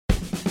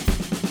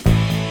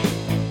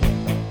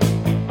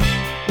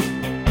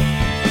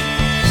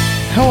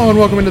Hello and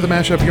welcome into The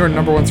Mashup, your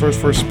number one source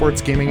for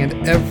sports, gaming,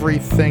 and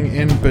everything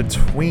in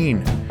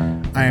between.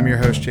 I am your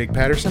host, Jake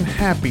Patterson.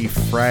 Happy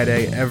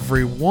Friday,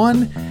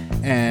 everyone.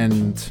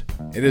 And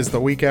it is the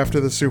week after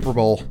the Super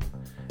Bowl.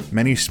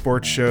 Many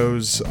sports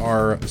shows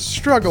are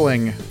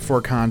struggling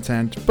for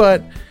content,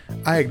 but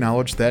I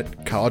acknowledge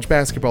that college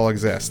basketball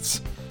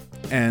exists.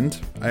 And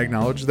I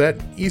acknowledge that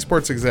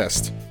esports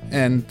exist.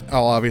 And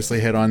I'll obviously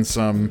hit on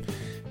some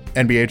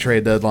NBA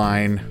trade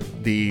deadline,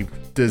 the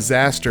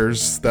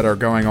disasters that are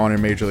going on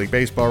in Major League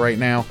Baseball right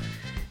now,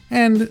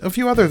 and a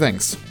few other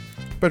things.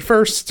 But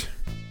first,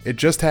 it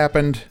just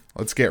happened.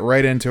 Let's get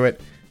right into it.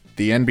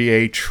 The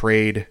NBA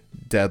trade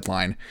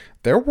deadline.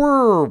 There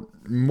were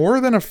more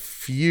than a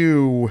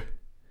few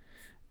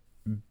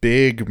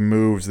big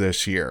moves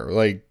this year.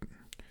 Like,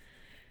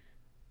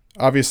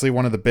 obviously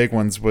one of the big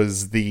ones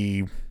was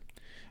the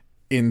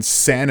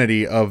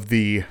insanity of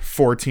the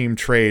 4-team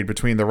trade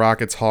between the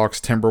Rockets, Hawks,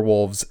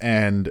 Timberwolves,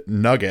 and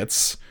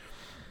Nuggets,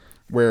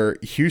 where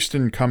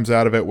Houston comes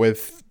out of it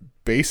with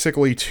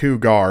basically 2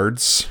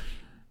 guards.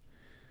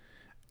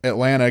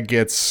 Atlanta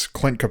gets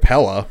Clint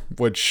Capella,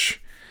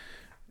 which,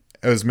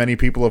 as many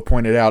people have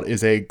pointed out,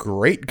 is a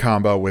great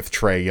combo with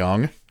Trae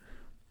Young.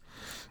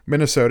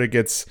 Minnesota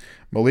gets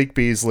Malik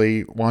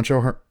Beasley,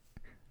 Juancho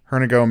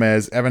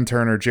Hernangomez, Evan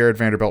Turner, Jared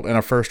Vanderbilt, and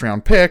a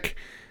first-round pick.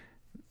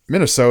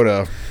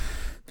 Minnesota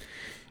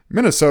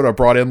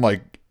brought in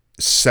like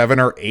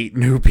 7 or 8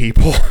 new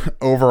people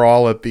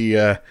overall at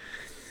the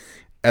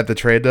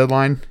trade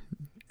deadline.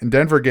 And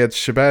Denver gets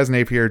Shabazz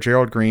Napier,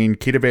 Gerald Green,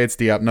 Keita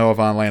Bates-Diop, Noah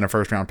Vonleh, and a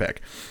first-round pick.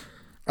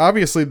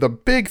 Obviously, the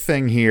big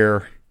thing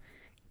here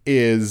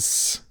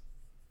is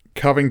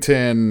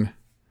Covington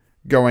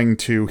going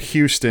to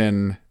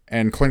Houston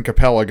and Clint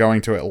Capella going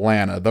to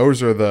Atlanta.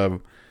 Those are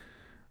the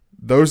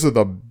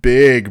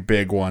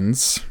big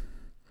ones.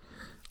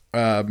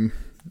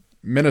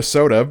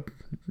 Minnesota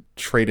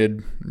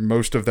traded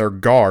most of their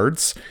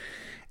guards,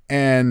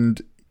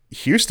 and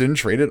Houston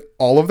traded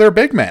all of their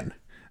big men.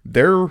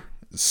 Their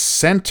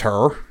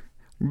center,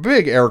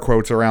 big air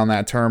quotes around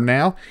that term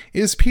now,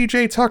 is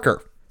PJ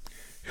Tucker,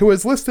 who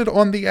is listed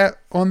on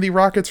the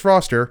Rockets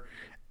roster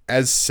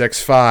as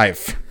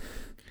 6'5".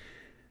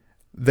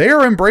 They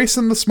are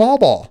embracing the small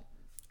ball.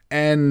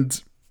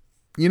 And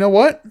you know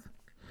what?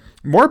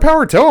 More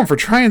power to them for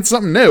trying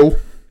something new.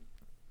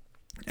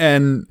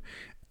 And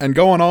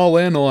going all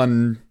in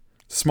on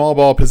small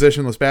ball,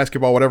 positionless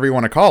basketball, whatever you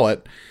want to call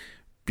it,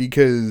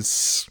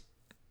 because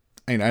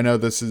I know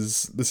this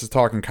is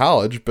talking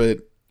college,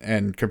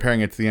 and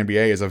comparing it to the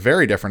NBA is a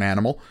very different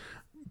animal,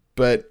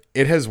 but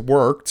it has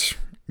worked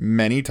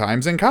many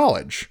times in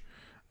college.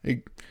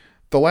 The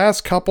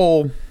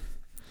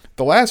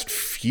last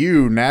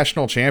few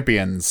national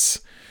champions,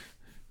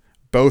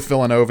 both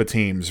Villanova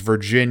teams,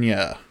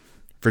 Virginia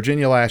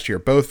last year,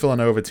 both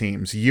Villanova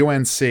teams,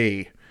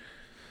 UNC,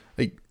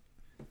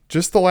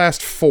 just the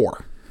last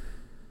 4.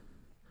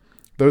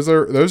 Those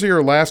are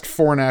your last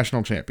 4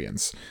 national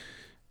champions.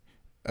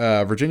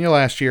 Virginia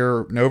last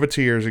year, Nova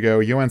 2 years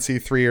ago,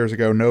 UNC 3 years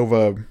ago,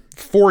 Nova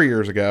 4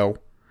 years ago.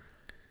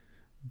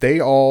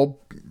 They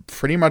all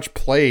pretty much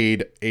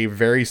played a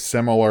very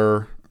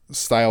similar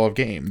style of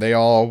game. They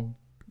all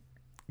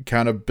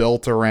kind of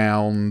built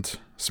around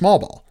small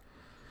ball.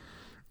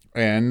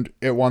 And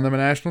it won them a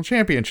national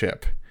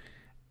championship.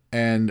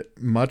 And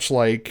much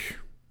like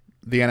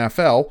the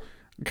NFL,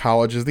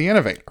 college is the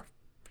innovator.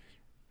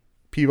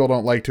 People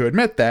don't like to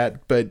admit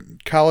that,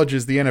 but college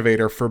is the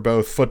innovator for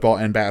both football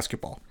and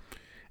basketball.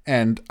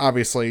 And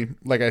obviously,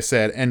 like I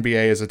said,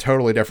 NBA is a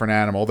totally different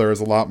animal. There's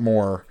a lot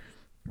more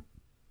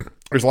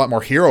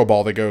hero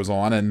ball that goes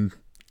on, and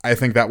I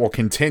think that will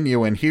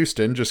continue in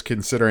Houston, just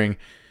considering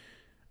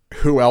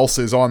who else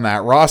is on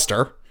that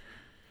roster.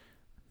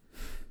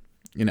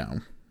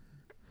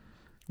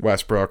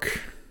 Westbrook,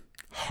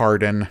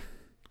 Harden.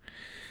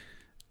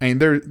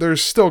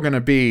 There's still going to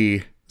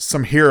be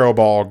some hero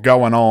ball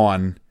going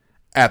on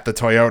at the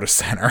Toyota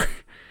Center.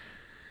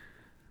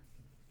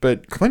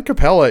 But Clint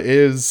Capella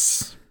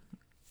is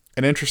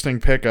an interesting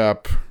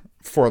pickup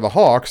for the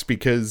Hawks,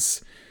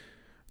 because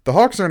the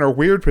Hawks are in a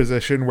weird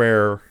position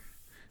where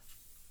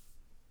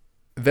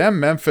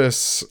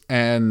Memphis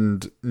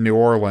and New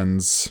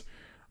Orleans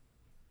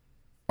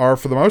are,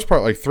 for the most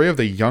part, like 3 of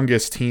the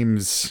youngest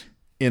teams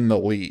in the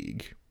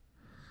league,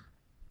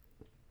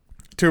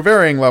 to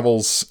varying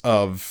levels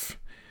of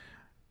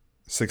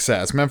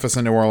success. Memphis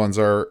and New Orleans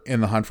are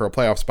in the hunt for a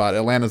playoff spot.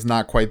 Atlanta's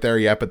not quite there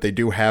yet, but they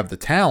do have the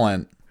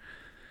talent.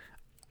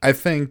 I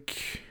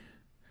think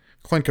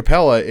Clint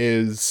Capella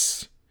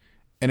is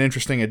an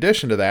interesting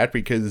addition to that,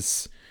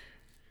 because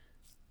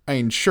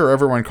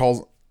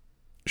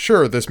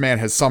sure, this man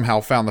has somehow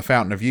found the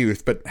fountain of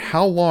youth, but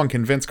how long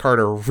can Vince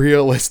Carter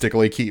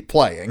realistically keep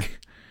playing?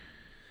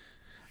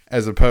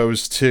 As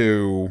opposed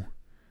to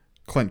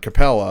Clint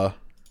Capella,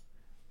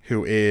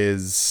 who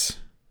is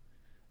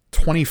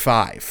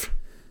 25.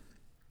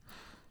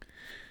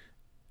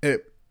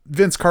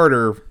 Vince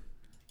Carter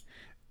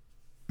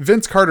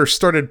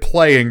started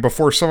playing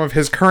before some of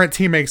his current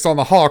teammates on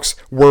the Hawks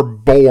were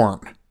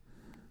born.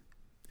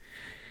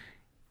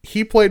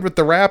 he played with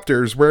the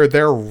Raptors, where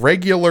their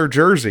regular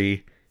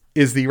jersey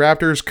is the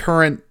Raptors'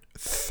 current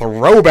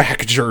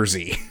throwback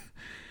jersey.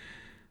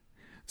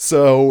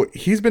 So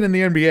he's been in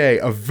the NBA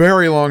a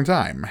very long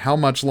time. How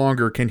much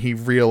longer can he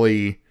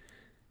really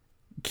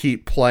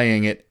keep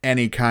playing at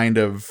any kind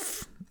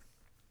of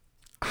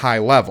high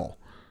level?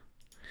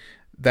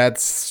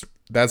 That's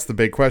the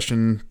big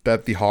question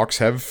that the Hawks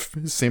have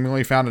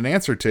seemingly found an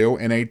answer to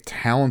in a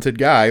talented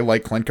guy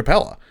like Clint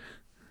Capella.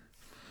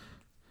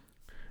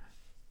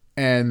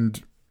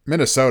 And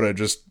Minnesota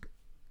just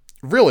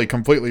really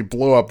completely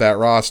blew up that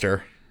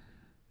roster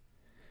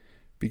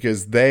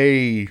because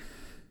they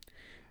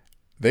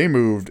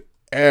moved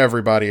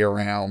everybody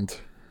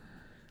around.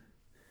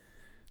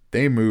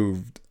 They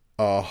moved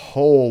a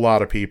whole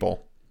lot of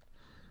people.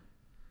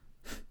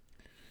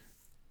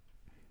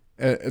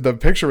 The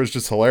picture was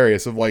just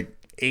hilarious of like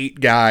 8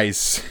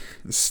 guys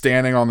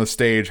standing on the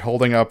stage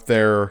holding up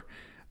their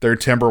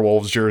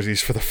Timberwolves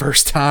jerseys for the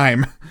first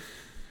time.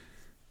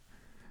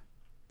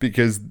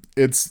 Because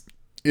it's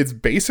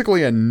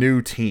basically a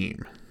new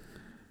team.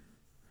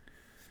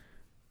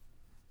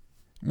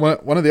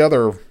 One of the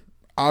other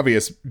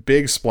obvious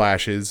big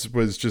splashes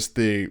was just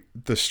the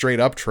straight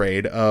up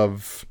trade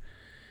of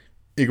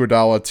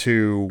Iguodala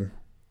to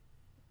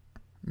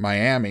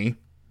Miami.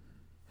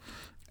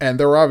 And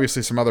there were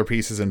obviously some other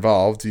pieces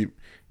involved. You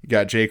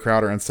got Jay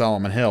Crowder and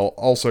Solomon Hill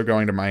also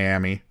going to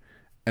Miami.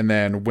 And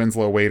then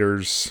Winslow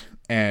Waiters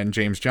and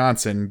James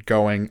Johnson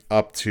going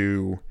up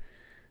to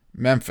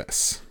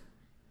Memphis.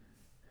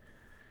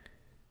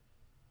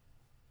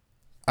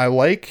 I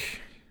like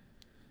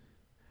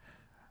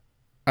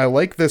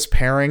this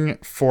pairing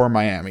for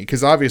Miami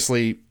because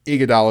obviously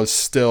Iguodala's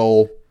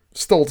still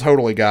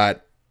totally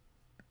got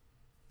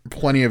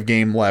plenty of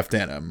game left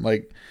in him.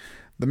 Like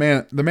the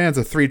man's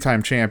a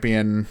 3-time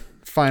champion,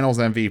 Finals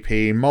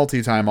MVP,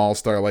 multi-time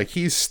All-Star. Like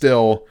he's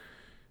still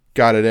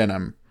got it in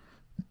him.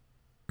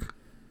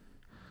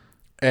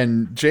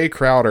 And Jay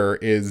Crowder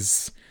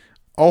is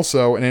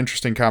also an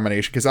interesting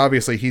combination because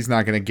obviously he's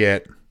not going to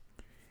get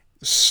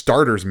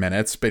starters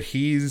minutes, but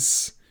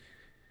he's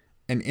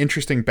an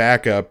interesting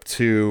backup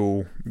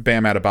to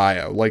Bam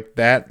Adebayo. Like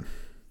that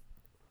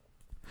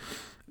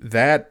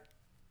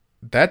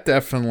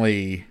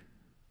definitely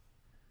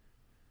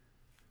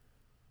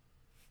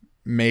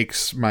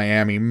makes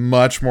Miami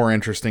much more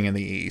interesting in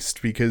the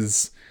East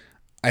because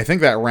I think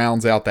that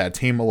rounds out that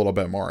team a little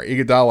bit more.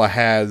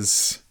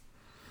 Iguodala's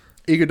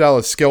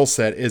skill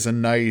set is a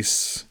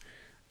nice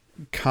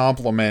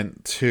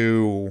complement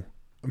to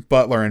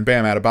Butler and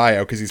Bam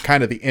Adebayo because he's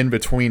kind of the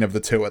in-between of the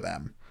two of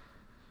them.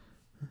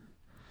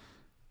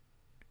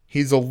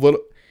 He's a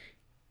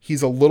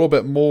little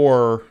bit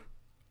more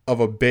of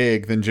a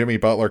big than Jimmy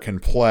Butler can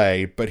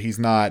play, but he's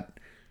not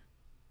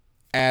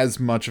as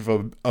much of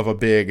a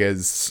big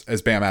as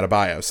Bam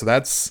Adebayo. So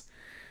that's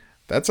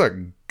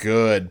a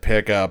good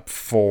pickup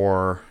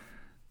for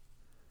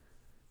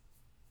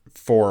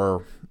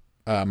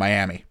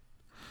Miami.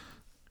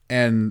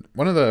 And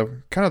one of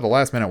the kind of the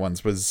last minute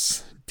ones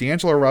was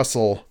D'Angelo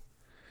Russell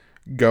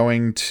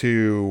going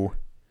to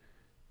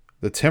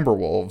the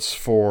Timberwolves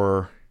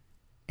for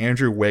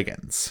Andrew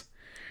Wiggins.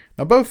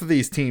 Now, both of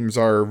these teams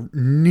are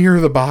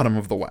near the bottom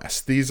of the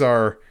West. These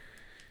are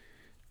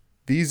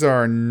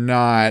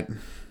not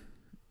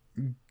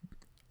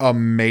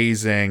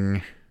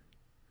amazing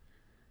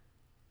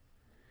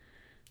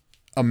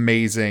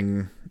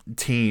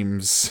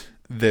teams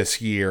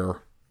this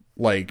year,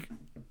 like,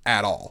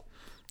 at all.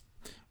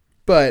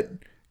 But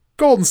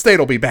Golden State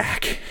will be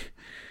back.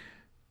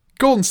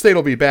 Golden State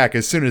will be back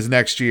as soon as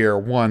next year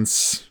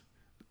once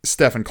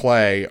Steph and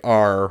Clay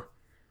are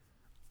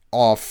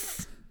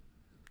off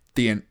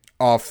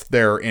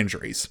their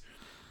injuries.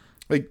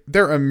 Like,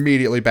 they're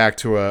immediately back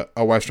to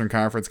a Western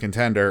Conference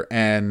contender,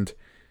 and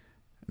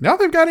now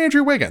they've got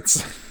Andrew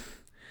Wiggins,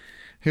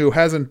 who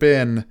hasn't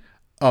been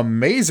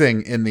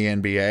amazing in the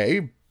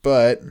NBA,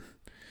 but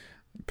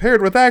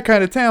paired with that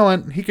kind of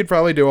talent, he could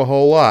probably do a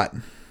whole lot.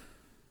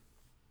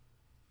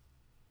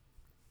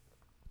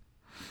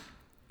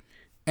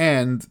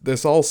 And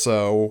this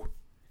also,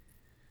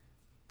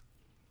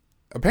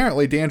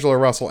 apparently D'Angelo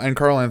Russell and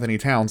Karl Anthony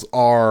Towns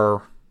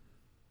are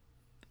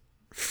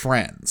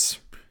friends,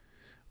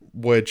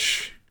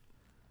 which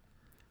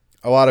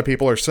a lot of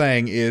people are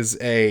saying is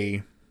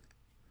a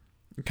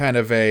kind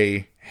of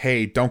a,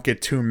 hey, don't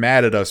get too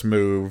mad at us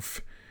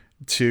move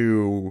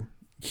to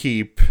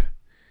keep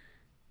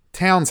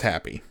Towns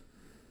happy.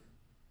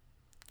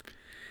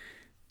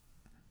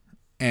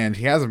 And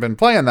he hasn't been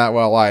playing that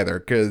well either,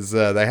 because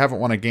they haven't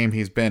won a game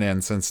he's been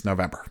in since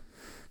November.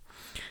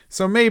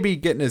 So maybe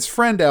getting his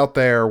friend out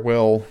there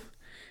will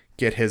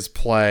get his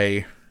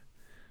play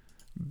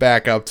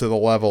back up to the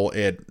level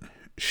it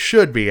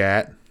should be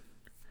at.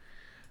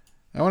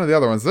 And one of the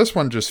other ones, this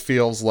one just kind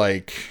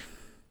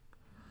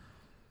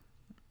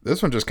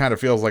of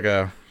feels like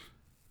a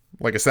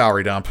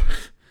salary dump.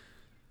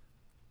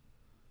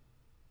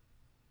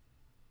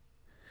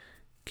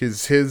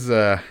 Because his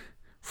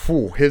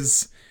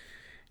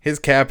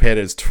cap hit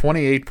is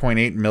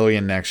 $28.8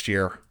 million next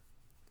year.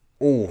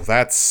 Oh,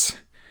 that's...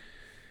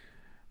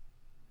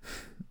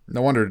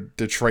 No wonder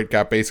Detroit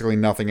got basically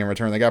nothing in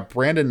return. They got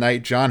Brandon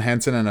Knight, John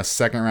Henson, and a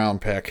second-round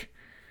pick.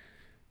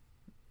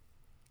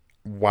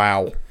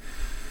 Wow.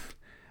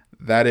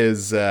 That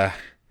is a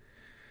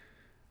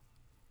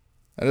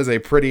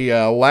pretty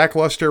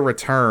lackluster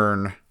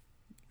return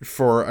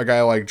for a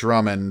guy like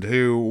Drummond,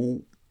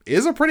 who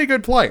is a pretty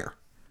good player.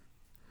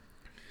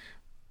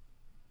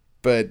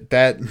 But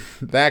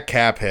that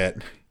cap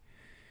hit,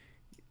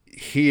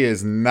 he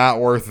is not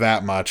worth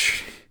that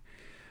much.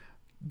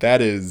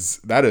 That is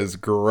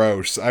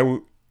gross.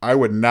 I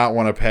would not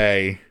want to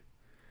pay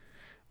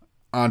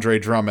Andre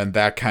Drummond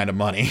that kind of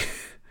money.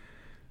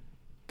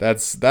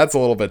 That's a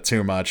little bit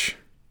too much.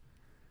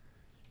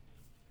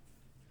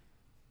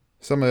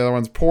 Some of the other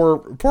ones,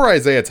 poor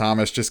Isaiah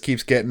Thomas just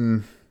keeps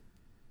getting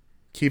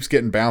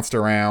bounced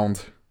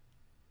around.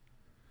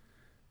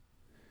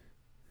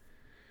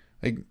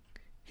 Like,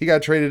 he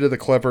got traded to the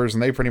Clippers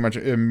and they pretty much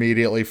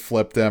immediately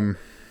flipped him.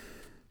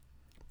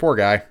 Poor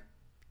guy.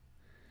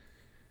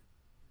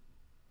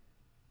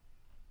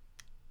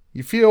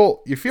 You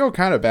feel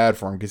kind of bad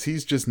for him because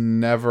he's just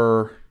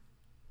never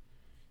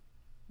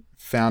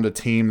found a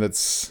team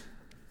that's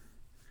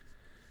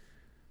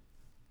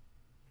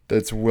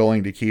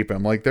willing to keep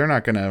him. Like, they're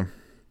not gonna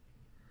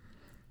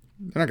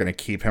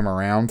keep him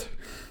around.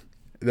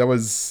 That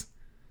was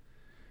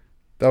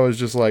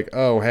just like,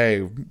 oh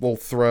hey, we'll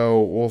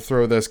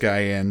throw this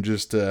guy in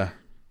just to,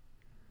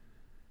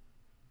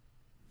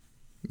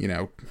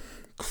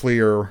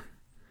 clear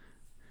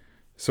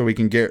so we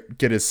can get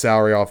his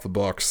salary off the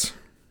books.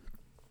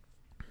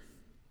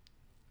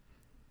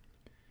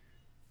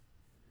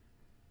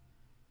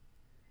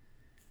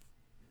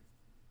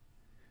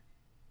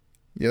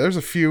 Yeah, there's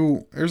a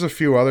few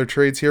other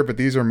trades here, but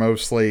these are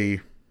mostly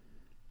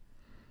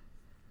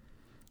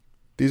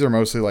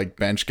like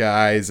bench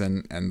guys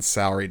and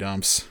salary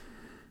dumps.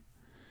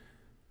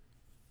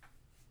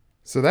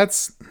 So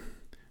that's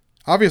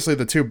obviously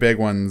the two big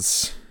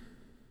ones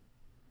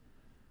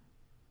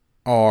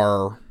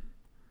are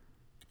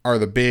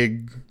the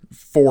big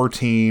 4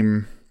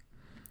 team,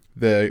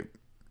 the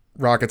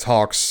Rockets,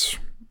 Hawks,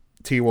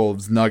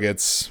 T-Wolves,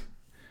 Nuggets.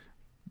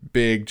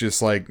 Big,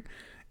 just like,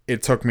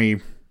 it took me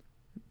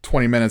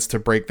 20 minutes to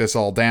break this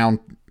all down.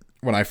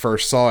 When I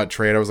first saw it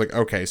trade, I was like,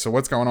 okay, so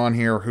what's going on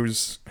here?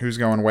 Who's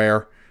going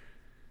where?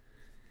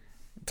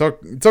 It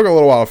took a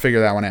little while to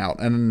figure that one out.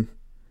 And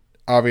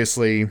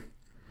obviously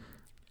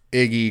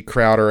Iggy,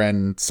 Crowder,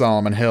 and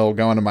Solomon Hill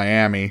going to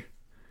Miami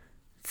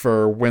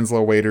for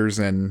Winslow, Waiters,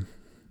 and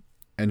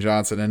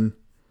Johnson.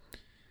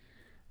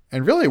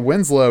 And really,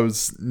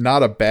 Winslow's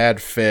not a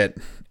bad fit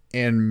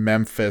in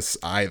Memphis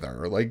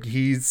either. Like,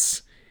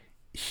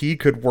 he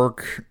could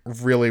work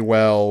really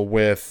well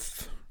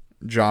with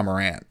Ja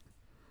Morant.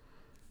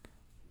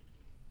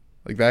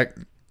 Like,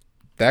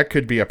 that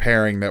could be a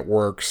pairing that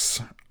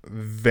works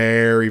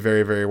very,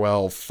 very, very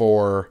well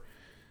for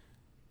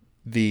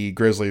the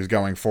Grizzlies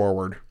going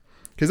forward.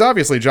 Because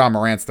obviously Ja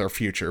Morant's their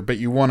future, but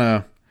you want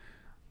to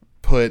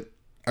put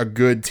a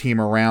good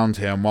team around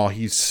him while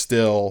he's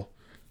still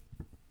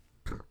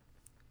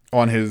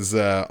on his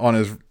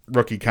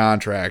rookie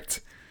contract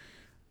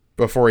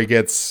before he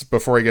gets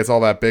all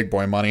that big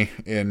boy money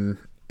in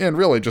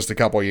really just a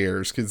couple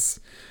years, because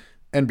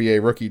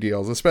NBA rookie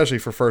deals, especially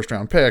for first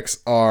round picks,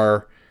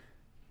 are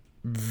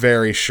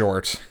very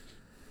short.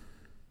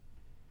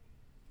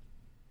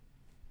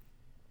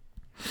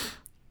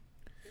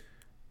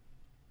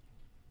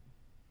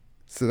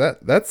 So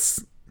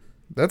that's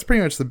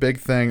pretty much the big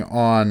thing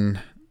on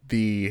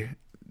the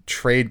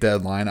trade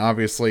deadline.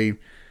 Obviously,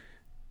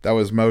 that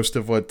was most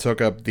of what took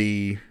up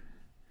the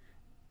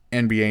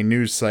NBA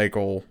news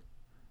cycle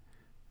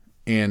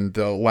in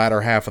the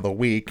latter half of the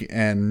week,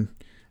 and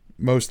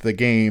most of the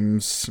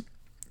games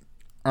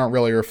aren't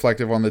really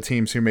reflective on the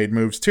teams who made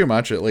moves too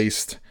much, at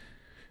least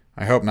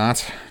I hope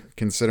not,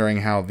 considering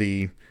how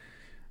the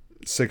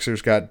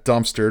Sixers got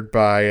dumpstered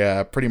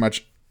by pretty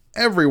much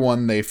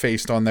everyone they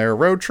faced on their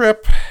road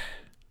trip.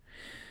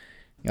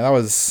 Yeah, that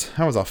was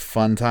a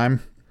fun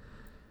time.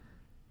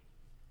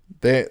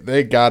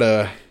 They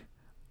gotta...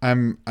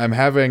 I'm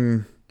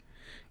having...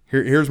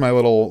 Here's my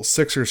little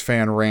Sixers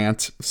fan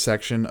rant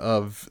section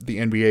of the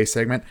NBA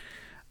segment.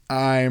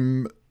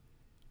 I'm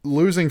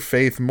losing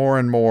faith more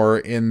and more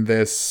in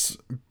this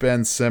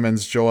Ben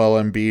Simmons, Joel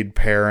Embiid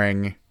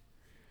pairing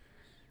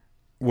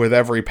with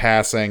every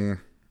passing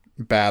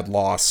bad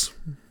loss.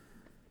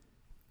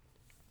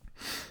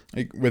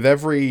 Like, with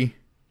every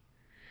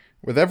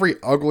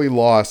ugly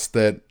loss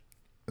that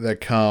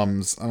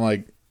comes, I'm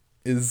like,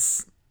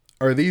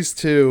 are these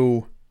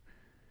two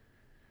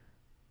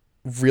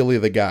really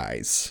the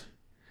guys?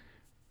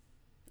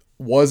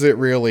 Was it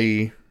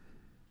really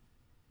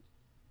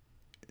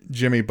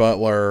Jimmy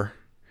Butler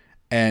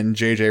and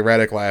JJ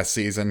Redick last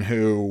season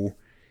who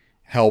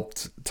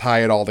helped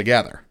tie it all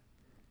together?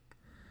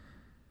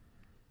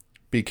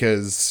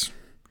 Because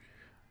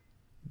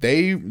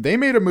they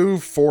made a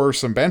move for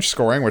some bench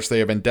scoring, which they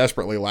have been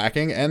desperately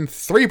lacking, and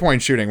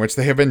 3-point shooting, which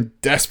they have been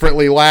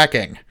desperately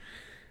lacking.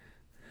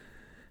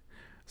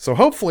 So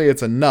hopefully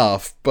it's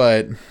enough,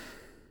 but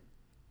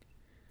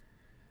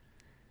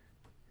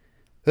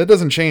that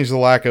doesn't change the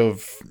lack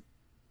of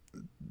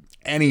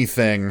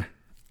anything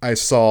I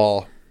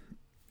saw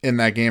in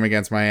that game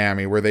against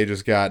Miami where they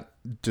just got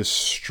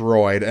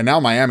destroyed. And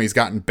now Miami's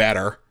gotten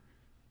better.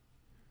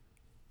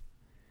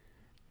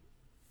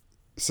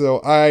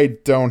 So I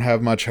don't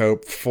have much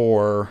hope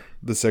for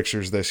the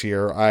Sixers this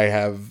year.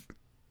 And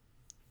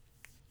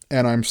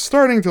I'm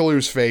starting to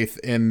lose faith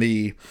in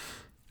the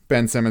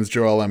Ben Simmons,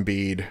 Joel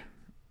Embiid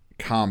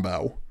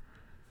combo.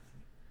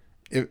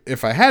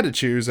 If I had to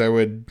choose, I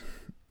would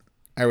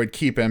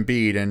keep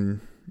Embiid and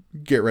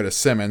get rid of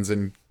Simmons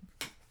and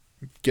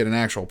get an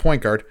actual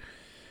point guard.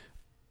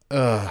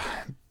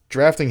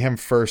 Drafting him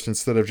first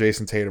instead of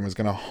Jason Tatum is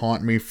going to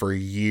haunt me for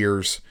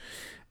years.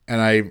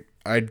 And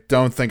I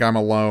don't think I'm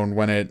alone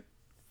when it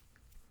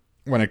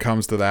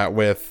comes to that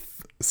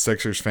with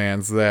Sixers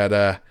fans,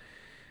 that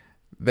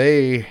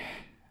they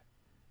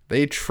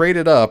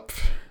traded up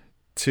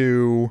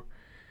to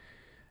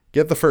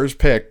get the first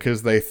pick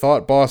because they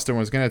thought Boston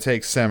was going to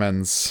take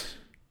Simmons,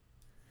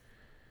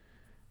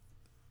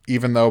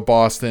 even though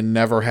Boston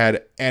never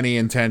had any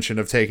intention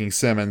of taking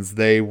Simmons.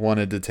 They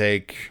wanted to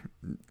take,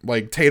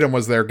 Tatum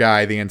was their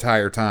guy the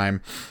entire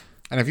time.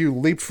 And if you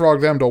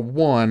leapfrog them to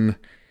 1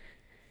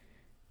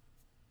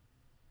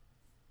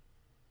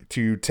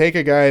 to take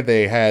a guy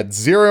they had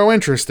zero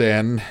interest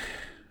in,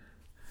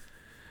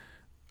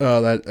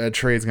 that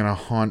trade's going to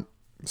haunt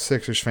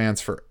Sixers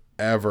fans forever,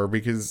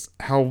 because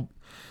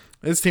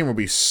this team would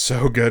be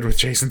so good with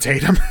Jason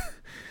Tatum.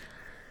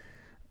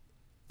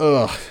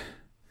 Ugh.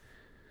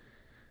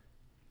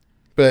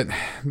 But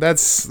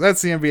that's the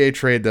NBA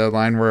trade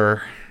deadline.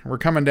 We're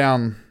coming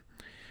down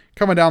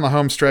the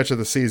home stretch of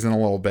the season a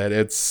little bit.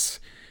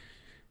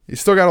 You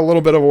still got a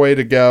little bit of a way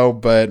to go,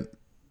 but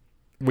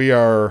we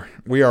are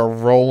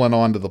rolling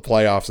on to the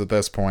playoffs at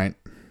this point.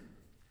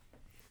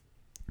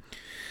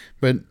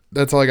 But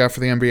that's all I got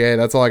for the NBA.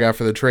 That's all I got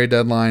for the trade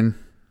deadline.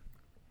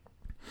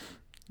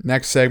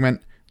 Next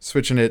segment,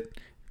 switching it.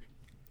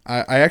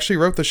 I actually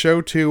wrote the show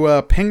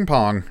to ping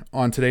pong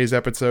on today's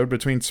episode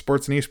between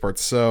sports and esports.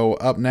 So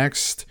up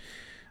next,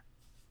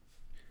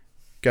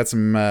 got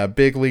some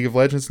big League of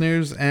Legends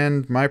news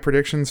and my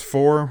predictions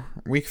for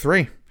Week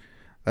 3.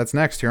 That's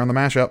next here on The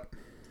Mashup.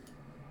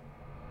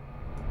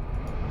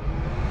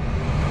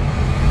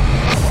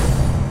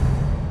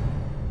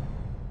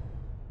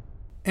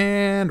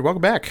 And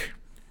welcome back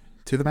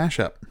to The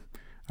Mashup.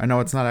 I know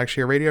it's not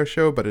actually a radio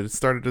show, but it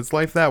started its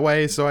life that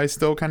way, so I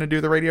still kind of do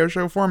the radio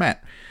show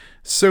format.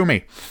 Sue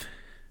me.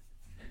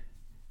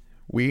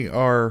 We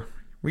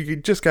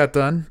just got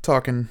done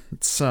talking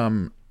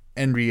some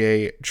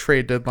NBA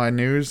trade deadline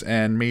news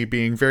and me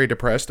being very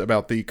depressed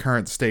about the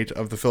current state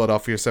of the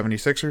Philadelphia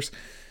 76ers.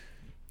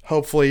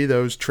 Hopefully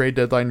those trade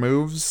deadline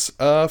moves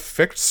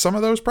fixed some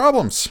of those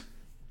problems.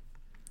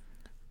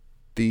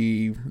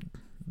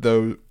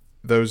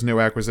 Those new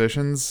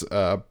acquisitions,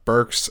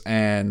 Burks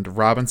and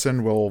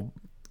Robinson, will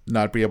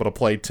not be able to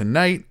play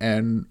tonight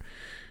and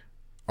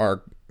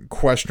are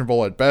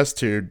questionable at best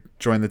to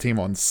join the team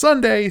on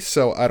Sunday,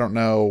 so I don't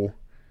know.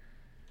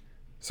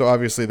 So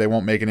obviously they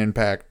won't make an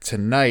impact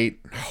tonight.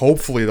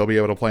 Hopefully they'll be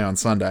able to play on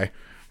Sunday.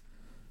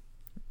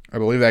 I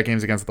believe that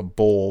game's against the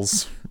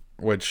Bulls,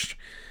 which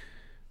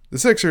the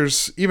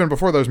Sixers, even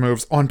before those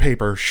moves, on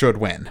paper, should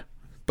win.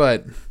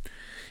 But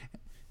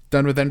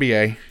done with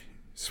NBA.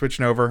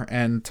 Switching over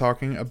and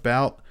talking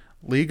about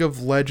League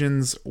of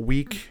Legends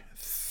Week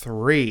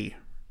 3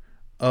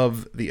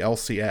 of the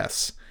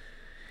LCS.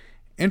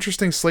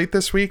 Interesting slate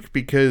this week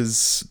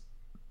because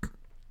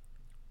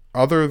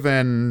other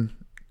than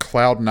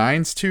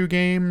Cloud9's 2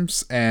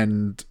 games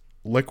and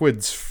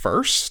Liquid's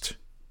first,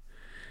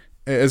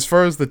 as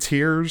far as the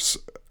tiers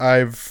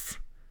I've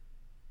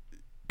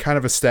kind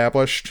of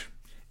established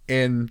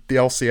in the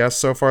LCS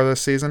so far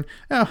this season,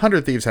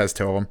 100 Thieves has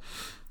 2 of them.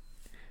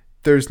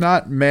 There's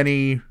not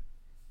many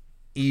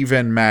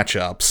even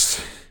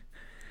matchups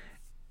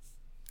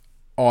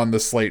on the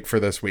slate for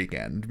this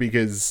weekend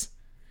because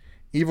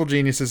Evil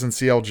Geniuses and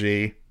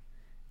CLG,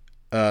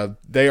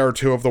 they are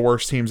 2 of the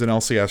worst teams in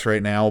LCS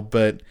right now,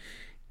 but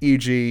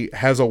EG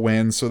has a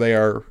win, so they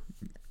are,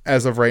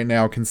 as of right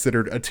now,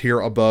 considered a tier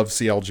above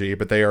CLG,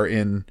 but they are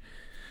in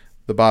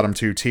the bottom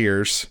 2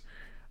 tiers.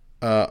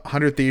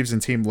 100 Thieves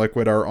and Team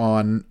Liquid are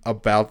on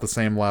about the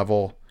same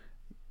level,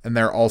 and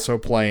they're also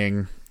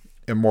playing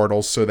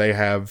Immortals, so they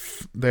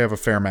have a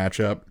fair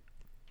matchup.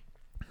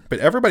 But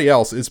everybody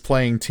else is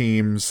playing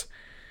teams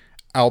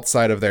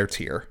outside of their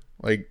tier.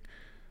 Like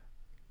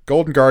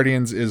Golden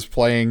Guardians is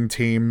playing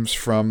teams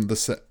from the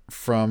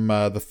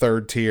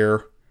 3rd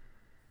tier.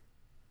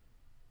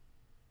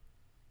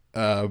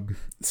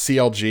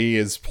 CLG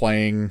is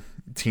playing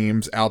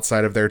teams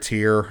outside of their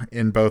tier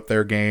in both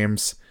their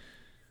games.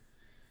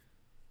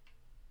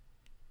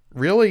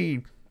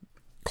 Really,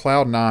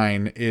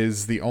 Cloud9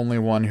 is the only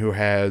one who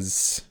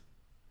has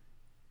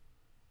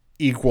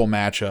equal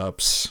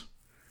matchups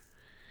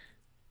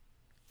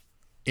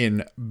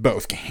in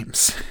both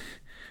games.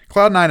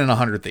 Cloud9 and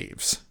 100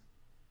 Thieves.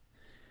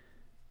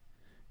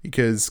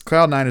 because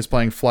Cloud9 is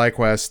playing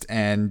FlyQuest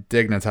and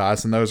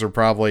Dignitas, and those are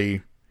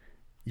probably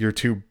going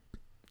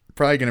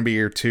to be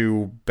your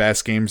two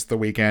best games of the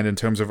weekend in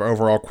terms of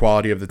overall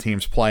quality of the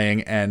teams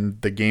playing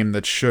and the game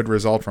that should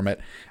result from it.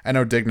 I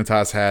know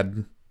Dignitas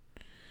had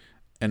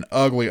an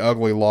ugly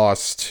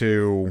loss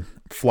to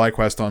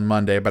FlyQuest on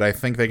Monday, but I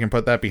think they can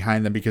put that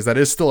behind them because that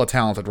is still a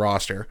talented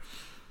roster.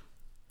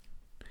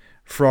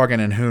 Froggen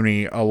and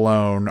Huni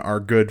alone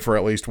are good for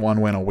at least one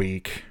win a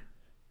week.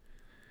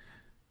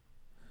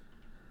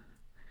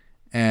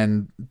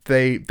 And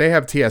they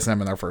have TSM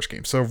in their first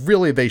game. So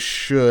really they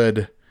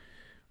should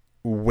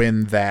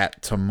win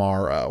that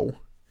tomorrow.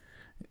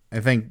 I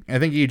think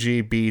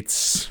EG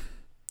beats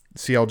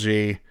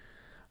CLG.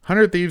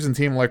 100 Thieves and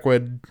Team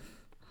Liquid,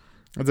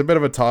 it's a bit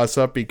of a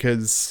toss-up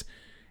because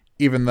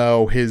even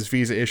though his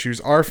visa issues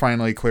are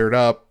finally cleared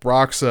up,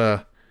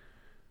 Broxa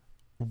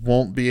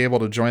won't be able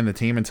to join the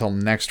team until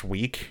next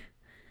week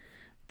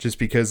just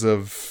because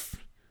of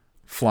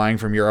flying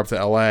from Europe to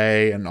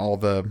LA and all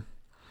the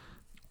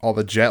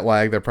jet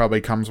lag that probably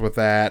comes with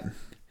that.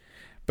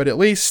 But at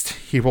least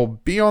he will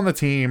be on the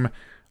team,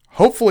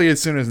 hopefully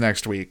as soon as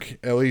next week,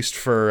 at least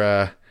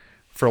for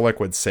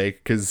Liquid's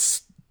sake,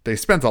 because they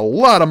spent a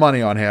lot of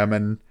money on him,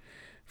 and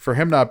for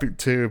him not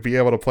to be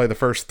able to play the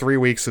first 3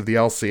 weeks of the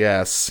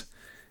LCS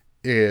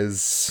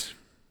is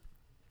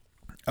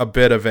a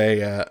bit of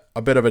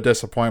a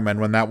disappointment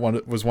when that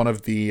one was one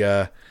of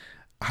the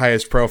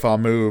highest profile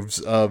moves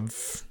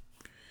of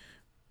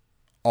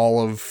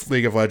all of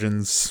League of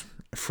Legends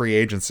free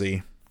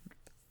agency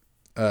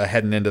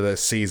heading into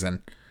this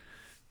season.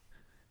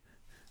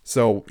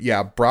 So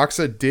yeah,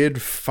 Broxa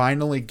did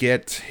finally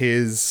get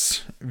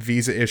his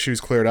visa issues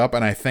cleared up,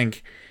 and I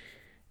think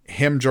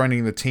him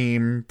joining the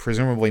team,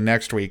 presumably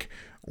next week,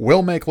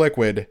 will make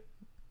Liquid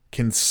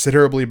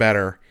considerably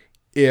better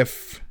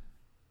if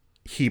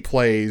he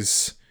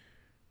plays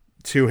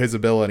to his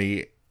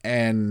ability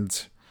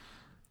and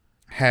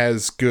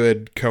has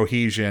good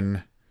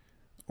cohesion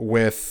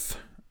with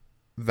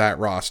that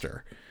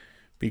roster.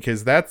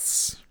 Because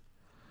that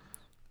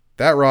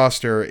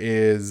roster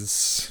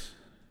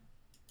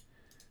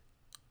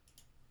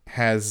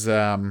has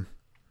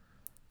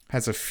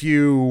a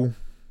few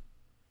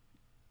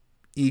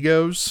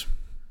egos,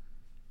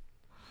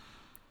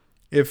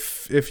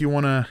 if you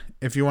wanna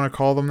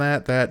call them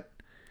that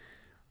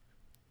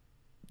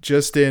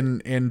just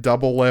in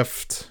double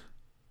lift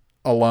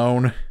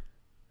alone,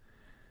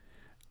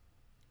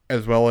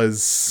 as well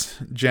as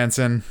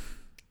Jensen.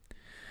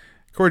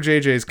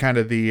 CoreJJ is kind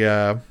of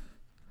the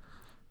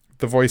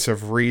voice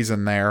of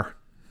reason there.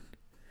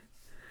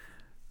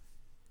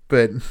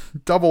 But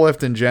double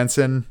lift and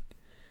Jensen,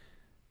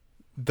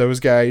 those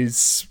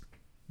guys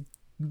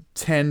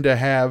tend to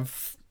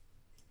have,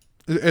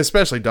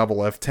 especially double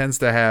lift, tends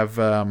to have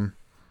a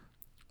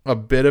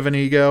bit of an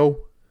ego,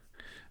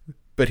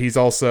 but he's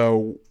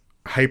also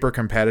hyper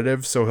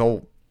competitive,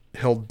 so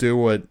he'll do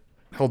what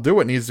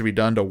needs to be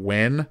done to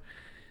win.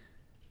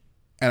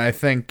 And I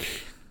think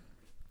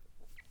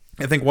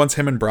once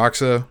him and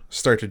Broxa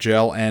start to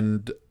gel,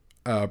 and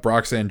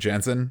Broxa and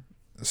Jensen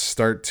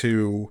start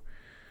to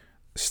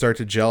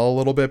gel a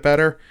little bit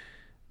better,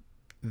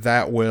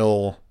 that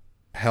will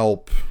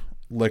help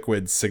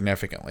Liquid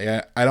significantly.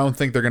 I don't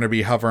think they're going to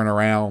be hovering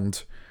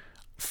around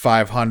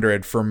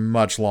 500 for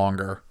much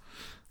longer.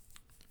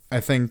 I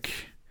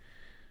think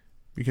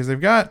because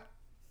they've got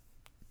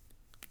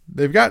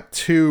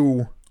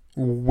two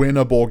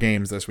winnable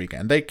games this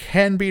weekend. They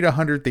can beat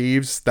 100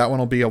 Thieves. That one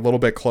will be a little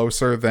bit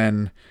closer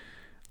than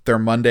their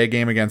Monday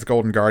game against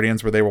Golden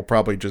Guardians, where they will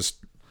probably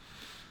just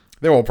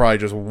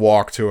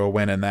walk to a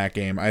win in that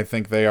game. I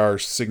think they are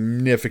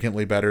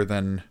significantly better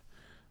than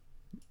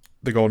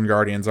the Golden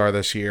Guardians are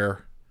this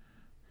year.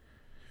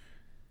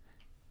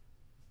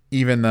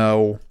 Even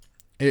though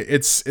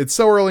it's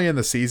so early in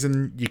the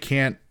season, you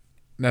can't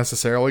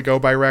necessarily go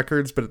by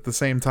records, but at the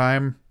same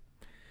time,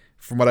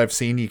 from what I've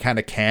seen, you kind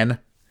of can.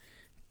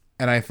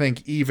 And I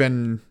think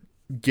even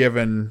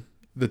given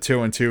the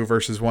 2-2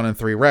 versus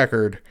 1-3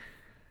 record,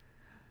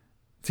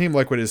 Team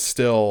Liquid is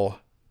still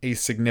a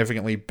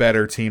significantly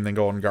better team than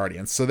Golden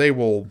Guardians. So they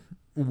will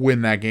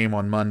win that game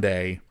on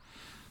Monday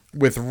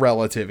with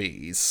relative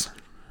ease.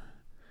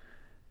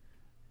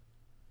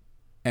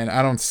 And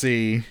I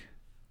think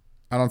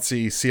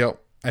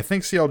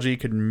CLG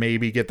could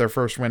maybe get their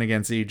first win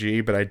against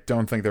EG, but I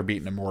don't think they're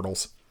beating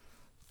Immortals.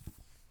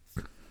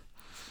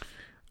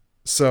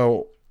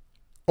 So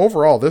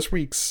overall, this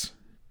week's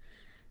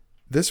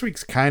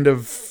kind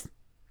of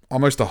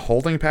almost a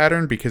holding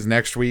pattern, because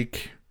next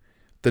week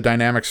the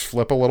dynamics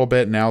flip a little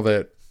bit now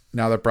that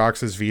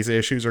Brox's visa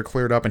issues are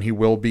cleared up and he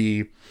will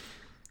be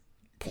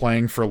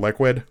playing for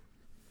Liquid.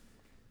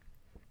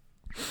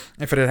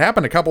 If it had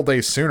happened a couple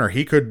days sooner,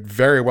 he could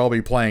very well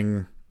be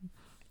playing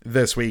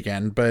this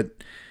weekend,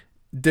 but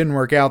didn't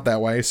work out that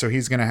way, so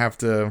he's going to have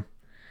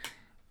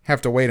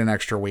to wait an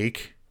extra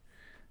week.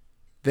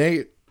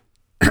 The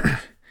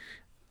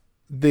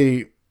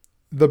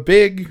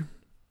big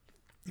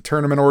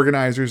tournament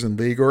organizers and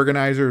league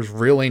organizers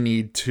really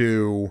need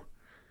to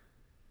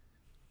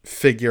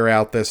figure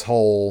out this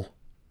whole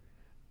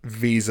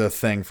visa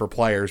thing for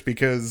players,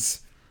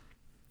 because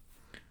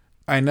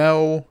I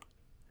know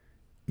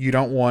you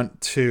don't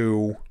want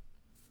to.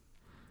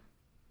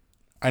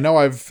 I know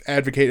I've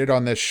advocated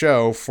on this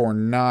show for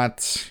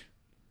not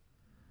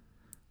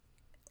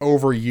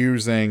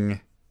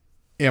overusing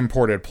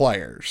imported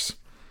players,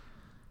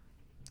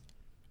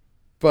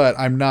 but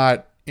I'm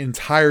not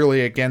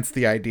entirely against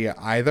the idea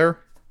either.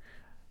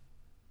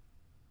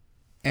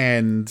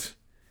 And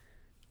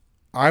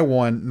I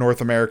want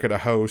North America to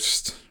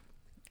host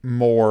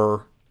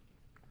more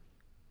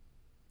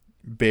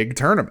big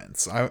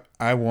tournaments.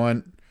 I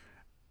want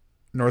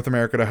North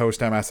America to host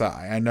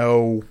MSI. I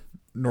know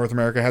North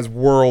America has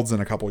Worlds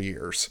in a couple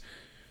years.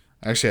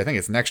 Actually, I think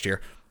it's next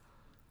year.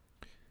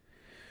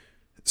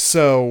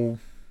 So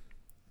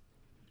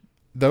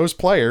those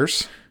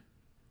players,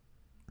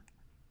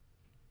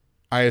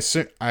 I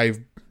assume,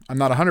 I'm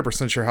not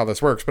 100% sure how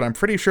this works, but I'm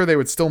pretty sure they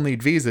would still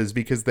need visas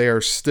because they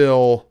are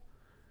still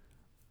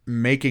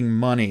making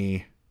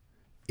money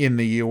in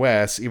the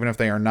US, even if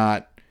they are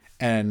not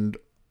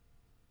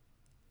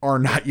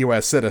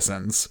US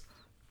citizens,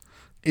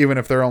 even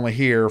if they're only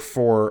here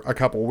for a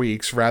couple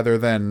weeks rather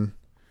than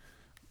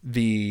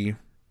the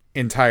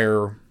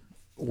entire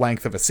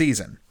length of a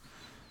season.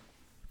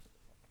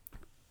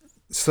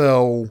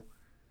 So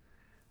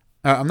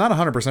I'm not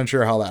 100%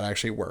 sure how that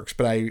actually works,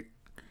 but I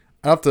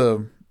have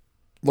to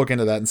look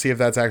into that and see if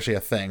that's actually a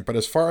thing. But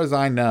as far as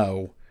I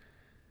know,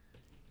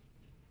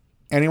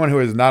 anyone who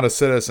is not a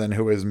citizen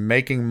who is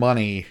making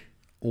money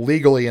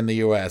legally in the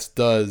US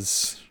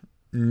does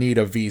need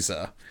a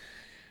visa.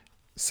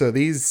 So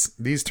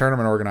these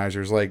tournament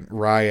organizers like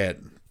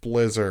Riot,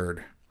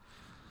 Blizzard,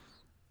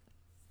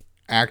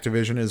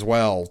 Activision as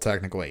well,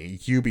 technically,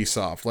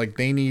 Ubisoft, like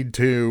they need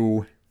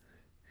to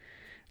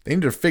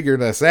figure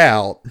this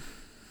out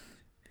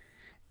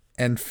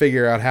and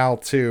figure out how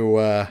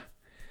to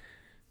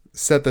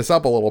set this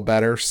up a little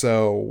better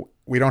so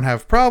we don't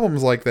have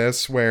problems like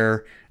this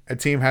where a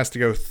team has to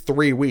go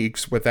 3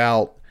 weeks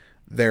without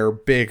their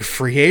big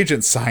free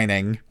agent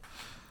signing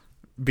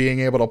being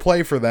able to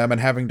play for them and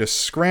having to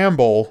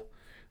scramble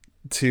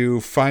to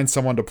find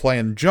someone to play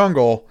in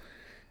jungle,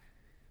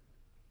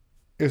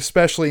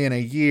 especially in a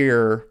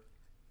year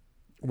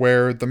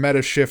where the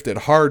meta shifted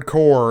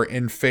hardcore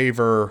in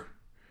favor,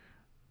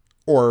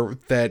 or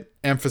that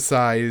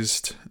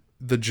emphasized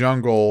the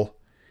jungle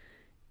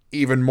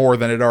even more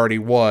than it already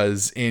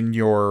was in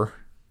your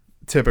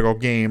typical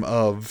game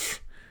of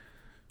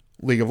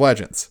League of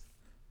Legends.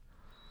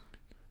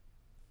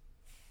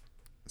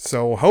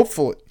 So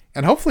hopefully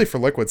for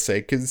Liquid's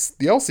sake, because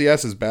the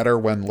LCS is better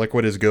when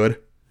Liquid is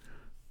good.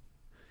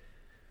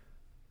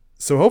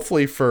 So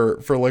hopefully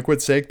for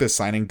Liquid's sake, this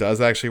signing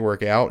does actually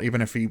work out,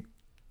 even if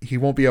he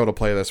won't be able to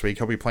play this week.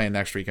 He'll be playing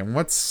next week. And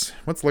what's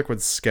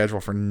Liquid's schedule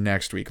for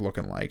next week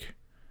looking like?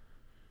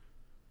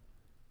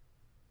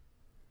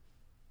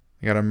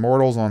 You got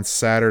Immortals on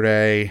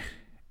Saturday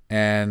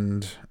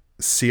and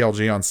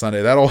CLG on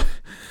Sunday. That'd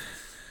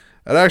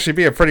actually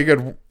be a pretty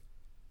good.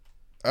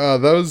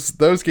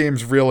 Those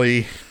games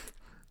really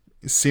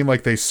seem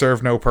like they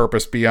serve no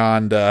purpose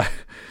beyond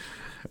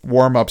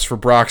warm-ups for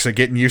Broxah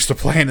getting used to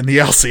playing in the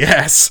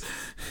LCS.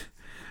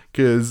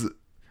 Because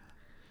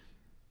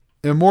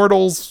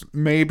Immortals,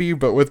 maybe,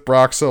 but with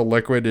Broxah,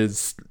 Liquid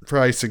is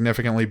probably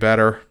significantly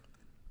better.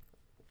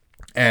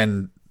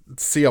 And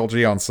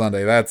CLG on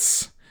Sunday,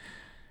 that's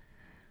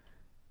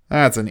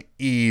an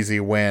easy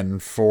win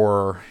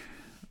for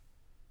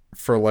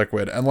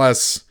Liquid.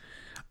 Unless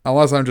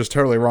I'm just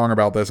totally wrong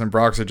about this and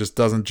Broxah just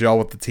doesn't gel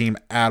with the team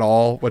at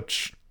all,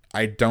 which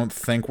I don't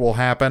think will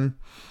happen.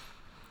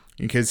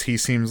 Because he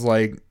seems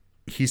like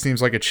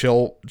a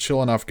chill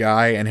enough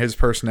guy, and his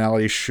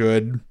personality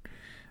should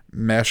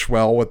mesh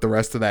well with the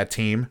rest of that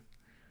team.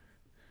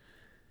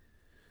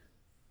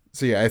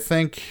 So yeah, I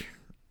think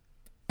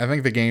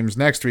the games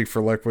next week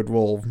for Liquid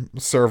will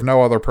serve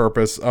no other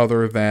purpose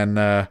other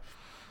than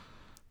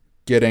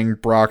getting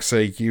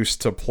Broxah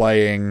used to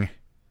playing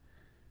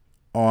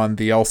on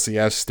the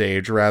LCS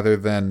stage rather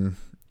than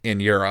in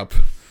Europe.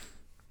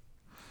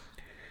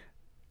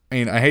 I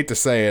mean, I hate to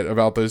say it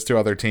about those two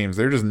other teams.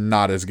 They're just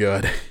not as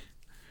good.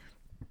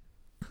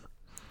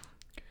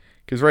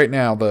 Because right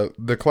now,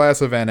 the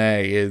class of NA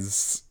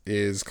is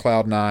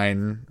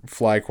Cloud9,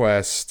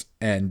 FlyQuest,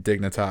 and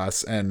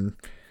Dignitas. And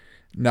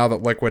now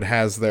that Liquid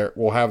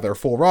will have their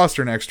full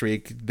roster next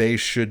week, they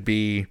should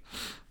be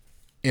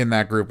in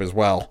that group as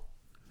well.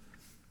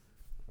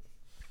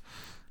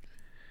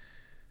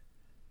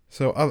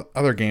 So,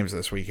 other games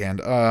this weekend.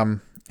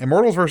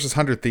 Immortals versus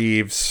 100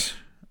 Thieves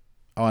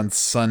on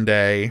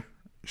Sunday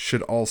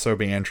should also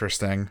be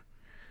interesting.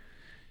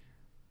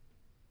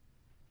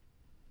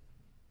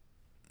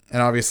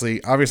 And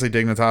obviously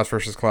Dignitas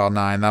versus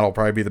Cloud9, that'll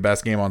probably be the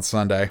best game on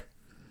Sunday.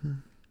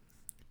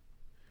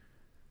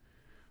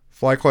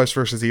 FlyQuest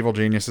versus Evil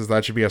Geniuses,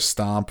 that should be a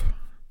stomp.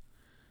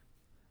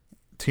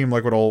 Team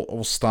Liquid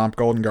will stomp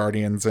Golden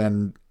Guardians,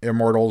 and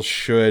Immortals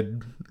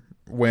should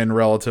win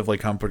relatively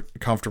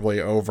comfortably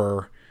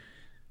over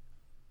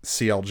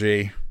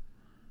CLG.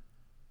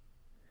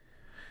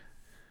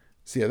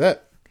 So yeah,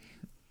 that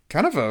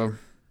kind of a,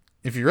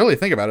 if you really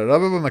think about it,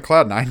 other than the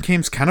Cloud9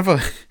 games, kind of a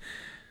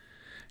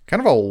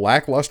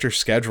lackluster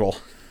schedule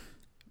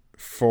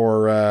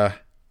for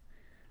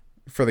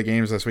the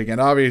games this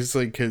weekend.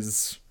 Obviously,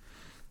 because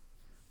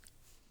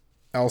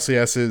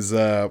LCS is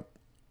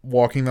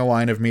walking the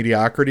line of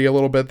mediocrity a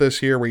little bit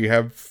this year, where you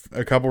have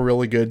a couple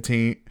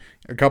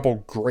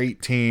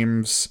great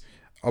teams,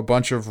 a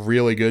bunch of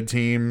really good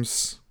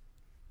teams,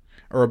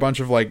 or a bunch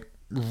of like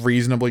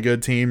reasonably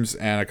good teams,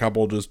 and a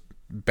couple just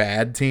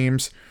bad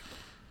teams.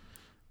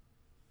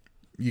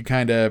 You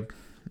kind of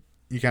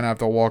have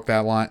to walk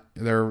that line.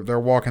 They're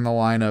walking the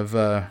line of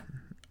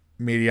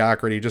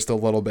mediocrity just a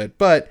little bit,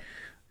 but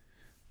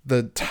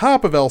the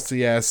top of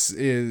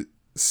LCS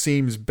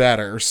seems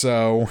better,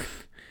 so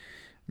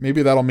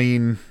maybe that'll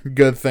mean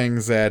good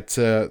things at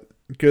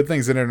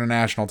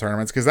international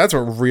tournaments, because that's what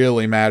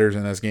really matters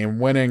in this game.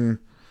 Winning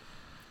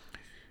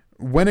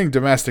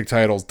domestic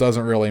titles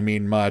doesn't really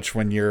mean much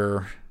when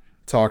you're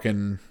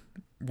talking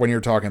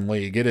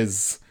league. It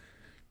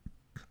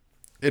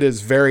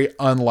is very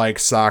unlike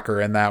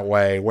soccer in that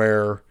way,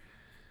 where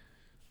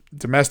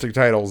domestic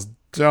titles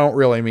don't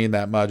really mean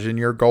that much, and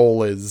your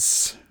goal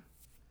is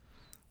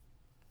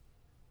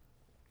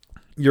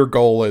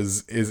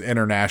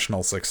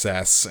international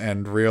success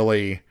and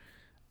really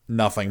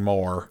nothing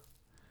more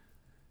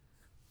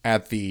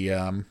at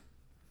the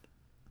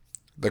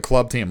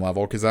club team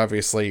level, because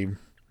obviously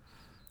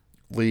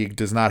League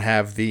does not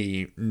have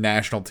the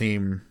national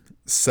team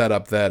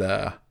setup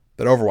that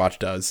Overwatch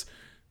does.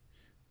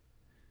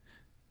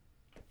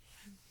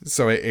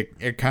 So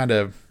it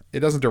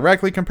doesn't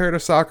directly compare to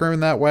soccer in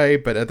that way,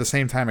 but at the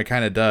same time it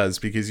kind of does,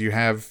 because you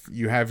have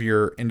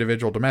your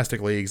individual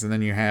domestic leagues and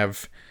then you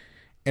have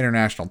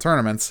international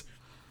tournaments.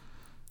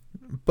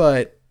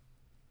 But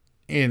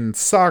in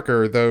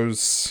soccer,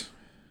 those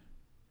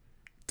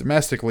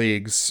domestic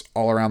leagues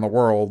all around the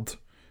world,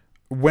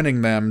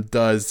 winning them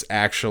does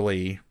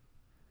actually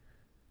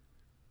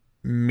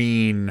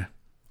mean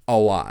a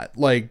lot.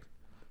 Like,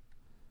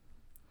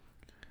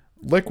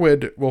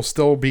 Liquid will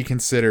still be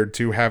considered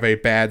to have a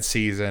bad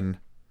season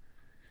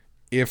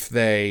if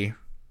they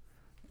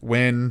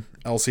win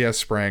LCS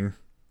Spring,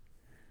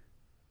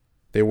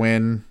 they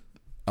win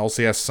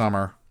LCS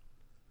Summer,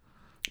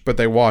 but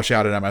they wash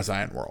out at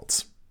MSI and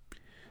Worlds.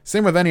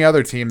 Same with any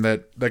other team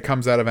that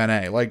comes out of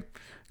NA. Like,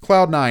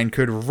 Cloud9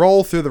 could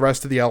roll through the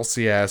rest of the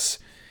LCS,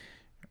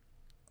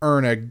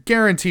 earn a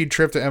guaranteed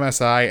trip to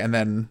MSI, and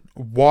then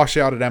wash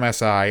out at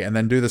MSI, and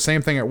then do the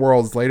same thing at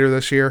Worlds later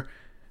this year.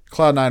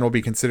 Cloud9 will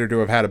be considered to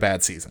have had a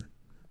bad season,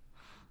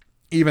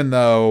 even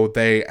though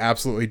they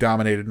absolutely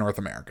dominated North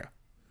America.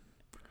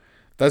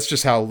 That's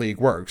just how League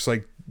works.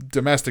 Like,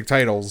 domestic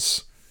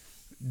titles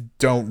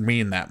don't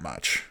mean that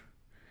much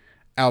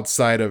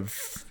outside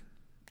of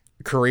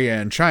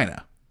Korea and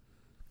China.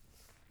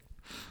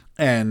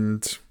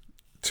 And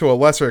to a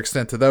lesser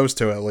extent, to those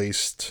two at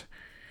least,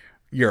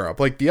 Europe.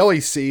 Like, the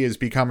LEC is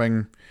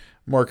becoming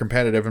more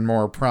competitive and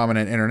more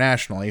prominent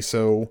internationally,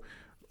 so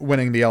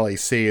winning the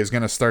LEC is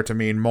going to start to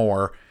mean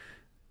more.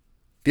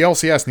 The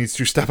LCS needs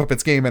to step up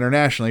its game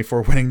internationally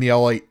for winning the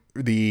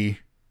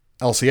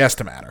LCS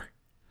to matter.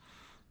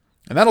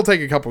 And that'll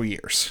take a couple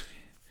years.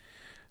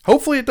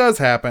 Hopefully it does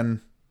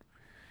happen,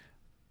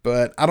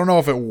 but I don't know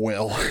if it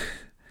will.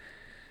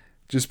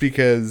 Just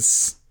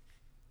because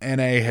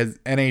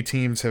NA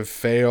teams have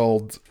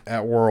failed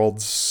at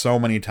Worlds so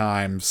many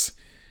times,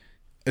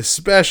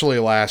 especially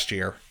last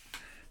year.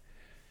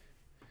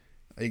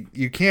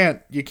 You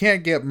can't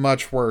get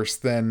much worse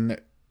than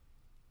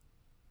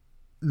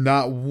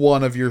not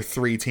one of your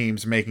three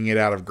teams making it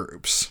out of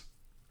groups,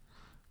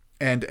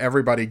 and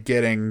everybody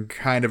getting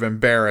kind of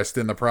embarrassed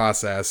in the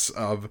process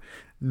of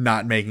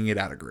not making it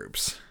out of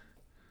groups.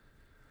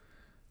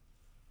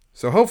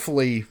 So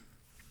hopefully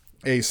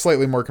a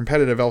slightly more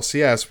competitive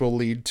LCS will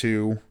lead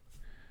to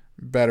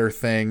better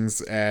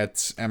things at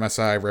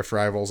MSI, Rift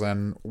Rivals,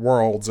 and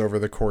Worlds over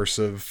the course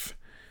of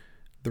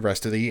the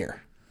rest of the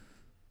year.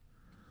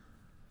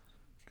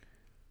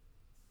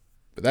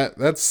 But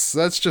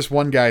that's just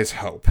one guy's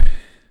hope.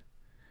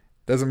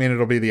 Doesn't mean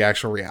it'll be the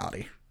actual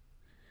reality.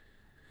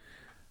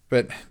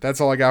 But that's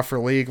all I got for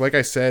League. Like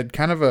I said,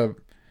 kind of a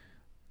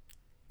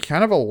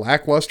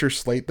lackluster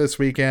slate this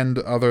weekend,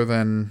 other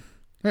than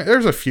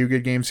there's a few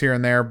good games here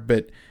and there,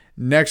 but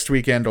next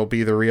weekend will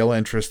be the real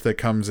interest that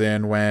comes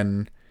in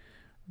when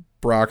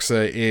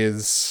Broxah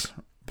is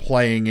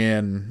playing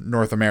in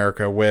North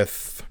America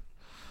with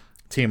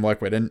Team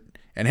Liquid.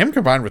 And him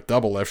combined with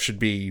Doublelift should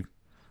be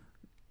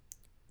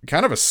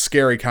kind of a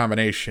scary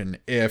combination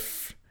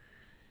if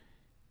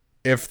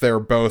they're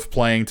both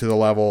playing to the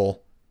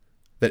level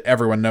that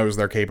everyone knows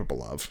they're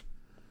capable of.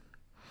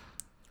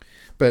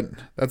 But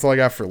that's all I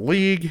got for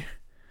League.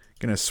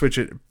 Gonna switch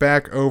it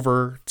back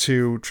over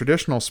to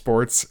traditional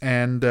sports,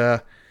 and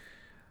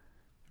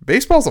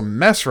baseball's a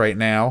mess right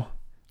now,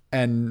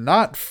 and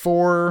not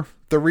for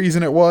the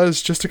reason it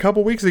was just a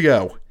couple weeks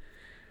ago,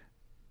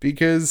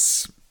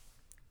 because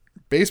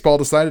baseball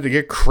decided to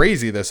get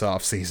crazy this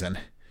offseason.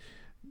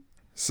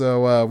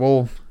 So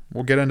we'll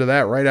get into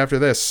that right after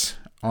this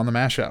on the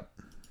mashup.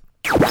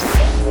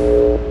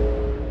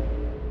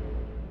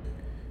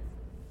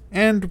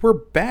 And we're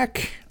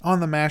back on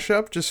the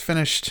mashup. Just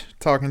finished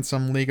talking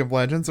some League of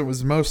Legends. It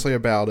was mostly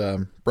about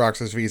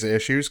Brox's visa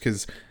issues,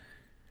 because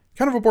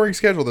kind of a boring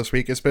schedule this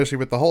week, especially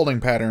with the holding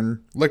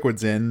pattern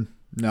Liquid's in,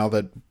 now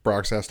that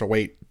Brox has to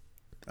wait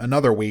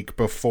another week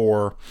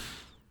before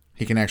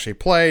he can actually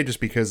play,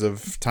 just because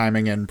of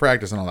timing and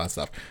practice and all that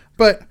stuff.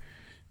 But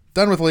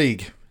done with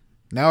League.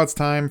 Now it's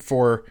time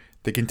for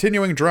the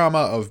continuing drama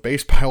of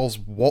baseball's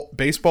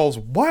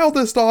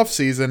wildest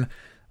offseason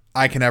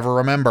I can ever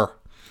remember.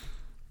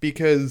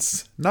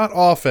 Because not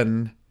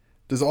often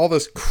does all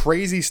this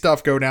crazy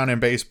stuff go down in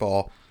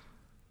baseball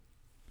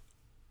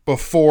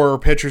before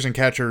pitchers and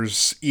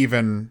catchers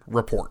even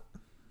report.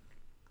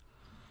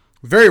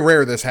 Very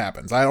rare this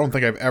happens. I don't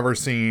think I've ever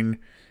seen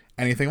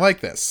anything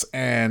like this.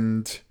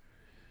 And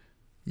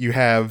you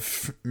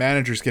have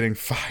managers getting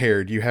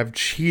fired. You have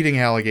cheating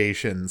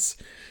allegations.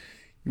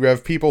 You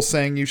have people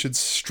saying you should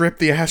strip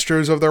the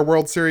Astros of their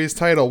World Series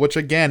title, which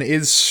again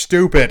is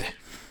stupid.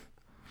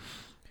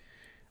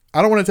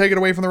 I don't want to take it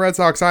away from the Red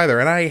Sox either,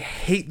 and I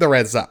hate the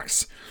Red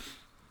Sox.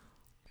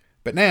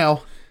 But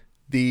now,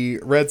 the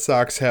Red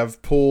Sox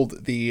have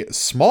pulled the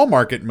small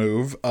market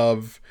move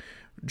of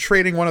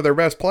trading one of their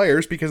best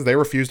players because they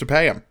refuse to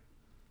pay him.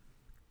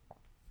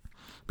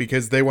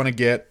 Because they want to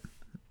get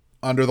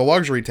under the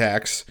luxury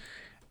tax,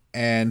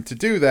 and to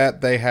do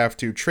that, they have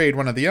to trade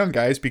one of the young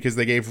guys because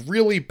they gave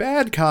really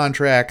bad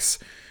contracts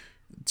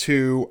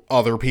to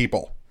other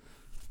people.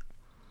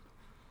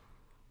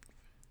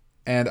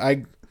 And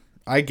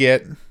I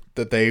get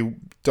that they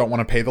don't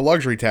want to pay the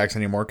luxury tax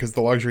anymore, because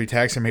the luxury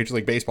tax in Major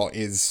League Baseball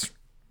is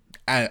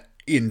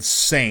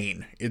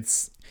insane.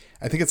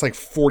 I think it's like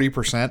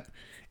 40%.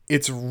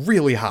 It's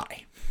really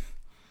high.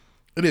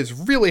 It is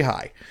really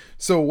high.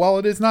 So while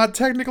it is not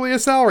technically a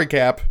salary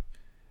cap,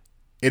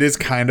 it is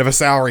kind of a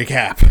salary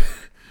cap.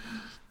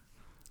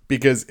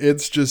 Because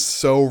it's just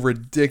so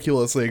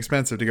ridiculously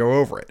expensive to go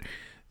over it.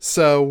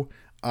 So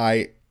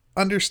I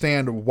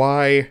understand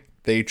why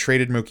they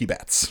traded Mookie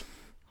Betts.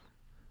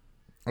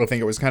 I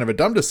think it was kind of a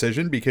dumb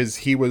decision, because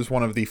he was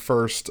one of the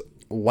first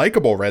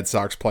likable Red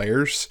Sox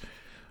players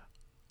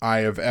I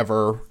have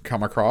ever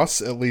come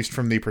across, at least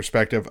from the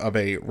perspective of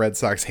a Red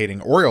Sox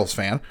hating Orioles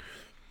fan.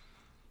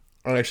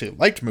 I actually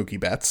liked Mookie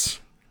Betts.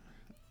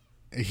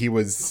 He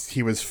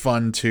was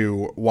fun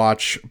to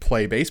watch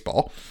play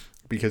baseball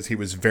because he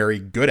was very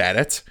good at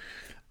it.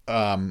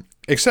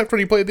 Except when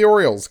he played the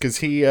Orioles, because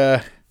he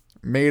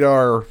made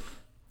our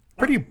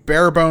pretty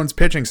bare bones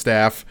pitching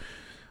staff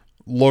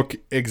look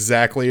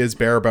exactly as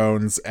bare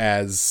bones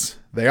as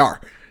they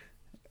are.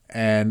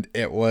 And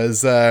it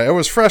was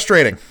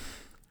frustrating,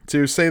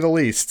 to say the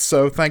least.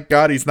 So thank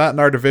God he's not in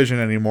our division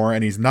anymore,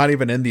 and he's not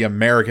even in the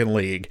American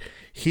League.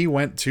 He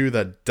went to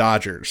the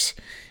Dodgers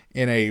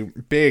in a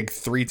big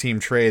 3-team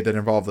trade that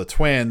involved the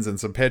Twins and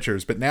some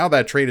pitchers. But now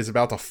that trade is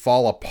about to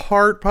fall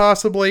apart,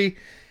 possibly.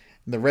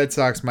 The Red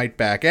Sox might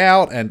back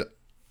out, and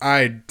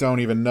I don't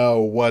even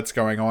know what's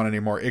going on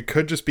anymore. It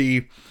could just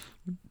be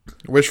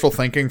wishful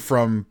thinking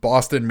from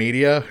Boston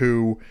media,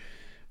 who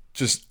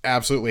just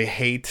absolutely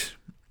hate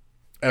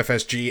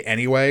FSG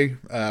anyway.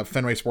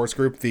 Fenway Sports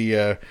Group,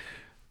 the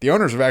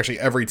owners of actually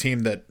every team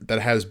that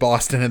has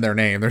Boston in their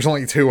name. There's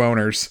only 2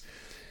 owners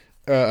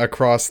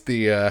across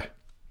the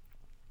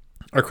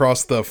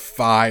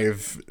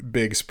 5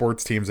 big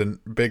sports teams and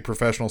big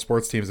professional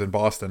sports teams in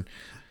Boston.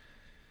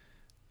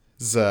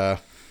 It's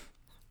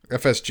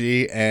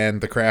FSG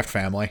and the Kraft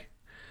family.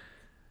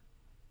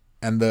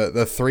 And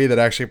the 3 that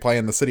actually play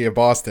in the city of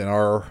Boston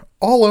are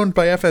all owned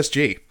by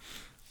FSG.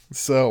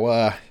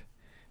 So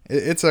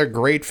it's a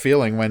great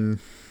feeling when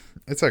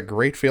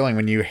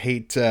you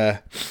hate them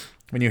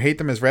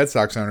as Red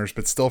Sox owners,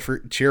 but still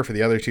cheer for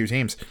the other 2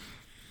 teams.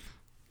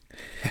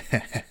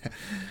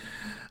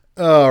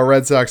 Oh,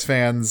 Red Sox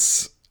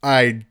fans,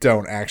 I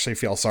don't actually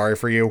feel sorry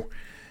for you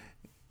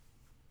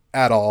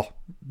at all,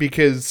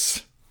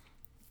 because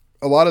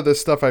a lot of this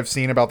stuff I've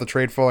seen about the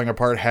trade falling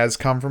apart has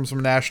come from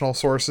some national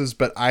sources,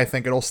 but I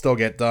think it'll still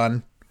get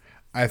done.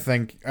 I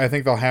think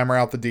they'll hammer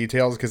out the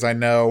details, because I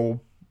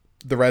know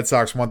the Red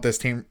Sox want this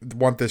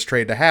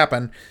trade to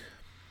happen,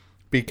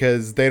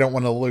 because they don't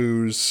want to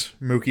lose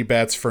Mookie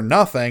Betts for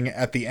nothing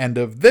at the end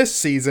of this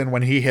season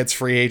when he hits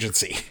free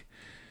agency.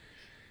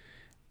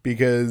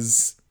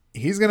 Because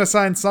he's going to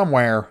sign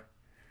somewhere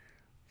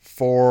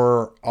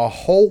for a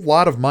whole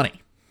lot of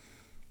money.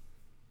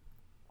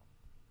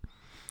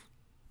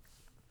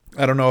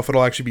 I don't know if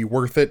it'll actually be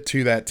worth it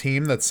to that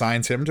team that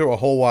signs him to a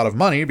whole lot of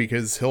money,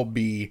 because he'll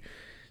be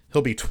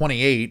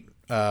 28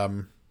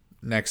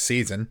 next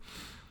season.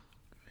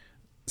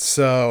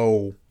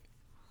 So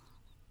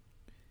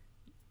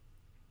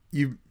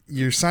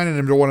you're signing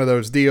him to one of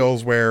those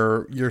deals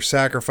where you're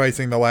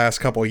sacrificing the last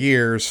couple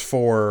years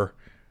for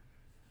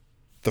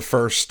the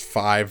first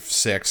 5,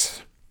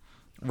 6,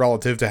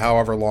 relative to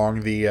however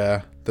long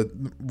the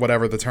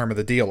whatever the term of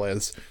the deal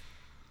is.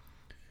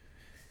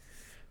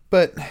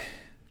 But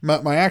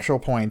my actual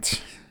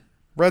point,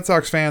 Red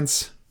Sox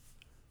fans,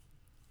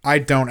 I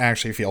don't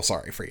actually feel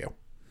sorry for you.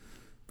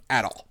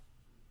 At all.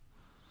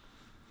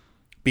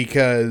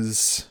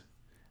 Because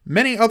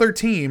many other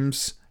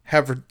teams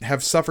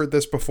have suffered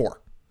this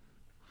before.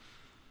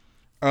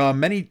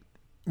 Many,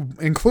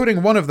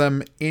 including one of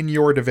them in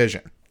your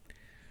division.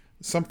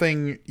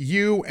 Something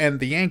you and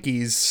the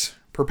Yankees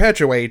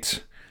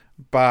perpetuate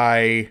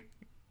by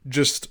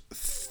just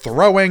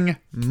throwing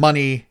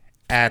money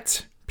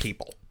at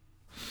people.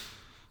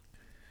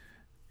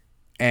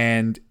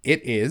 And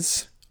it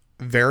is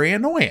very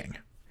annoying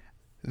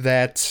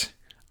that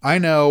I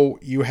know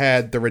you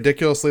had the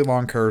ridiculously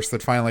long curse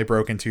that finally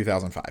broke in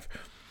 2005.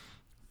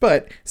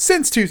 But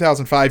since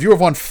 2005, you have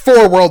won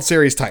 4 World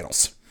Series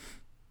titles.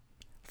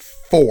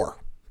 4.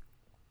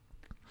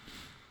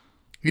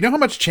 You know how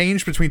much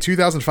changed between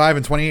 2005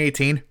 and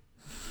 2018?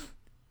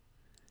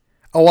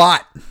 A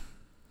lot.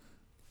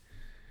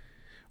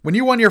 When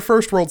you won your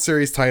first World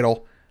Series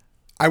title,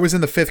 I was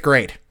in the 5th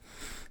grade.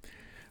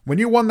 When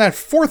you won that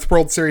 4th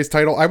World Series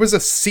title, I was a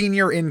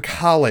senior in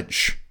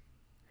college.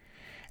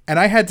 And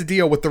I had to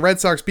deal with the Red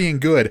Sox being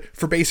good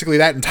for basically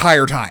that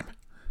entire time.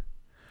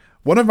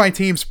 One of my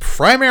team's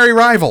primary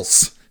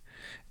rivals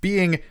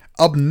being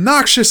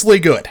obnoxiously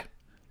good,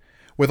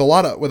 with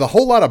a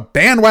whole lot of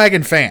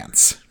bandwagon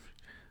fans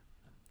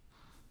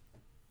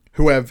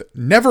who have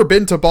never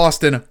been to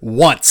Boston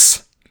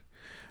once,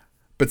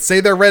 but say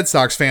they're Red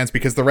Sox fans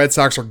because the Red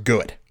Sox are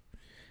good,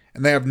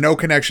 and they have no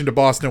connection to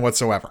Boston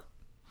whatsoever.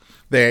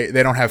 They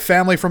don't have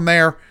family from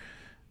there.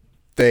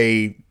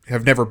 They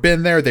have never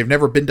been there. They've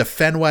never been to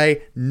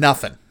Fenway.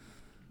 Nothing.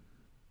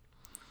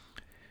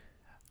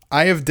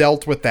 I have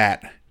dealt with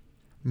that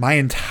my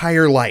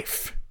entire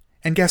life.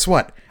 And guess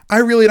what? I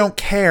really don't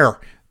care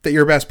that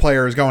your best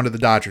player is going to the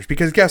Dodgers.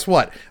 Because guess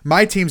what?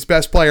 My team's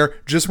best player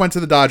just went to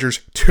the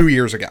Dodgers 2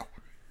 years ago.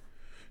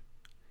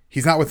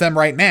 He's not with them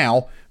right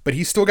now, but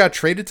he still got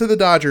traded to the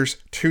Dodgers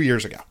 2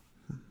 years ago.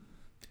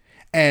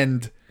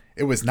 And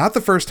it was not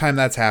the first time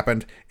that's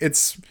happened.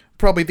 It's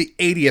probably the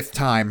 80th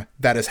time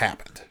that has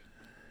happened.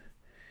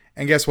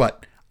 And guess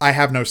what? I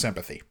have no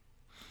sympathy.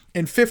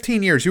 In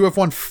 15 years, you have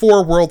won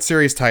 4 World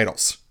Series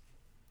titles.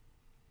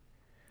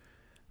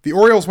 The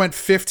Orioles went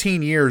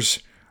 15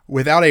 years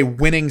without a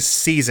winning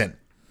season.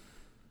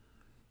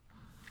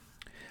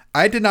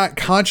 I did not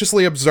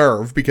consciously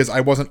observe, because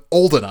I wasn't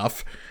old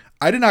enough,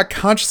 I did not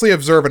consciously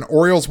observe an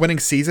Orioles winning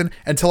season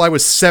until I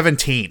was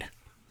 17.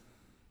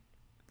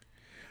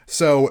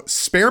 So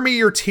spare me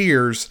your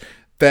tears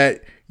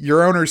that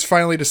your owners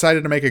finally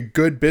decided to make a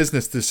good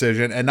business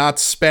decision and not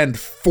spend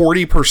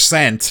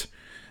 40%,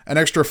 an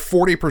extra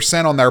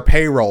 40% on their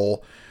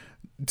payroll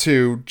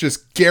to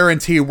just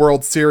guarantee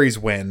World Series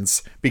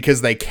wins because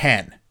they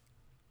can.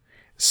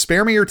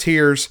 Spare me your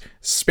tears.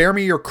 Spare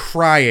me your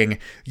crying.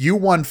 You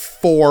won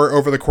 4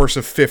 over the course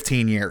of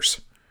 15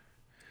 years.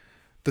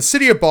 The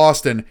city of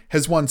Boston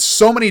has won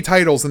so many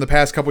titles in the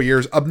past couple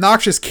years.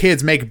 Obnoxious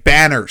kids make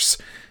banners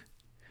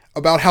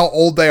about how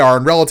old they are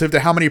and relative to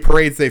how many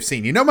parades they've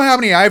seen. You know how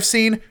many I've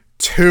seen?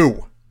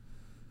 2.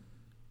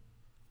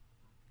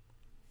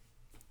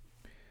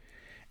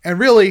 And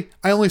really,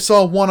 I only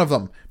saw one of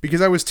them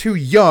because I was too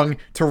young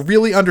to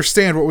really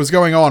understand what was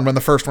going on when the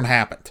first one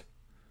happened.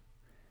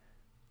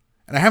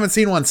 And I haven't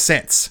seen one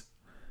since.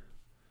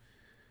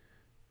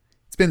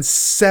 It's been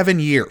 7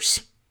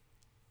 years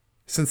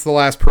since the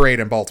last parade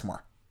in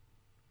Baltimore.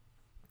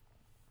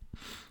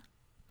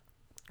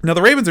 Now,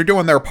 the Ravens are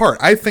doing their part.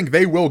 I think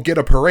they will get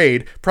a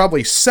parade,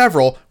 probably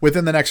several,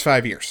 within the next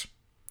 5 years.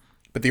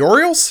 But the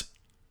Orioles?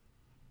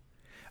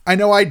 I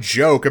know I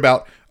joke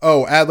about,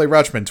 Adley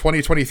Rutschman,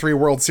 2023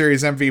 World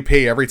Series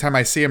MVP, every time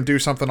I see him do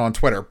something on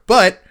Twitter.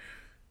 But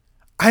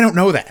I don't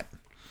know that.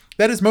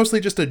 That is mostly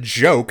just a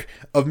joke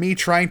of me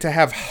trying to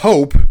have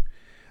hope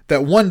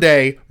that one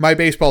day my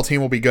baseball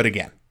team will be good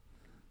again.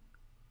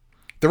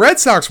 The Red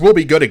Sox will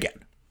be good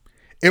again.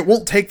 It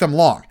won't take them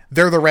long.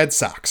 They're the Red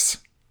Sox.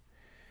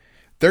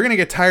 They're going to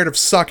get tired of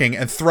sucking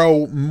and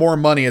throw more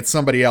money at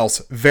somebody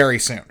else very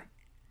soon.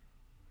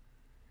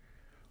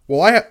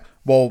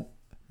 Well,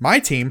 my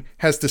team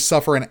has to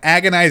suffer an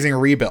agonizing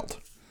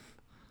rebuild.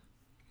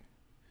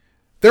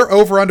 Their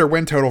over-under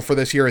win total for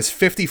this year is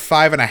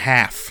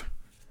 55.5.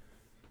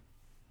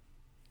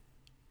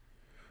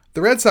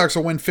 The Red Sox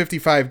will win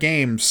 55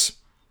 games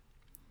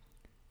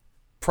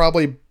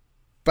probably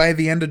by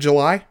the end of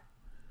July.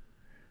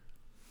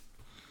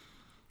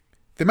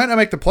 They might not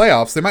make the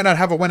playoffs. They might not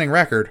have a winning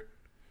record.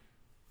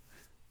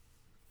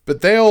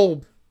 But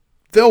they'll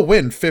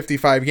win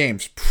 55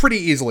 games pretty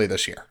easily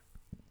this year.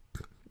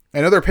 I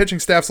know their pitching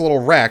staff's a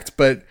little wrecked,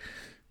 but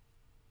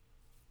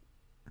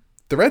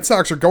the Red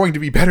Sox are going to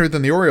be better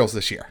than the Orioles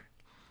this year.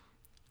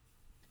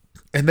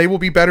 And they will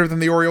be better than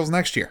the Orioles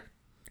next year.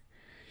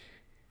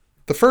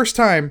 The first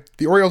time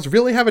the Orioles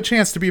really have a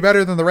chance to be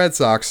better than the Red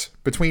Sox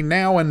between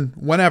now and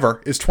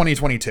whenever is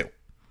 2022.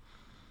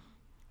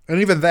 And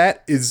even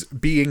that is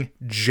being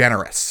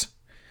generous.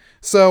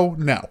 So,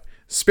 no.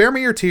 Spare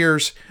me your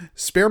tears.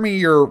 Spare me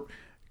your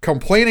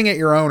complaining at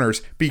your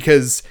owners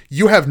because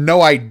you have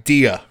no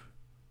idea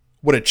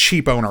what a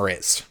cheap owner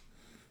is.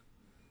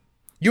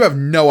 You have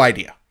no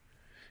idea.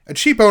 A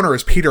cheap owner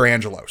is Peter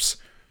Angelos,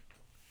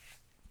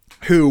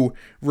 who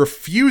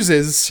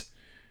refuses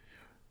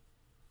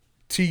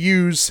to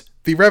use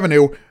the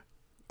revenue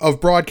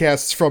of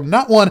broadcasts from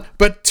not one,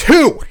 but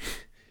two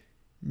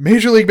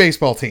Major League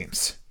Baseball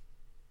teams.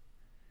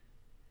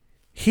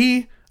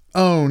 He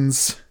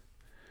owns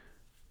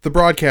the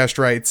broadcast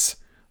rights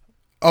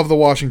of the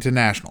Washington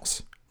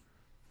Nationals.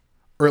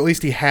 Or at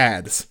least he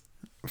had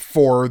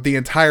for the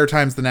entire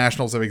times the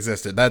Nationals have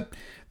existed.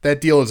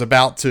 That deal is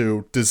about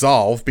to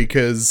dissolve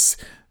because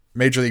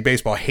Major League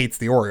Baseball hates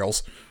the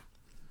Orioles.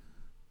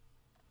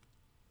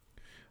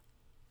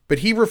 But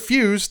he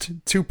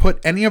refused to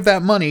put any of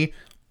that money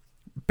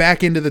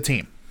back into the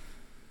team.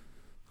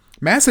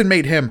 MASN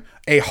made him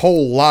a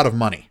whole lot of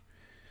money.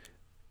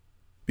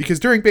 Because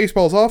during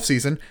baseball's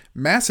offseason,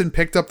 MASN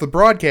picked up the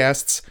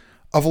broadcasts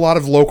of a lot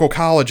of local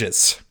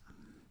colleges.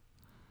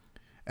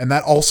 And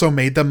that also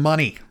made them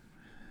money.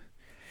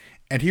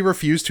 And he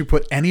refused to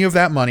put any of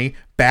that money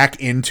back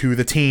into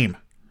the team.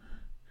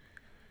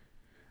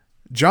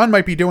 John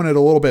might be doing it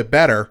a little bit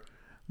better,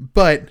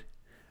 but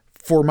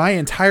for my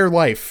entire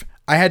life,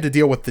 I had to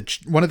deal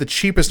with one of the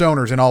cheapest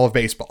owners in all of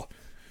baseball.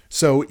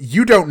 So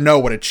you don't know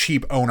what a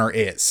cheap owner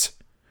is.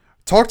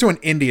 Talk to an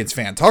Indians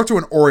fan, talk to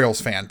an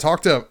Orioles fan,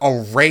 talk to a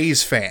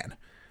Rays fan.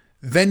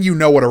 Then you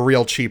know what a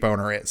real cheap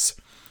owner is.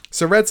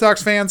 So Red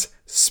Sox fans,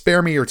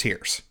 spare me your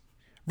tears.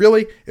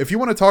 Really, if you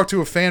want to talk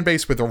to a fan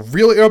base with a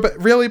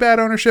really bad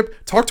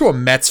ownership, talk to a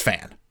Mets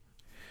fan.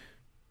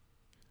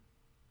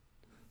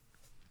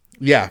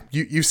 Yeah,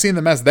 you've seen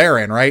the mess they're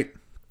in, right?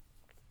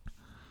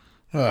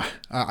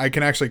 I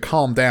can actually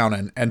calm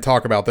down and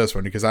talk about this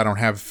one because I don't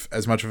have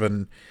as much of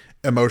an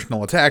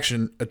emotional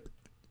attachment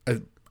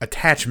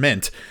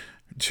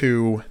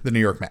to the New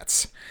York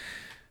Mets.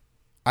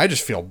 I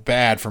just feel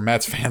bad for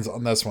Mets fans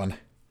on this one.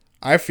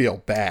 I feel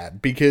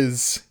bad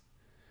because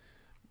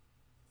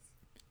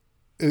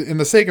in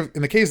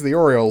the case of the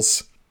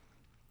Orioles,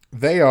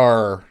 they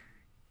are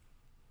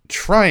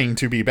trying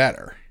to be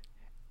better.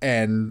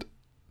 And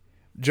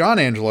John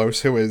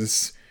Angelos, who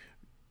is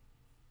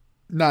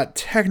not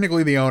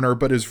technically the owner,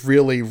 but is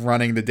really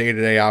running the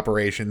day-to-day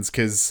operations,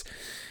 because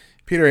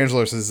Peter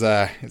Angelos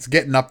is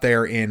getting up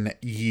there in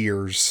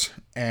years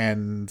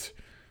and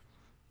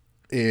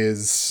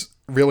is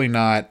really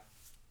not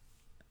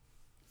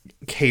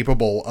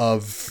capable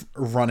of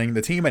running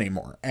the team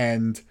anymore.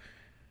 And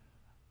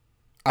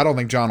I don't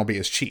think John will be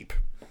as cheap.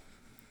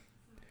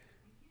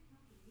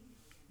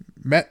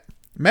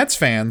 Mets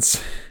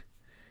fans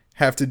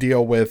have to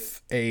deal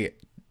with a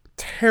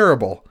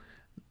terrible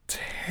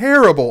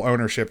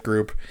ownership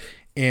group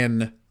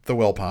in the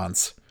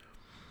Wilpons.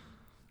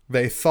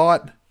 They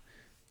thought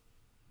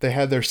they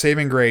had their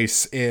saving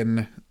grace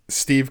in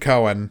Steve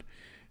Cohen,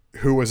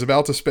 who was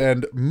about to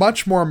spend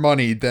much more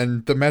money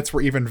than the Mets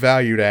were even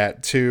valued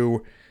at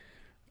to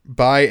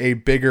buy a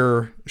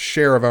bigger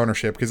share of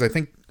ownership. Because I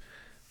think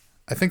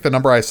the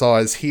number I saw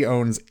is he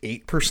owns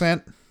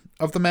 8%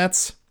 of the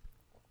Mets.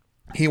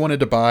 He wanted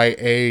to buy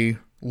a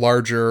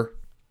larger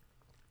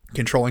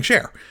controlling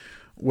share,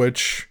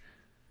 which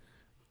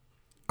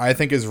I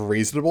think is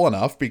reasonable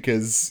enough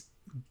because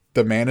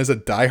the man is a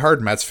diehard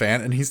Mets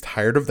fan and he's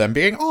tired of them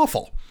being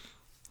awful.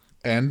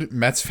 And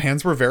Mets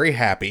fans were very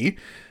happy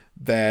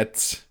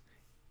that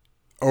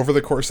over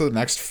the course of the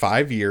next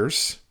 5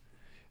 years,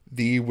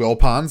 the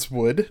Wilpons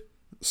would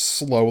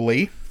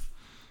slowly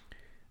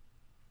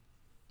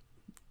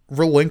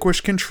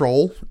relinquish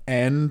control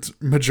and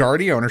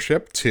majority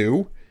ownership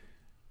to,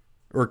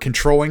 or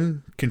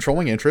controlling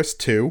interest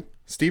to,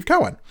 Steve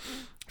Cohen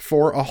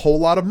for a whole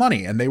lot of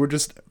money. And they would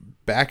just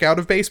back out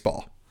of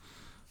baseball.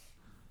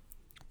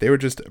 They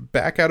would just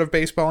back out of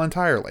baseball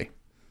entirely.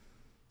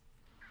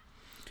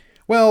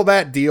 Well,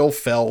 that deal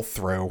fell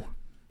through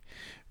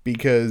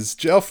because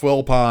Jeff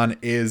Wilpon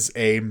is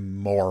a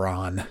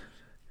moron.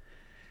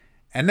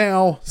 And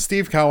now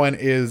Steve Cohen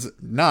is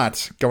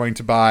not going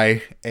to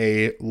buy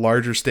a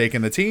larger stake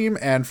in the team.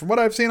 And from what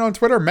I've seen on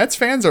Twitter, Mets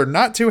fans are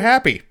not too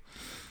happy.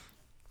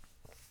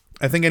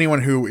 I think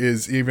anyone who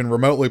is even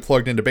remotely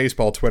plugged into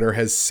baseball Twitter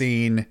has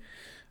seen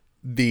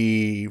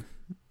the,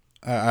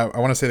 I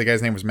want to say the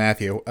guy's name was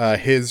Matthew,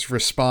 his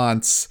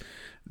response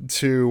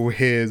to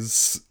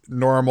his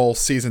normal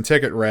season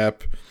ticket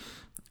rep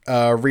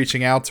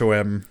reaching out to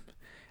him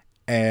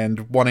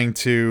and wanting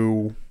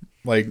to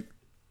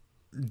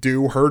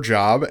do her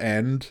job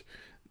and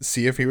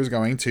see if he was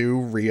going to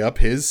re-up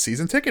his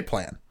season ticket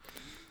plan.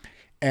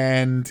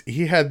 And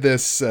he had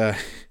this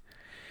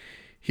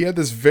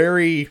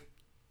very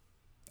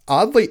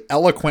oddly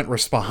eloquent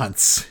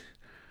response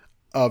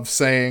of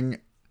saying,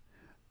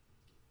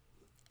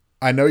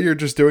 I know you're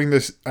just doing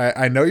this.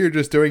 I know you're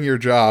just doing your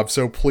job,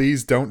 so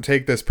please don't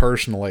take this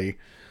personally.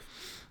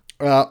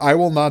 I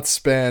will not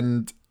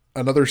spend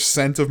another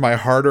cent of my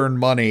hard-earned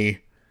money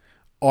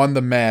on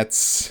the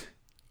Mets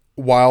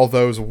while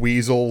those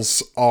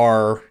weasels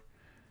are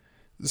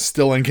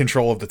still in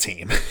control of the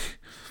team.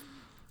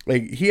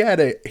 He had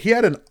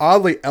an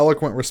oddly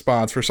eloquent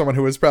response for someone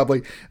who was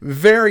probably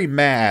very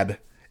mad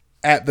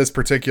at this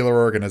particular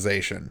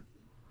organization.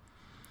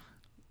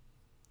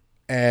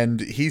 And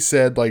he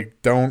said, like,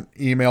 don't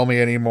email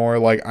me anymore.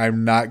 Like,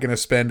 I'm not going to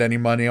spend any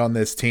money on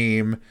this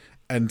team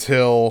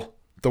until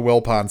the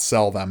Wilpons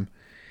sell them.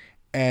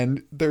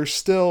 And they're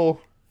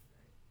still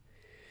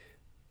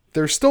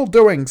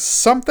doing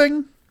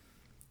something,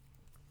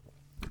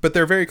 but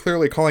they're very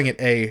clearly calling it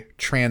a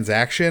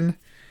transaction.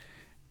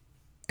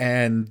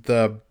 And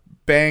the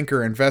bank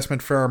or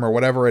investment firm or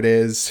whatever it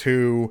is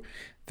who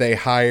they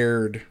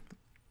hired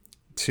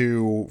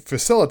to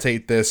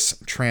facilitate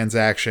this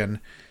transaction,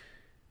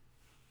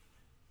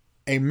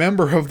 a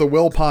member of the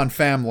Wilpon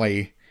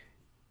family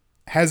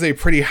has a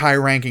pretty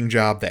high-ranking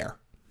job there.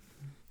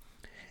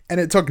 And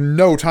it took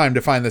no time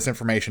to find this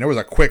information. It was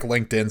a quick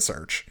LinkedIn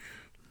search.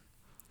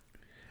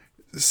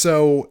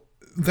 So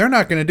they're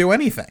not going to do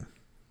anything.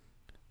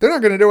 They're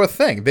not going to do a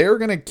thing. They're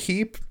going to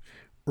keep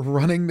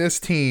running this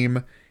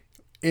team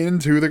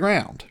into the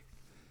ground.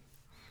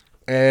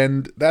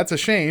 And that's a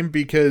shame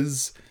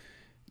because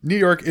New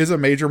York is a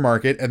major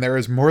market and there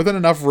is more than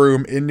enough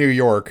room in New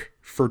York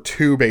for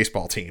 2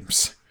 baseball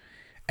teams.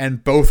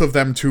 And both of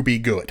them to be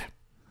good.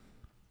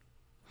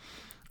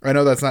 I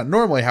know that's not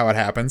normally how it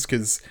happens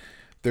because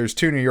there's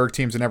 2 New York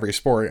teams in every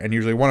sport, and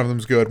usually one of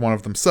them's good, one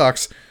of them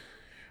sucks.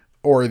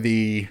 Or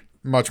the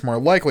much more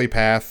likely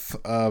path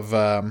of,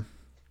 well,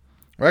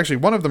 actually,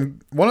 one of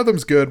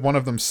them's good, one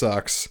of them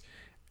sucks,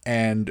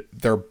 and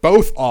they're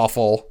both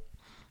awful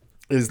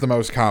is the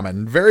most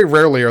common. Very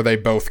rarely are they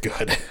both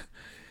good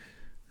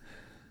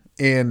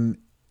in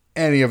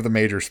any of the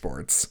major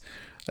sports.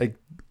 Like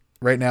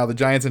right now, the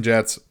Giants and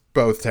Jets,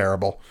 both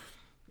terrible.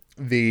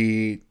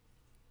 The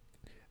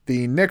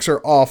Knicks are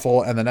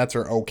awful, and the Nets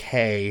are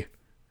okay.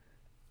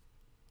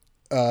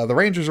 The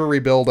Rangers are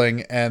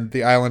rebuilding, and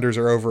the Islanders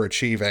are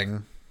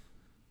overachieving.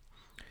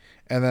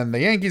 And then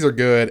the Yankees are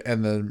good,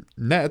 and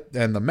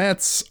the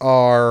Mets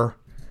are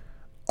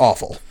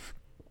awful.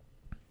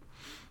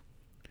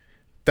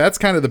 That's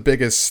kind of the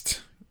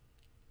biggest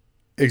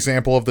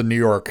example of the New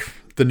York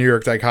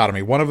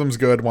dichotomy. One of them's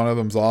good, one of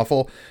them's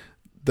awful.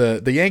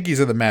 The Yankees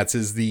and the Mets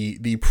is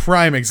the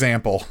prime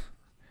example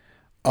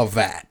of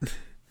that.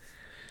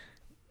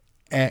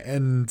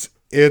 And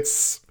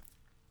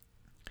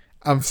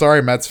I'm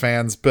sorry, Mets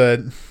fans, but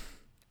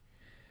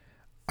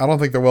I don't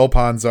think the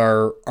Wilpons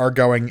are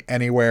going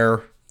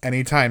anywhere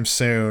anytime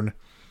soon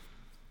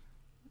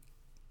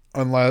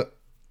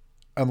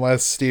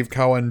unless Steve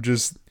Cohen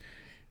just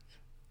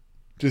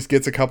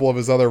gets a couple of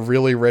his other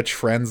really rich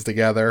friends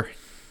together,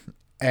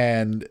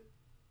 and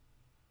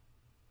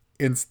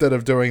instead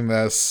of doing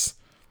this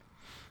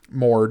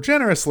more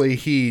generously,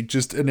 he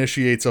just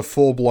initiates a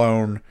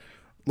full-blown,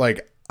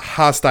 like,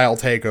 hostile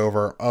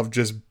takeover of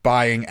just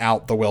buying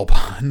out the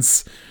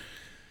Wilpons.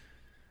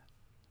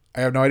 I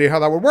have no idea how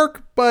that would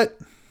work, but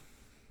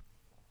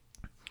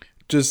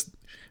just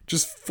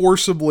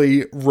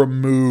forcibly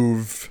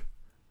remove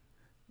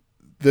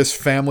this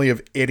family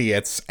of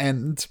idiots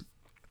and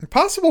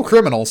possible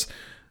criminals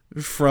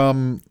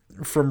from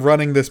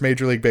running this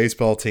Major League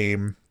Baseball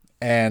team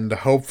and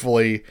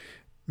hopefully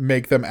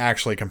make them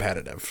actually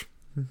competitive.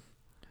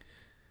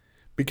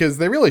 Because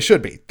they really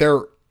should be.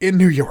 They're in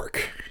New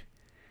York.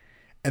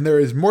 And there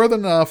is more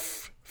than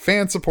enough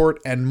fan support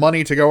and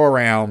money to go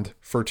around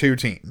for 2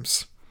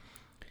 teams.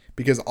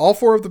 Because all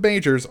 4 of the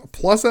majors,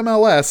 plus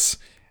MLS,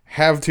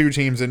 have 2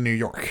 teams in New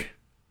York.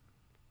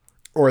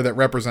 Or that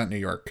represent New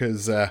York,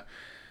 because the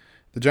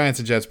Giants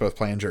and Jets both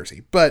play in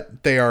Jersey.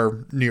 But they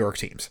are New York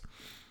teams.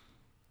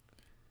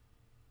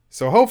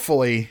 So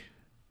hopefully,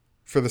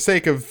 for the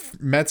sake of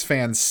Mets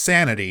fans'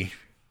 sanity,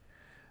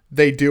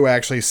 they do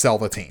actually sell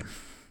the team.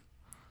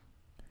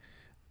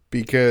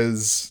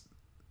 Because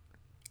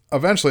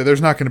eventually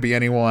there's not going to be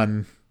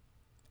anyone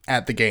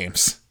at the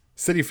games.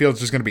 Citi Field's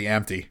just going to be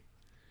empty.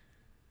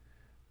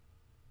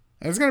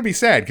 And it's going to be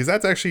sad because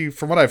that's actually,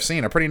 from what I've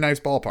seen, a pretty nice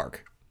ballpark.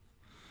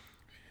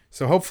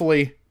 So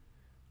hopefully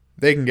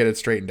they can get it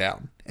straightened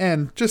out.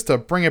 And just to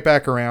bring it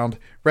back around,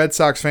 Red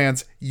Sox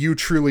fans, you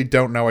truly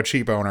don't know a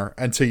cheap owner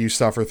until you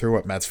suffer through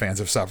what Mets fans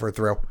have suffered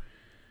through.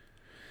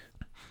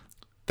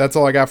 That's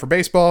all I got for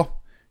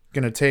baseball.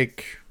 Going to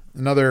take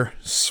another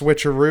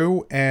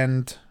switcheroo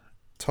and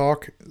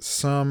talk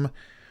some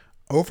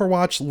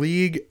Overwatch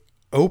League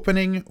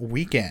opening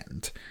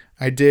weekend.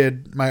 I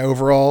did my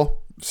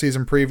overall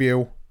season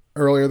preview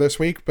earlier this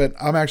week, but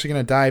I'm actually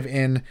going to dive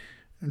in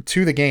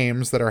to the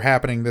games that are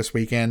happening this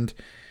weekend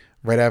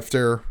right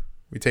after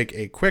we take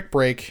a quick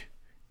break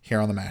here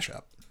on the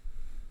Mashup.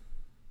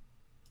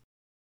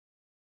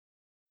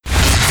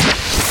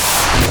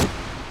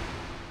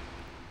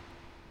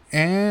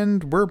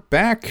 And we're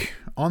back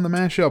on the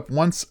Mashup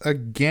once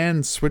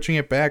again, switching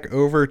it back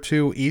over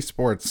to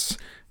esports.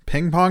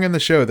 Ping pong in the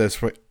show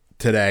this week.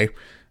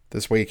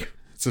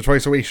 It's a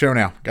twice a week show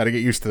now. Got to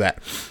get used to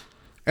that.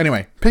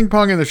 Anyway, ping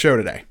pong in the show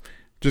today.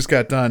 Just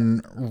got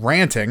done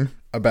ranting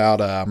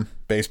about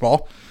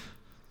baseball.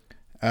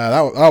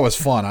 That was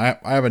fun. I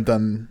haven't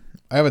done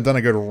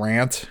a good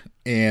rant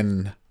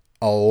in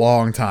a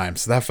long time,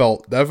 so that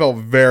felt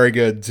very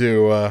good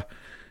to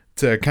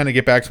kind of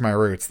get back to my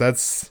roots.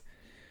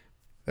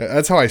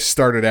 That's how I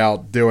started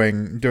out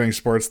doing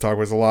sports talk,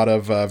 was a lot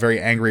of very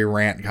angry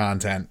rant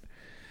content.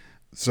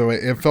 So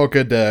it felt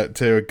good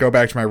to go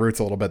back to my roots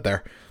a little bit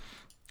there.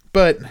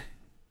 But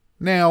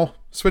now,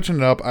 switching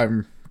it up,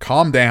 I'm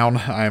calmed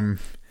down.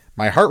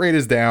 My heart rate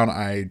is down.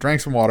 I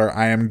drank some water.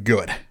 I am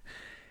good.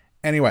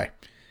 Anyway,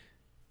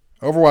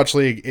 Overwatch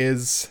League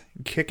is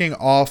kicking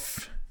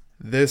off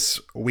this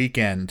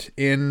weekend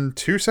in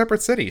 2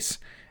 separate cities.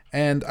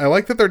 And I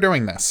like that they're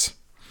doing this.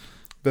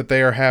 That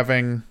they are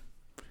having...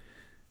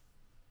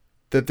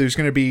 that there's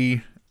going to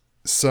be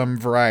some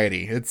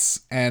variety.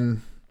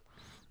 And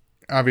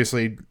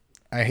obviously,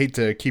 I hate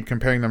to keep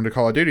comparing them to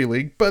Call of Duty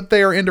League, but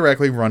they are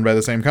indirectly run by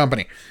the same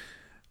company.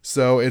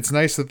 So it's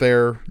nice that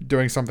they're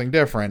doing something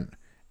different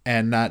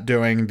and not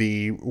doing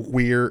the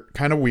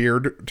kind of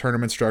weird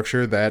tournament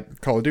structure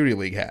that Call of Duty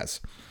League has.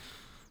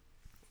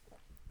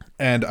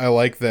 And I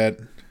like that,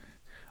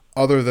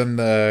 other than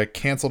the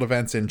canceled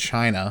events in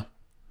China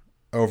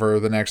over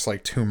the next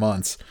 2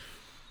 months,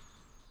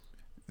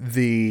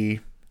 the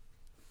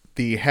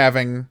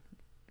having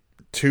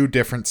 2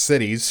 different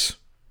cities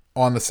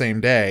on the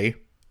same day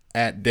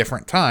at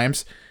different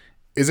times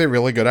is a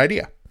really good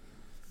idea.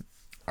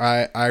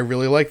 I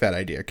really like that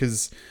idea,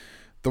 because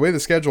the way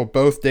the schedule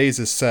both days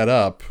is set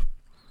up,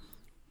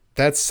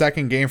 that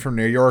second game from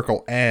New York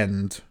will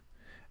end,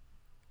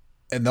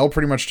 and they'll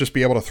pretty much just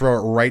be able to throw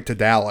it right to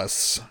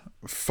Dallas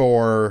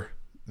for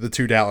the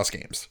 2 Dallas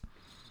games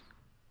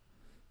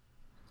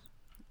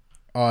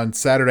on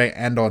Saturday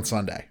and on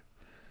Sunday.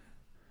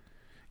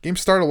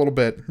 Games start a little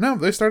bit... No,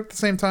 they start at the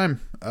same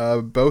time,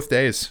 both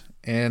days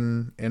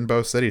in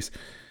both cities.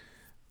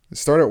 They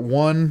start at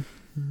 1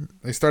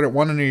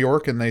 in New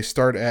York, and they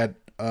start at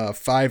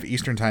 5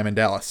 Eastern time in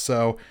Dallas.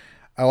 So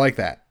I like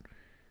that,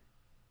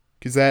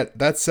 because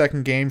that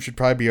second game should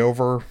probably be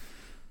over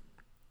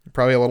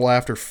probably a little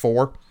after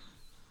 4.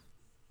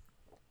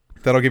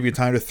 That'll give you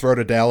time to throw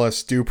to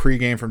Dallas, do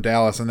pregame from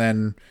Dallas, and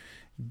then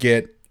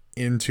get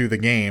into the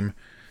game.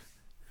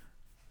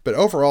 But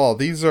overall,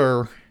 these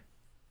are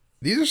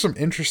some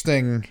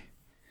interesting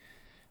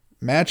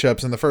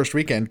matchups in the first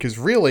weekend, because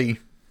really,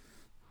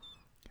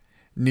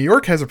 New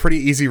York has a pretty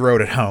easy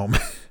road at home.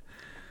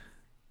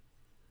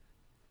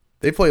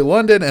 They play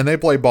London and they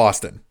play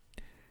Boston.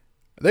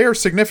 They are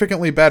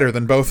significantly better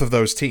than both of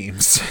those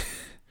teams.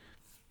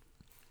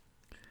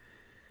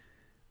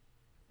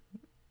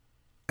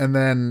 And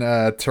then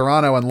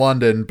Toronto and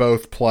London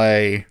both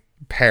play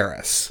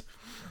Paris.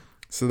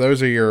 So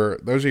those are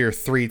your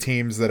 3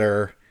 teams that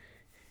are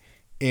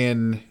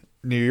in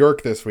New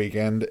York this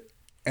weekend.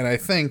 And I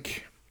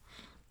think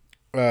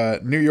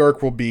New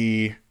York will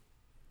be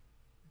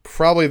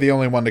probably the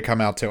only one to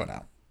come out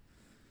 2-0.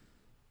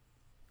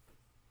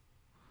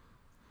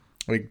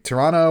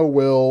 Toronto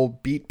will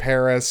beat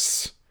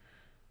Paris.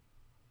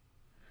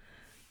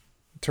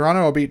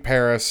 Toronto will beat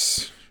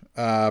Paris.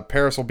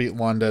 Paris will beat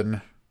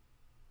London.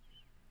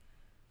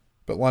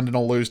 But London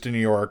will lose to New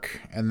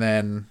York. And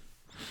then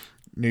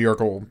New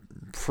York will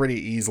pretty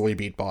easily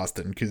beat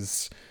Boston,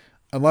 because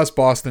unless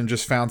Boston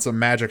just found some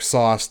magic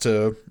sauce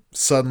to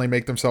suddenly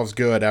make themselves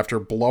good after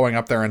blowing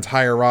up their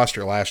entire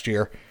roster last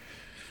year,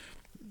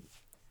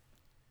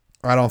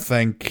 I don't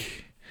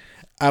think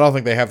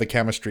they have the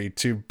chemistry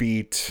to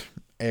beat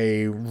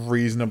a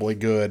reasonably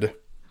good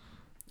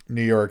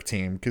New York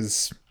team.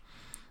 Because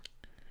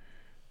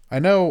I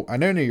know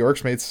New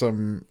York's made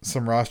some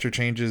roster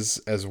changes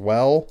as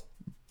well,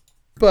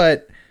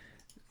 but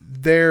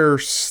they're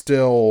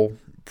still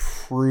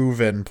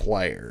proven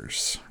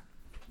players.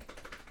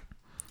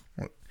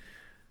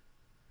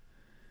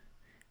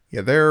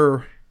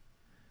 Yeah,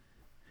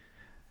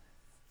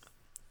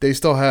 they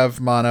still have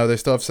Mono, they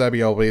still have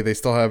Sabioli, they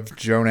still have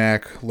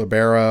Jonak,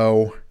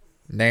 Libero,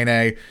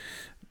 Nene.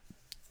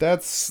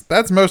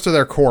 That's most of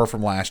their core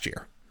from last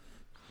year.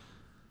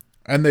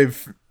 And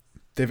they've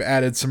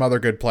added some other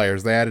good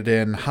players. They added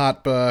in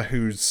Hotba,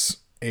 who's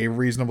a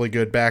reasonably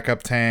good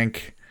backup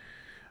tank.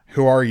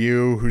 Who Are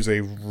You, who's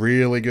a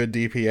really good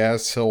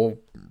DPS. He'll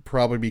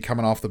probably be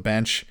coming off the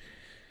bench,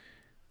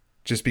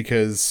 just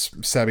because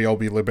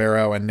Sabioli,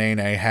 Libero, and Nene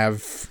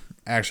have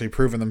actually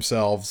proven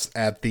themselves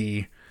at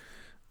the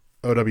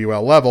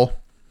OWL level.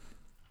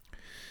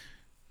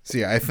 So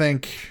yeah, I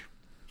think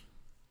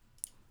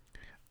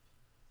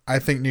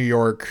New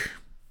York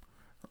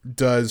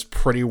does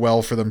pretty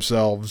well for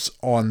themselves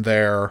on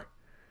their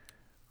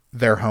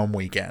home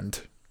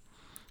weekend.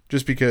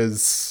 Just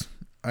because,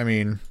 I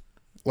mean,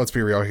 let's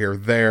be real here.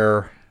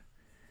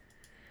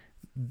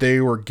 They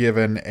were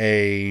given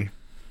a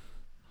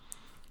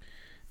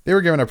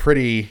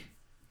pretty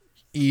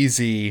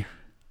easy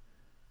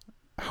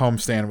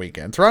homestand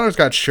weekend. Toronto's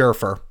got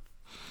Scherfer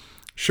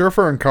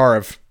and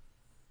Karev.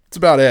 That's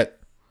about it.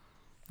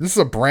 This is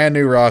a brand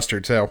new roster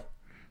too,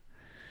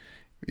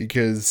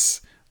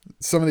 because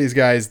some of these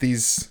guys,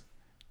 these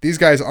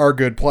guys are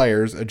good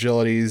players.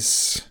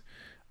 Agilities,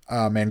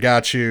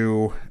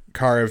 Mangachu,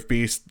 Karev,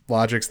 Beast,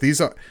 Logics.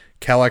 These are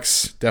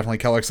Kellex, definitely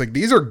Kellex.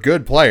 These are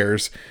good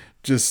players.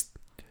 Just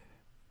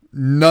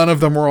none of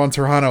them were on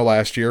Toronto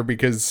last year,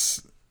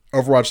 because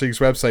Overwatch League's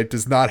website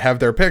does not have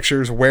their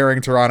pictures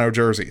wearing Toronto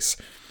jerseys.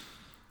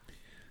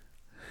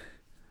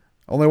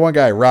 Only one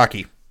guy,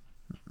 Rocky.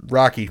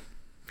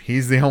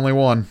 He's the only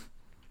one.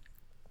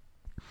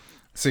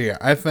 So yeah,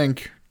 I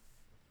think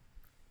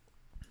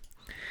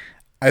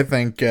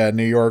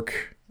New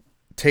York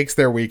takes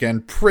their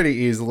weekend pretty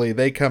easily.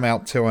 They come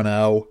out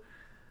 2-0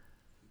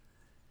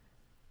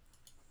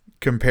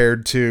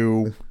 compared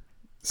to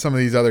some of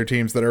these other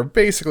teams that are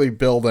basically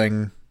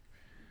building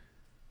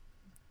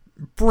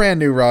brand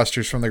new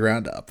rosters from the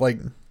ground up. Like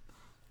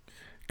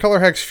Color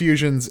Hex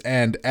Fusions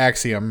and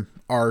Axiom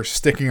are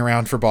sticking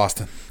around from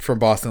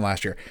Boston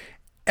last year.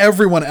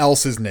 Everyone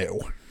else is new.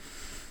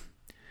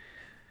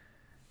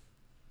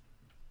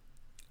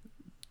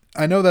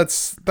 I know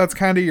that's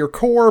kind of your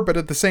core, but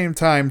at the same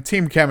time,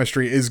 team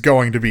chemistry is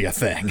going to be a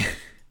thing.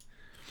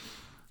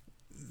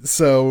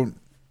 So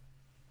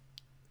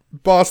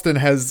Boston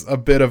has a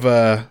bit of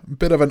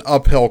an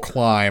uphill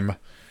climb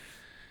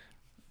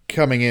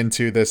coming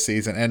into this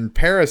season, and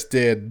Paris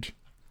did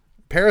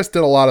a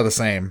lot of the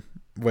same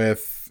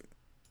with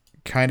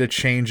kind of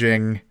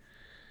changing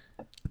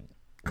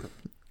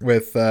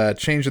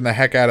the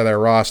heck out of their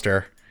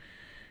roster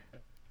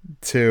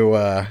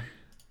to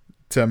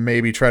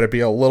maybe try to be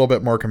a little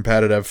bit more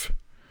competitive.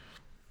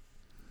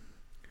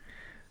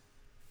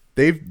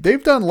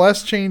 They've done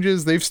less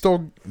changes. They've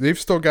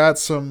still got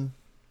some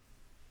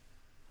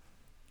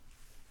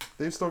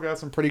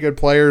pretty good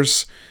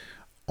players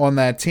on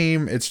that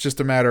team. It's just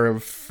a matter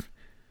of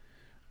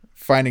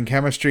finding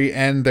chemistry,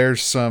 and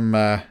there's some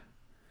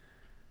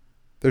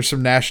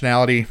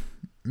nationality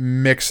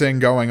mixing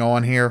going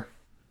on here,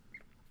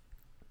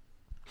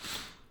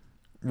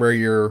 where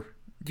you're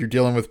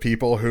dealing with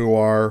people who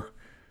are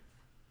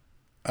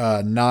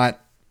not,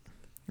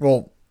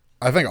 well,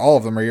 I think all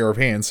of them are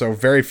European, so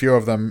very few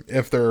of them,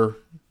 if they're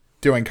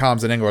doing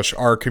comms in English,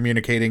 are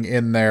communicating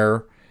in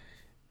their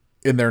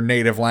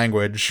native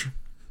language.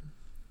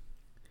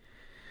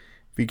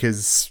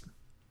 Because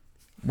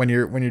when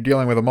you're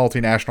dealing with a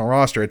multinational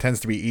roster, it tends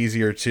to be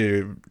easier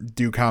to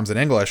do comms in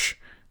English.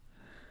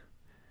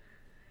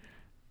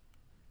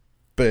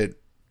 But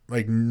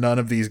like none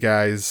of these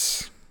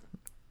guys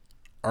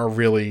are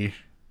really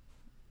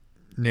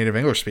native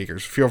English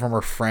speakers. A few of them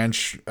are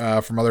French,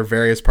 from other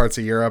various parts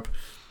of Europe.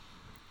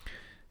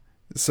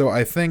 So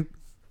I think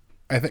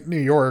New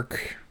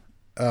York,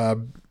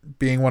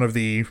 being one of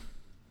the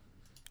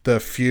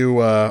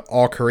few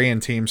all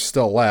Korean teams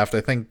still left,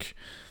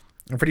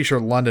 I'm pretty sure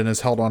London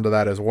has held on to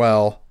that as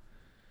well.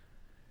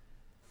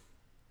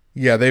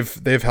 Yeah,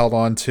 they've held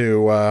on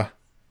to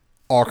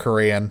all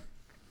Korean.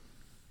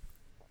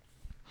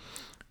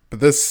 But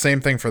this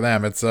same thing for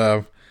them. It's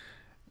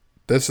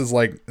this is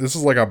like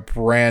a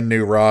brand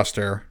new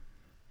roster.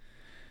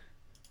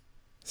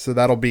 So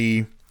that'll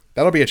be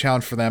a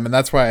challenge for them, and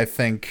that's why I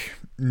think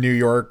New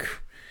York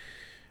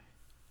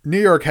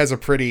has a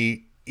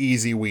pretty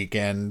easy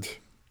weekend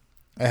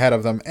ahead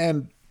of them,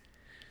 and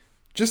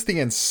just the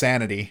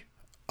insanity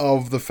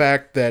of the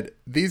fact that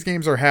these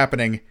games are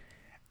happening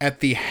at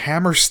the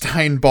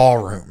Hammerstein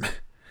Ballroom,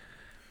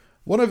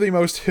 one of the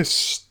most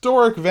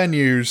historic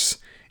venues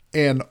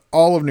in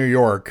all of New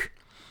York.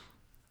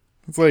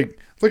 It's like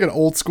an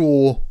old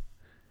school.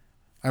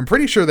 I'm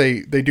pretty sure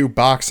they do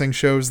boxing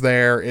shows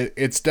there.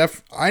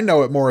 I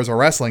know it more as a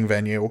wrestling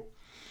venue,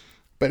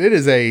 but it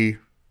is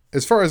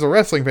as far as a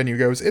wrestling venue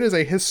goes, it is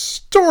a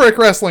historic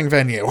wrestling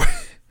venue.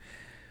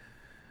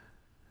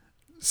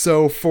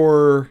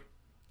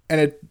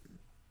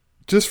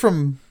 Just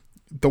from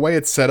the way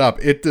it's set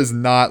up, it does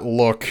not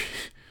look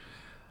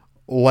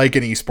like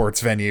an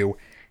esports venue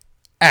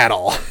at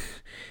all.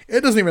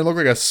 It doesn't even look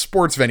like a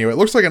sports venue. It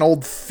looks like an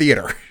old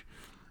theater.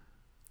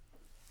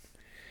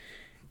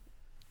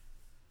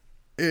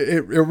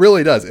 It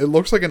really does. It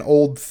looks like an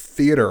old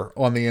theater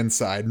on the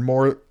inside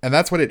more, and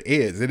that's what it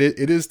is. It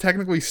is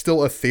technically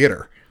still a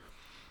theater.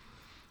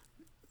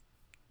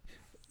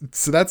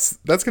 So that's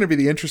going to be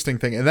the interesting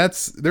thing, and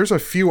there's a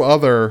few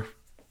other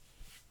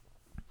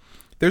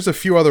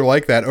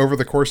like that over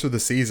the course of the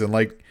season.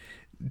 Like,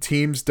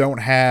 teams don't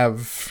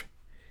have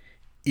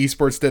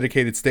esports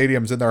dedicated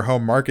stadiums in their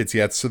home markets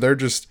yet, so they're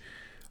just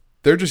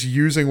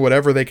using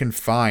whatever they can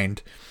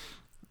find.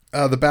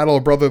 The Battle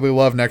of Brotherly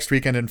Love next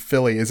weekend in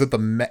Philly. Is it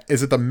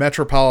the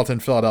Metropolitan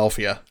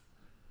Philadelphia?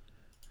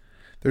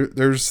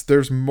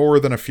 There's more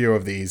than a few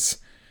of these.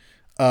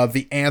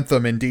 The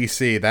Anthem in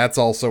DC, that's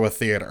also a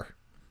theater.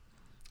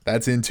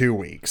 That's in 2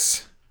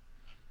 weeks.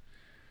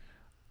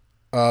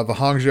 The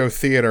Hangzhou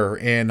Theater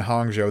in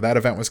Hangzhou, that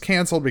event was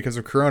canceled because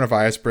of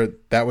coronavirus,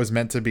 but that was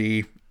meant to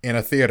be in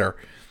a theater.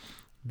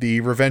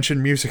 The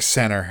Revention Music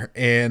Center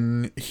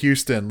in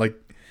Houston, like,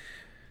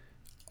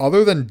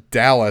 other than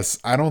Dallas,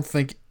 I don't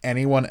think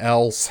anyone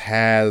else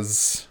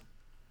has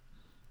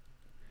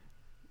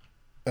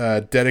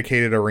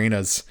dedicated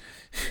arenas.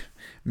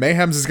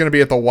 Mayhem's is going to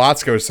be at the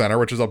Watsco Center,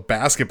 which is a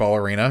basketball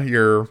arena.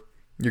 You're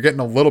getting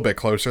a little bit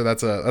closer.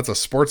 That's a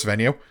sports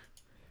venue.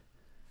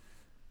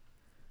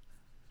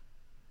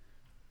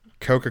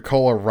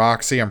 Coca-Cola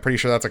Roxy, I'm pretty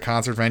sure that's a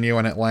concert venue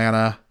in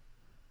Atlanta.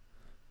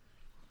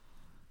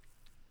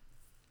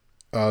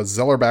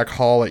 Zellerbach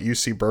Hall at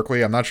UC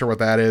Berkeley. I'm not sure what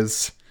that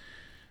is.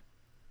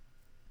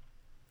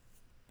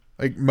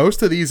 Like,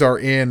 most of these are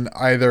in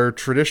either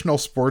traditional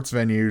sports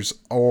venues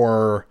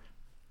or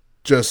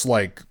just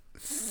like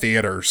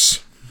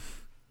theaters.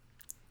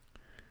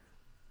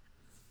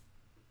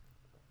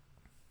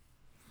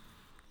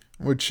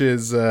 Which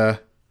is an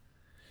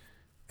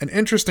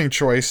interesting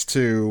choice,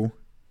 to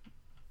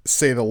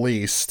say the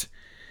least.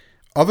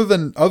 Other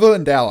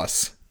than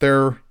Dallas,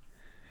 theirs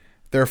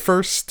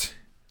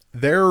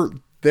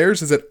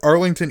is at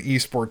Arlington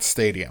Esports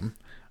Stadium,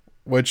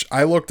 which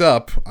I looked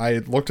up. I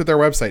looked at their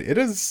website. It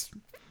is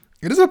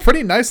a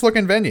pretty nice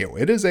looking venue.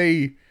 It is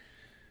a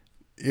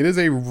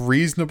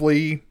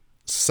reasonably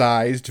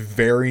sized,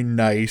 very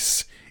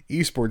nice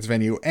esports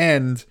venue,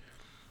 and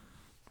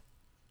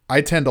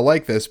I tend to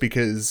like this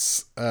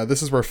because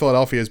this is where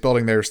Philadelphia is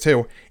building theirs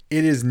too.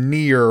 It is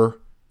near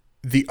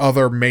the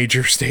other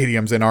major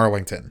stadiums in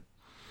Arlington.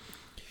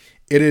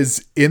 It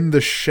is in the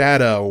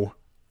shadow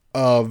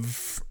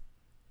of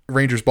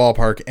Rangers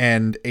Ballpark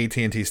and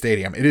AT&T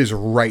Stadium. It is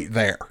right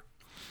there.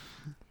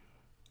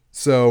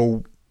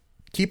 So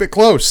keep it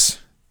close.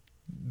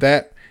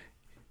 That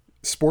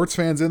sports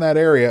fans in that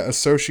area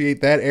associate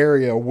that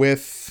area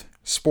with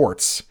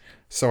sports.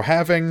 So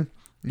having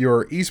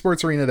your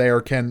esports arena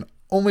there can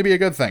only be a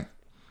good thing,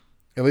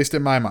 at least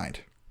in my mind.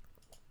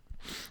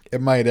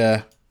 It might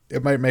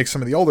make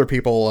some of the older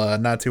people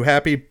not too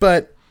happy,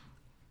 but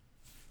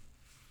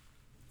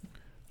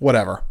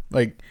whatever.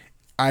 Like,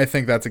 I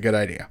think that's a good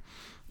idea.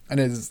 And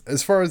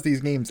as far as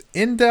these games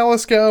in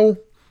Dallas go,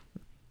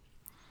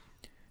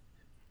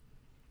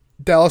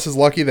 Dallas is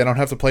lucky they don't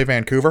have to play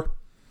Vancouver,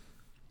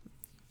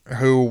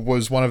 who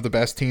was one of the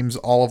best teams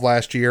all of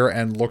last year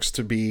and looks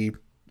to be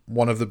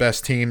one of the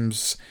best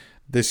teams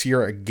this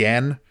year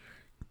again.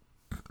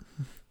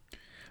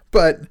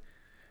 But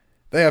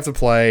they have to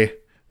play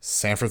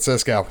San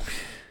Francisco.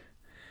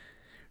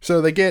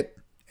 So they get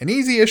an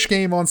easy-ish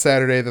game on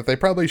Saturday that they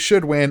probably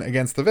should win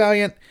against the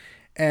Valiant,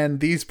 and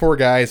these poor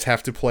guys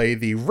have to play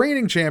the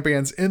reigning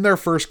champions in their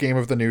first game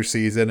of the new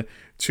season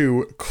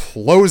to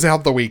close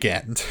out the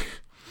weekend.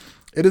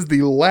 It is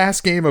the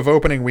last game of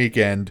opening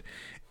weekend,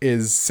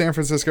 is San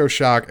Francisco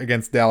Shock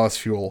against Dallas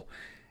Fuel.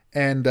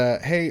 And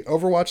hey,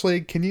 Overwatch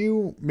League, can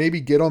you maybe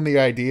get on the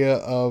idea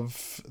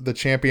of the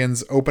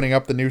champions opening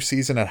up the new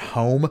season at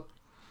home?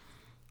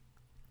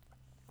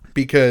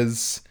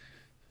 Because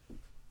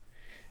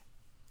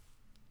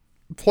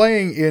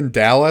playing in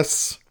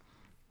Dallas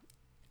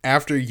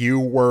after you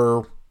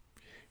were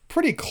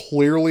pretty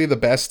clearly the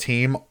best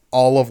team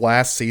all of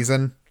last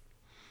season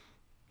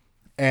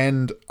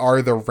and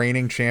are the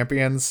reigning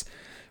champions,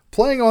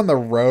 playing on the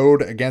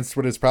road against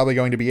what is probably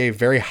going to be a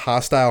very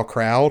hostile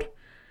crowd,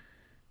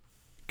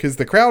 because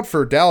the crowd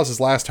for Dallas's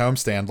last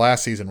homestand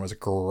last season was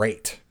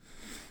great.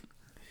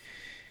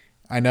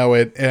 I know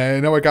it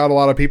got a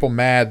lot of people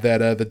mad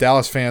that the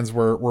Dallas fans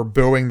were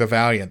booing the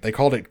Valiant. They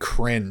called it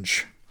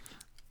cringe.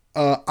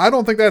 I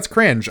don't think that's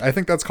cringe. I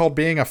think that's called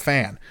being a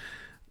fan.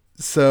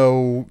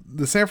 So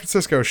the San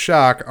Francisco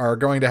Shock are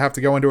going to have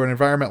to go into an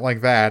environment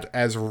like that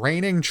as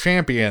reigning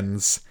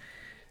champions.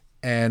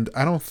 And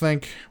I don't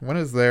think, I want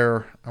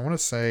to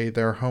say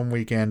their home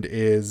weekend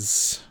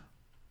is...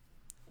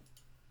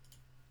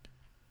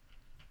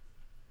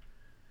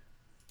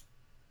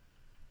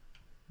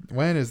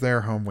 When is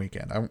their home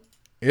weekend?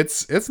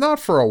 It's not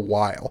for a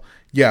while.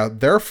 Yeah,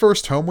 their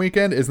first home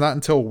weekend is not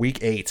until week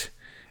 8.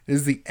 It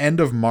is the end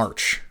of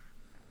March.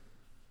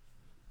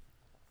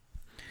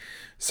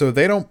 So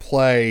they don't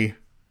play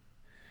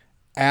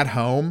at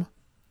home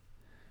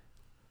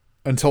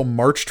until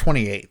March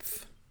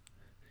 28th.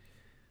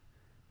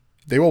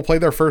 They will play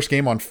their first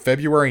game on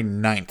February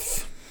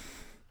 9th.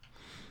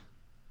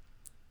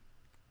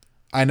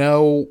 I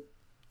know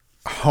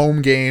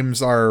home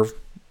games are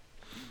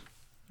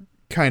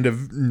kind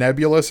of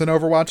nebulous in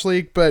Overwatch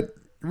League, but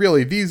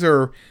really these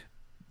are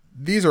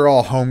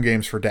all home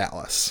games for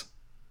Dallas.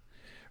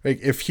 Like,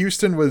 if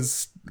Houston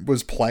was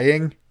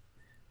playing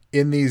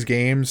in these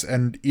games,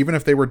 and even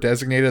if they were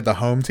designated the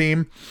home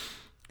team,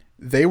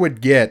 they would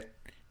get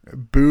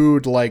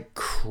booed like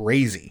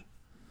crazy.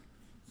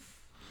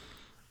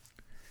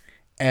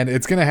 And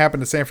it's going to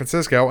happen to San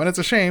Francisco, and it's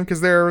a shame because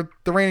they're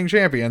the reigning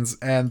champions,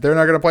 and they're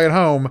not going to play at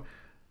home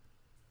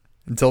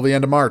until the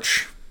end of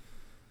March.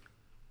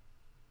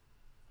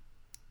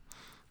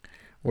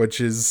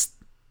 Which is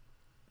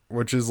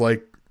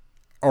like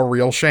a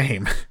real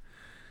shame.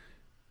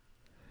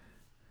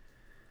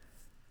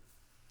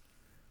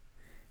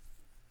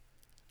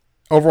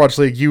 Overwatch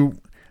League,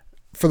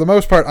 for the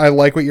most part, I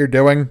like what you're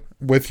doing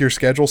with your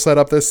schedule set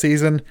up this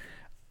season.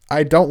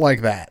 I don't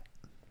like that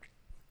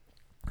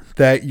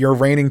your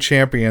reigning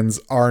champions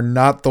are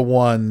not the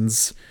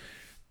ones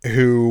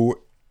who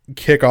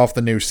kick off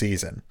the new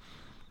season.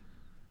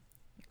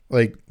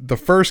 Like, the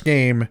first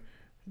game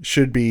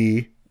should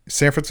be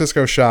San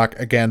Francisco Shock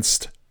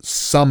against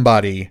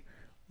somebody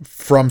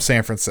from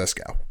San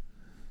Francisco.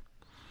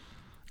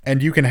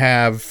 And you can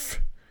have,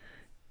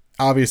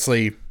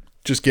 obviously,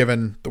 just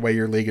given the way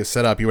your league is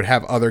set up, you would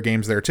have other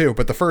games there too.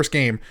 But the first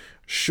game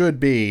should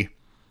be,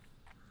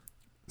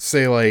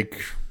 say,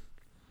 like,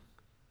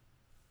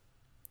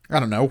 I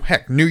don't know,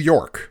 heck, New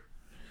York.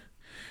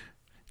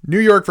 New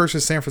York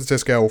versus San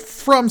Francisco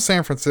from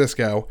San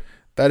Francisco.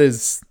 That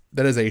is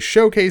a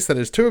showcase. That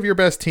is two of your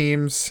best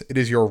teams. It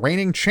is your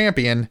reigning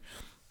champion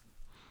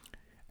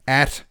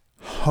at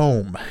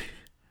home.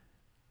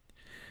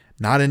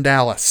 Not in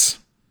Dallas.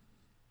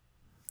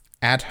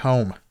 At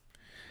home.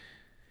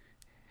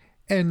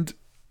 And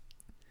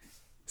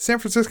San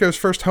Francisco's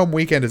first home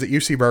weekend is at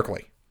UC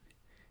Berkeley.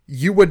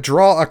 You would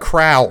draw a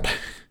crowd.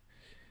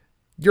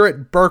 You're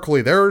at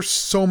Berkeley. There are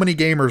so many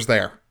gamers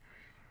there.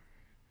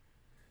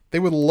 They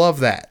would love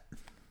that.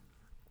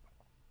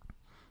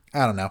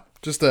 I don't know.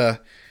 Just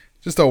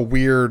a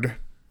weird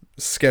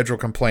schedule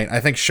complaint. I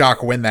think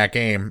Shock win that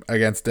game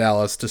against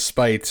Dallas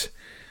despite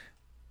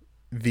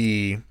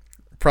the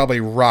probably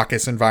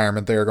raucous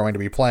environment they're going to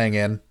be playing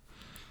in.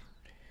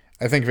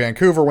 I think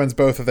Vancouver wins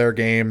both of their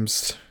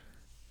games.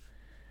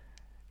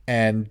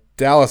 And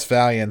Dallas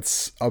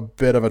Valiant's a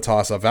bit of a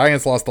toss-up.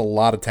 Valiant's lost a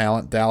lot of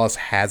talent. Dallas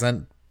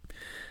hasn't.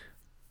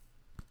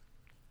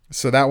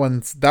 So that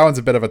one's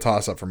a bit of a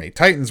toss-up for me.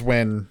 Titans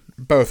win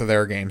both of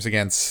their games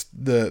against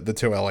the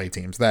two LA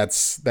teams.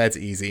 That's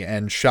easy.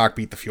 And Shock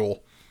beat the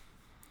Fuel.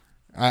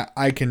 I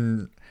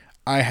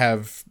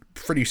have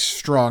pretty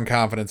strong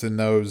confidence in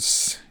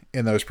those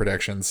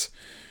predictions.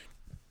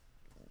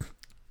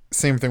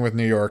 Same thing with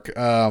New York.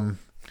 I'd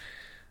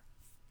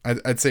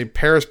say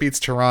Paris beats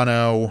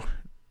Toronto.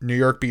 New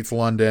York beats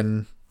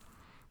London.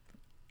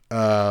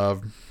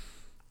 London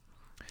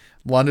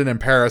and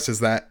Paris is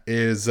that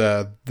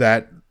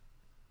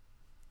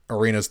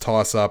arena's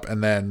toss-up,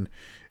 and then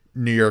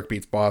New York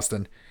beats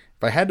Boston.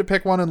 If I had to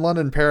pick one in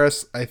London,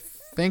 Paris, I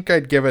think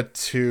I'd give it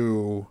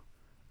to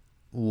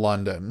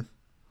London.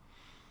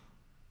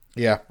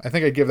 Yeah, I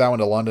think I'd give that one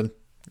to London.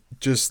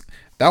 Just,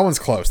 that one's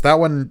close. That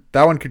one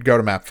could go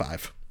to map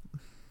 5.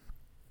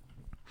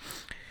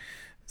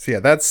 So yeah,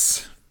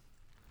 that's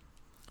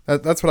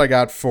what I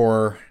got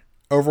for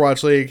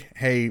Overwatch League.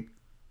 Hey,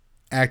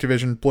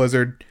 Activision,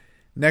 Blizzard,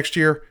 next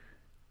year,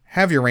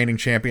 have your reigning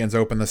champions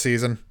open the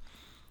season.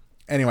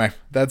 Anyway,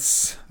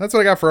 that's what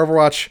I got for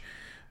Overwatch.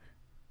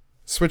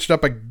 Switched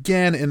up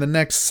again in the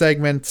next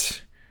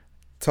segment,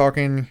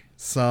 talking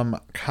some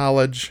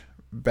college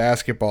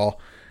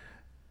basketball.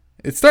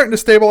 It's starting to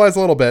stabilize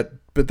a little bit,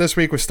 but this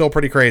week was still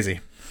pretty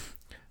crazy.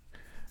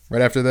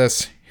 Right after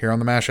this, here on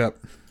the Mashup.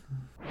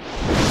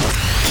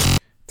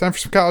 Time for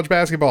some college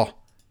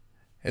basketball.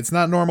 It's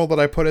not normal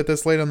that I put it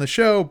this late on the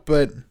show,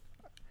 but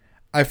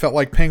I felt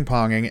like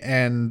ping-ponging,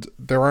 and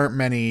there aren't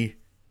many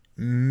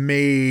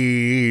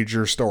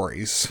major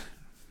stories.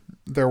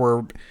 There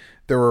were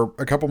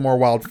a couple more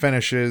wild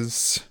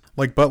finishes,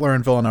 like Butler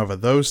and Villanova.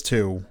 Those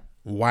two,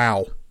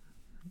 wow.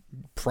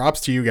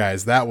 Props to you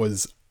guys. That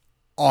was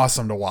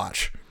awesome to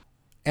watch.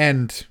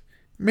 And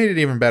made it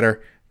even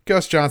better,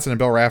 Gus Johnson and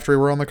Bill Raftery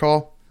were on the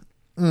call.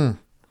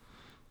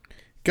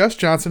 Gus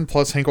Johnson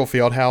plus Hinkle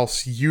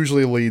Fieldhouse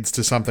usually leads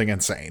to something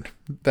insane.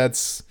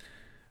 That's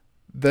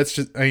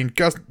just, I mean,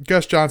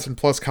 Gus Johnson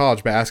plus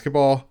college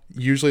basketball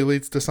usually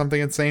leads to something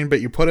insane,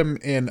 but you put him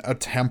in a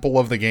temple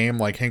of the game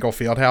like Hinkle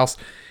Fieldhouse,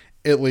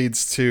 it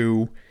leads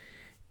to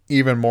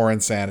even more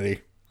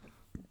insanity.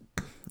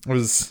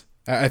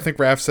 I think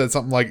Raph said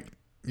something like,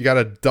 you got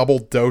a double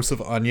dose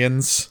of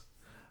onions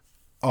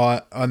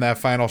on that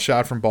final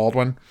shot from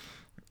Baldwin.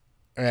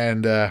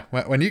 And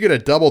when you get a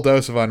double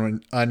dose of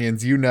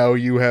onions, you know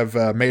you have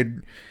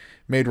made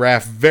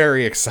Raph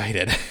very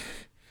excited.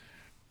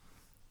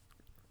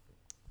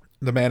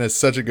 The man is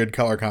such a good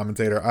color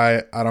commentator.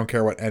 I don't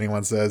care what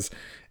anyone says.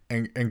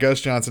 And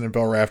Gus Johnson and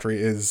Bill Raftery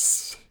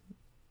is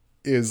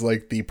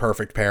like the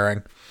perfect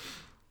pairing.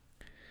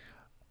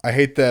 I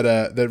hate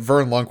that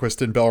Vern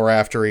Lundquist and Bill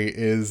Raftery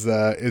is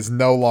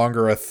no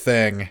longer a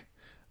thing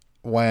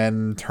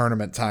when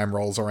tournament time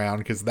rolls around,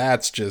 because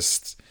that's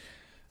just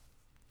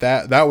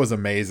that was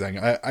amazing.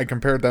 I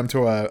compared them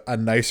to a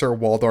nicer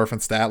Waldorf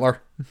and Statler.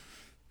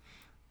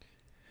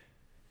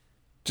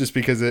 Just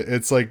because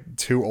it's like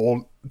two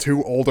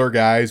older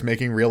guys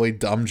making really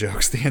dumb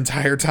jokes the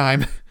entire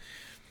time.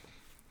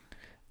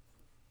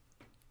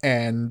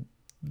 And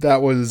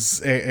that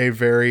was a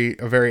very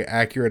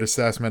accurate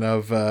assessment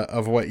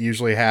of what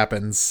usually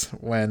happens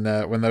when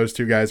those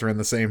two guys are in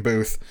the same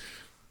booth.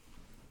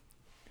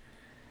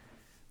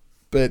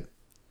 But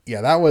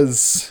yeah, that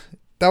was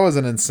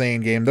an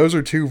insane game. Those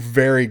are two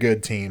very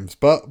good teams.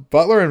 But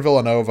Butler and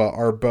Villanova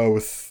are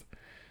both,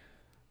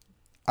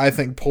 I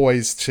think,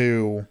 poised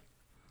to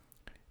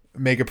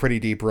make a pretty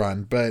deep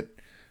run. But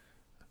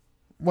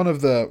one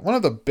of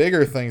the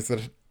bigger things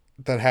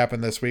that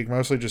happened this week,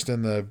 mostly just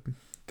in the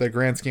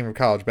grand scheme of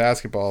college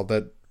basketball,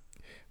 that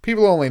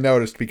people only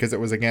noticed because it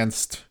was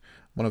against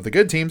one of the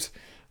good teams,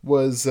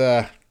 was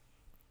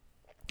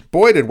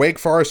boy, did Wake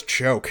Forest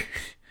choke.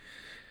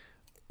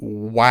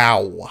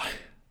 Wow.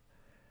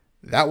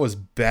 That was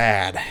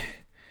bad.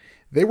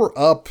 They were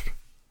up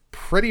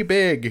pretty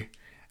big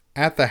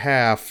at the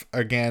half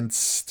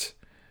against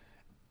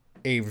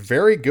a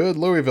very good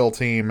Louisville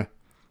team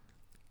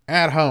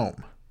at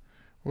home.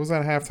 What was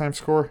that halftime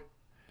score?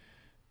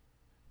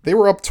 They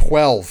were up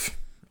 12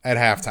 at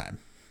halftime.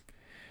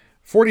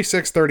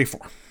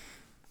 46-34.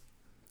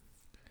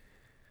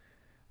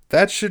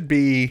 That should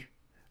be...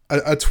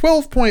 A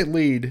 12-point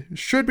lead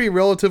should be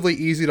relatively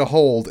easy to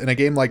hold in a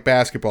game like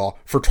basketball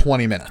for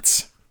 20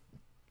 minutes.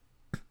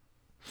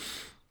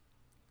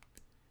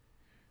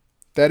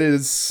 That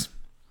is...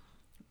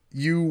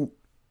 You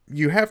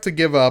have to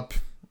give up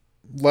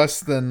less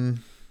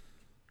than...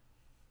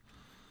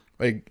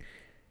 You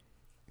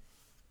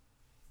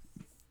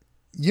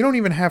don't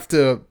even have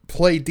to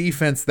play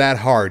defense that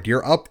hard.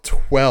 You're up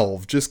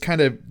 12. Just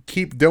kind of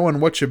keep doing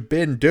what you've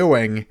been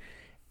doing,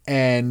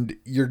 and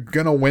you're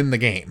going to win the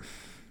game.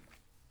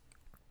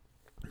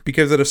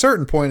 Because at a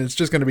certain point, it's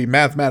just going to be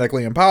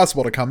mathematically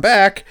impossible to come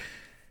back,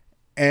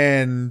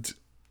 and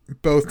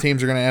both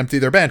teams are going to empty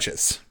their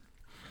benches.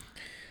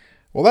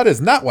 Well, that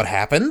is not what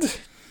happened.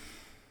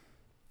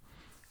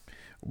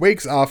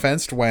 Wake's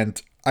offense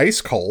went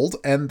ice cold,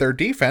 and their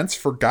defense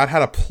forgot how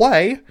to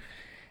play,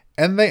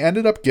 and they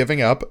ended up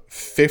giving up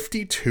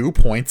 52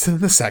 points in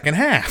the second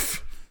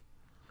half.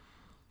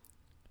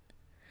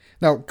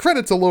 Now,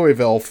 credit to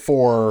Louisville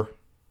for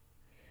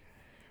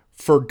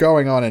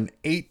going on an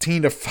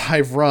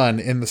 18-5 run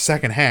in the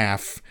second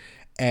half,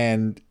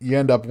 and you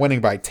end up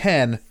winning by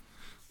 10.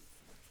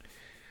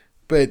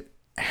 But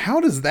how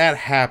does that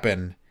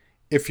happen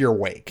if you're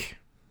Wake?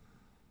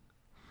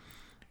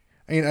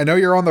 I mean, I know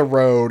you're on the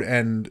road,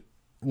 and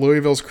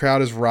Louisville's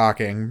crowd is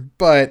rocking,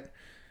 but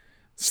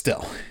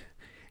still,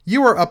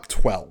 you are up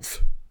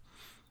 12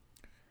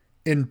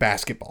 in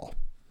basketball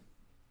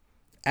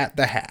at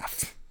the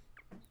half.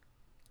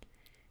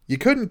 You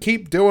couldn't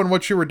keep doing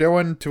what you were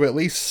doing to at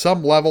least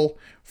some level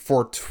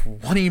for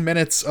 20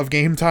 minutes of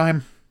game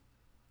time?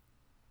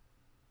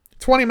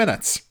 20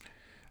 minutes.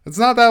 It's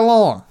not that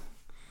long.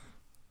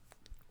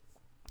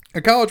 A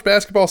college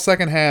basketball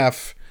second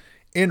half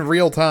in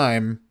real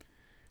time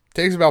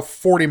takes about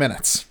 40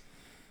 minutes.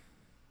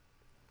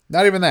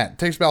 Not even that. It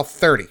takes about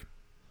 30.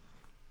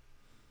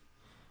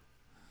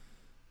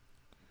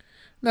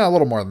 No, a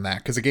little more than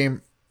that, because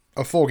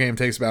a full game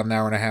takes about an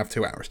hour and a half,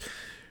 2 hours.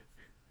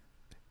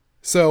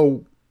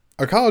 So,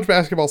 a college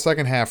basketball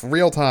second half,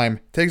 real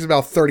time, takes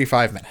about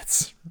 35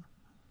 minutes.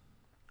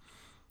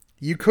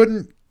 You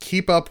couldn't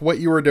keep up what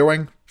you were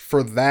doing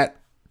for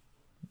that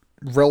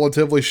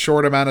relatively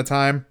short amount of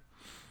time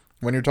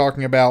when you're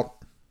talking about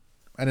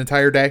an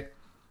entire day.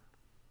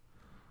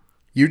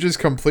 You just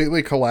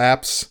completely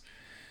collapse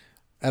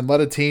and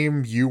let a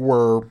team you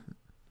were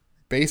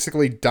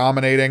basically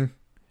dominating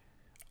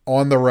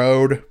on the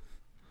road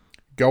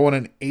go on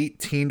an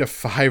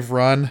 18-5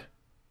 run.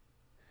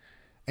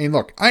 I mean,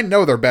 look, I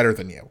know they're better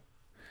than you.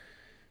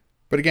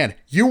 But again,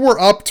 you were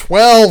up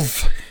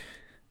 12.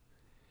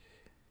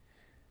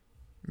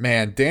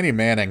 Man, Danny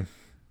Manning.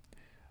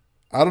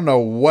 I don't know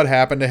what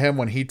happened to him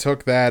when he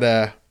took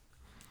that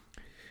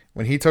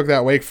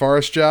Wake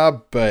Forest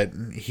job, but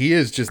he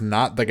is just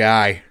not the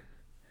guy.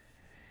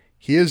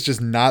 He is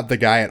just not the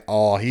guy at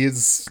all. He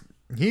is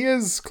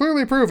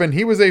clearly proven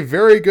he was a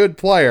very good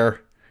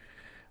player,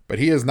 but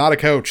he is not a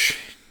coach.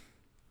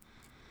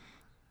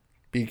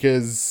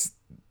 Because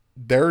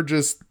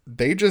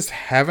they just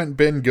haven't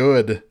been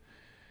good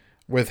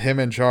with him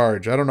in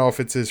charge. I don't know if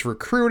it's his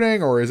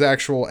recruiting or his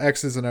actual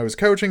X's and O's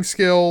coaching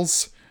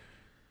skills.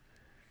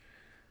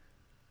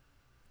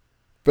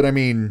 But I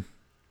mean,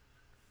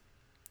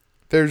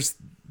 there's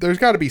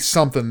got to be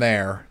something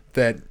there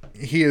that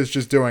he is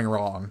just doing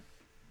wrong.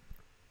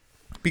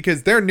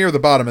 Because they're near the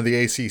bottom of the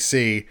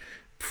ACC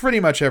pretty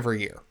much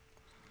every year.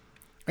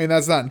 I mean,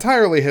 that's not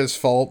entirely his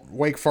fault.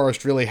 Wake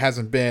Forest really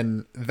hasn't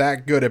been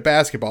that good at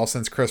basketball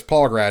since Chris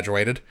Paul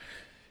graduated.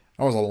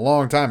 That was a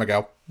long time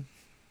ago.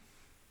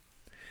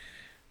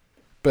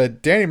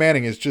 But Danny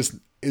Manning is just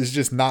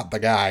not the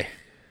guy.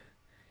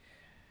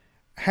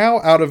 How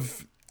out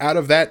of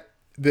that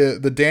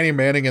the Danny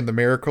Manning and the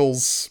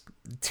Miracles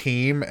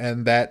team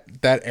and that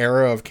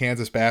era of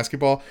Kansas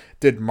basketball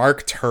did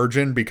Mark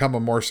Turgeon become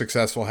a more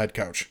successful head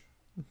coach?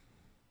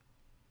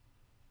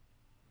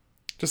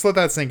 Just let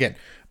that sink in.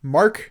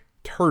 Mark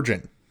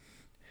Turgeon,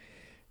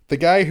 the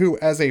guy who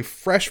as a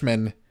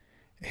freshman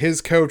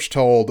his coach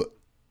told,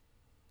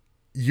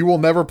 you will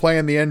never play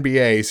in the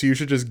NBA, so you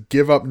should just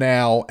give up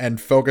now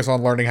and focus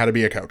on learning how to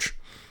be a coach.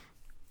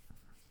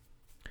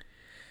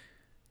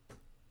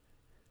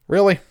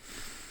 Really?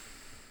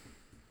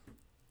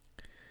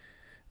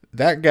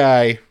 That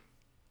guy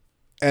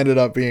ended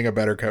up being a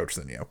better coach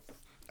than you.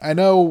 I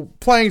know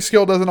playing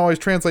skill doesn't always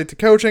translate to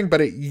coaching,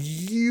 but it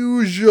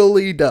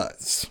usually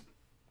does.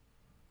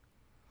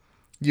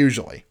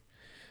 Usually.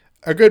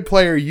 A good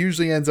player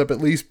usually ends up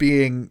at least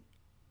being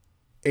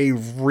a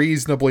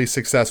reasonably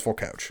successful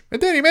coach.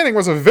 And Danny Manning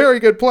was a very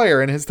good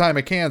player in his time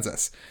at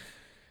Kansas.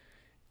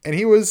 And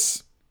he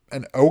was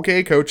an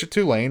okay coach at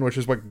Tulane, which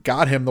is what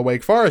got him the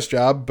Wake Forest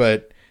job.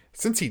 But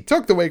since he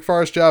took the Wake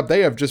Forest job, they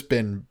have just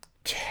been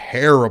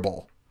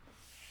terrible.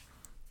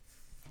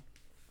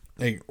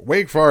 Like,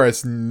 Wake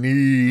Forest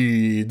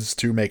needs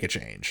to make a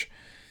change.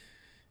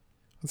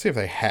 Let's see if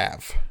they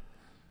have.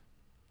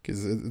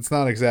 Because it's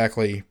not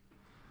exactly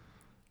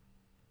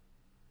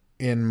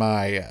in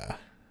my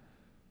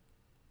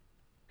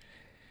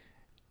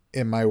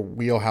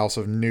wheelhouse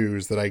of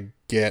news that I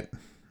get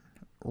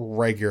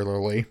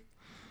regularly.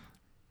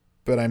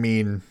 But I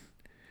mean,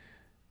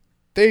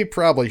 they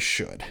probably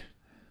should.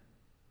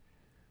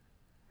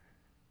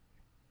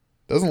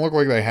 Doesn't look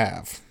like they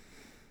have.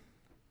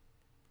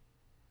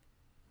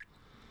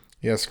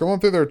 Yeah, scrolling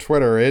through their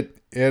Twitter,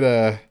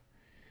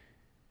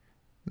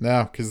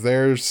 no, because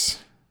there's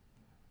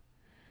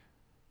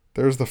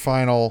the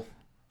final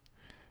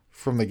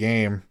from the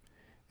game.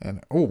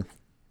 And, oh,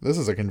 this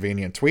is a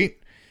convenient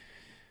tweet.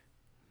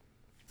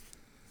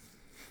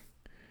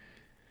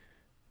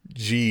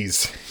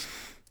 Jeez.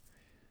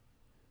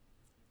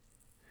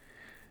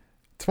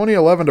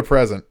 2011 to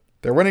present.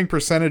 Their winning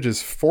percentage is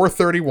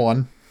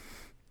 .431.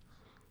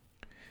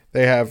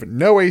 They have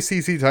no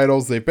ACC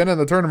titles. They've been in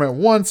the tournament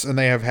once, and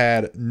they have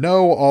had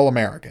no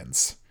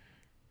All-Americans.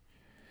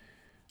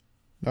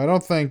 Now, I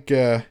don't think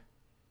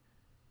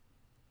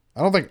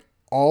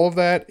all of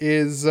that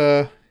is.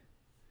 How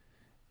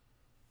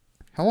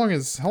long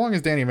has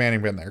Danny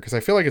Manning been there? Because I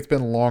feel like it's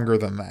been longer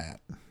than that,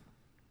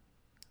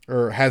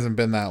 or hasn't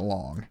been that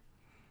long.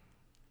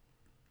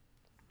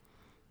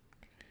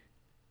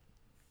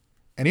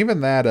 And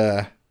even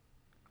that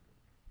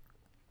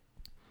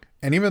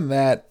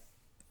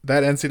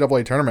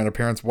NCAA tournament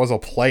appearance was a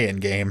play-in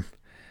game.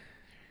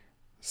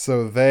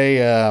 So they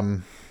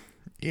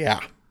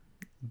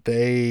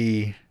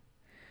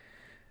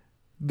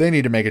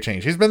need to make a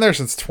change. He's been there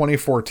since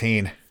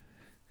 2014.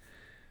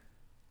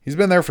 He's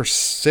been there for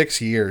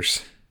 6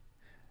 years.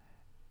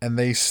 And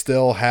they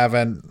still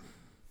haven't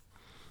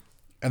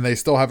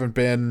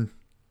been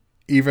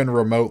even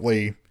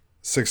remotely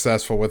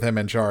successful with him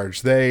in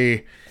charge.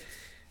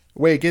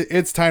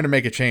 It's time to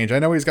make a change. I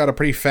know he's got a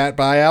pretty fat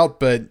buyout,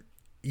 but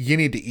you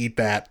need to eat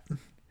that,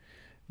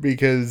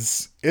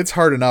 because it's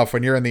hard enough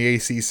when you're in the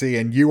ACC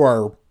and you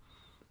are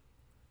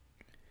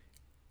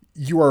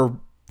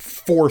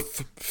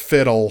fourth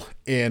fiddle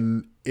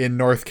in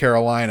North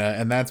Carolina,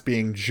 and that's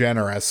being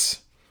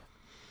generous.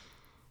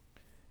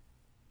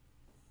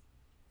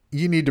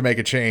 You need to make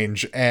a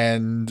change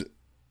and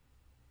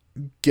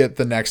get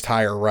the next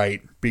hire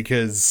right,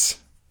 because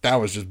that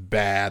was just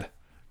bad.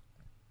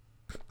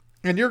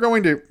 And you're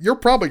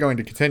probably going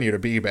to continue to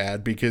be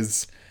bad,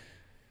 because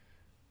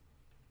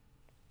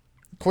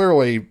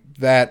clearly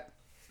that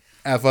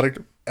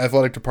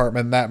athletic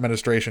department, that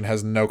administration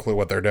has no clue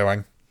what they're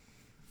doing.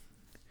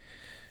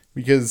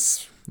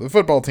 Because the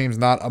football team's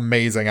not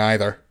amazing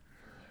either.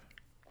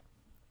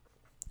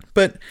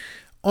 But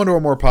onto a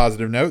more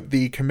positive note,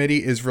 the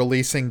committee is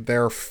releasing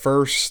their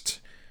first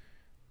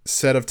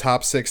set of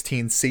top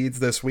 16 seeds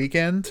this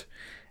weekend.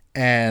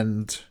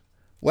 And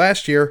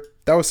last year,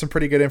 that was some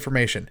pretty good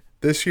information.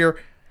 This year,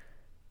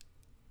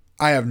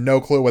 I have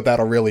no clue what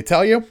that'll really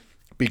tell you,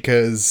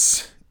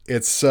 because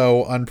it's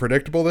so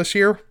unpredictable this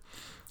year,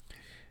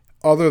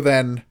 other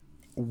than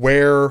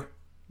where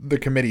the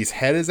committee's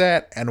head is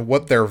at and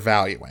what they're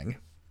valuing.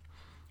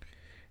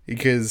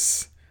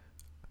 Because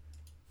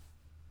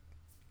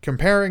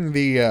comparing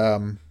the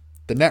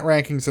net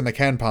rankings and the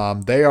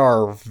KenPom, they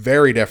are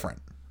very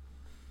different.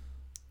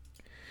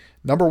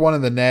 Number 1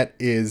 in the net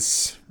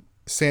is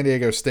San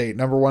Diego State.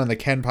 Number 1 in the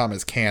KenPom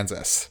is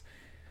Kansas.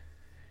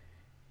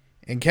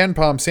 In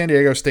KenPom, San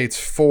Diego State's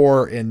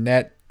 4 in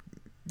net.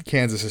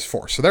 Kansas is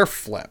 4. So they're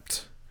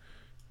flipped.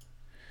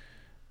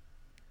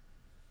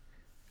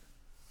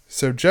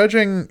 So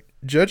judging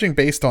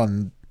based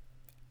on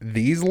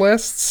these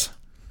lists,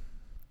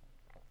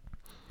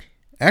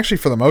 actually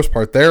for the most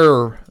part,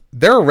 they're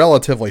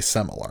relatively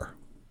similar.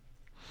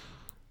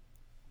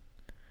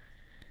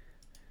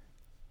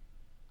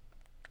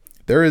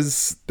 There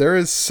is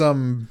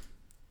some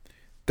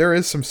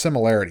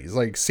similarities.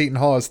 Like Seton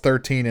Hall is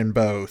 13 in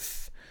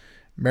both.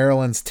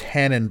 Maryland's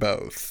 10 in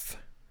both.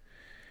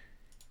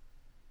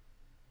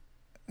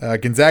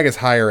 Gonzaga's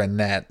higher in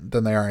net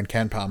than they are in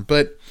KenPom,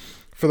 but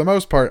for the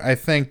most part, I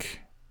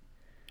think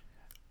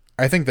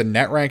the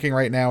net ranking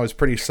right now is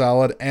pretty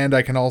solid, and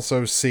I can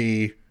also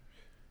see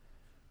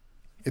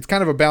it's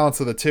kind of a balance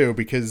of the two,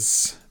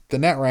 because the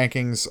net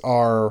rankings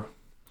are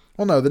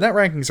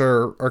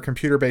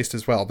computer based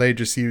as well. They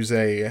just use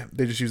a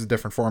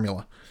different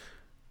formula,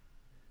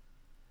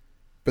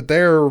 but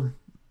the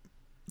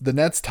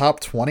net's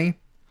top 20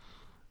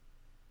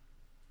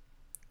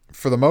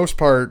 for the most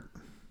part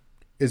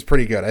is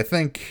pretty good. I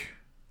think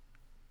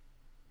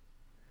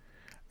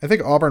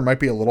Auburn might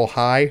be a little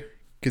high,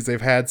 because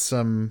they've had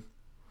some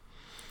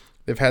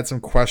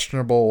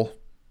questionable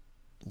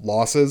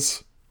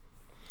losses.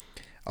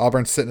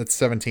 Auburn's sitting at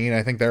 17.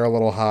 I think they're a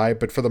little high,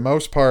 but for the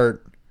most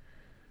part,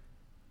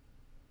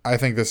 I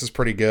think this is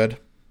pretty good.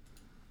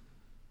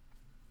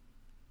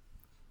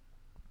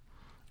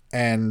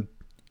 And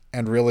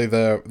really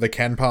the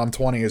KenPom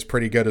 20 is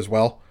pretty good as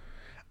well.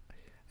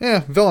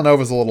 Yeah,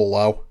 Villanova's a little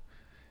low.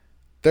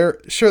 they're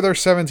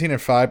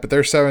 17-5, but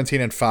they're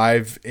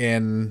 17-5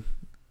 in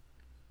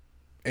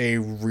a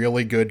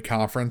really good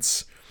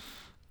conference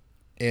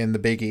in the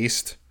Big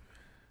East.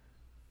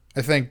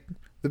 I think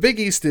the Big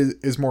East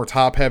is more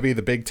top heavy.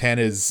 The Big Ten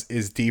is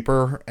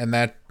deeper, and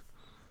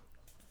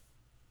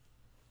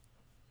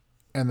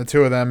the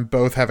two of them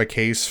both have a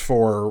case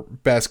for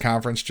best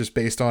conference just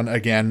based on,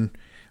 again,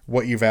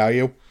 what you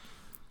value.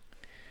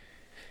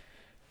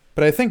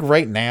 But I think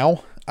right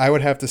now I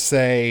would have to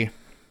say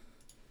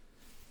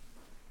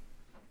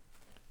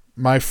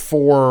my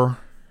four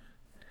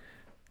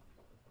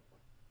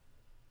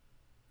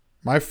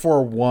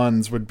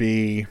ones would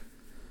be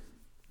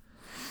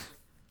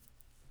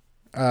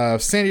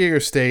San Diego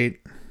State.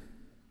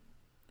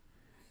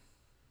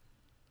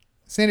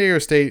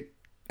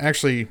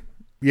 Actually,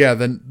 yeah,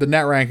 the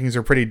net rankings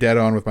are pretty dead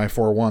on with my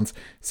 4 ones.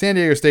 San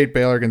Diego State,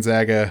 Baylor,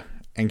 Gonzaga,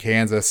 and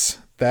Kansas.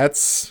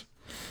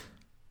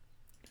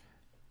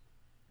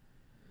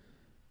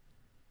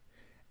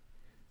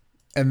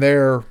 And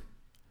they're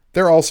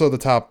also the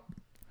top.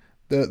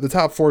 The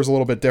top 4 is a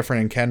little bit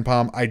different in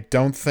KenPom. I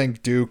don't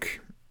think Duke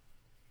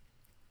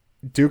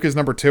is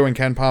number 2 in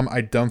KenPom.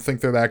 I don't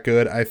think they're that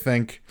good. I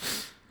think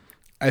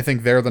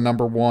they're the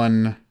number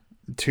 1,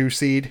 2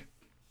 seed.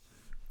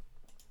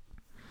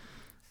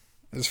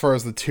 As far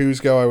as the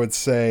 2s go, I would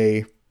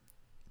say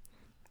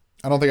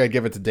I don't think I'd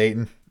give it to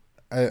Dayton.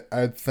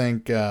 I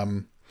think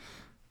the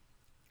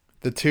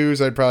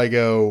 2s I'd probably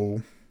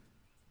go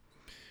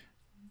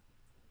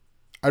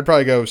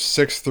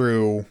 6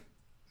 through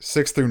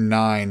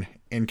 9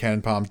 in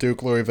KenPom.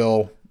 Duke,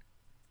 Louisville,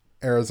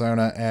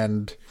 Arizona,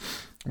 and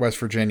West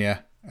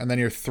Virginia. And then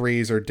your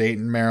 3s are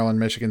Dayton, Maryland,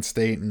 Michigan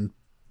State, and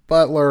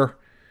Butler.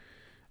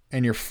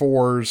 And your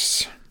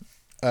 4s,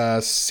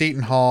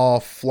 Seton Hall,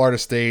 Florida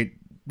State,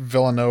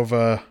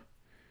 Villanova,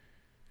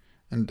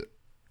 and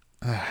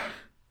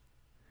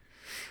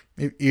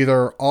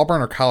either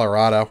Auburn or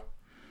Colorado.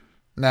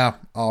 No,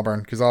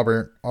 Auburn, because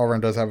Auburn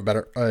does have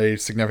a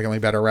significantly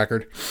better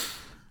record.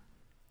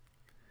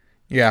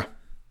 Yeah.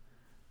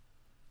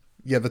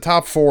 Yeah, the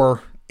top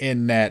 4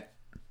 in net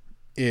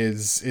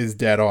is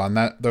dead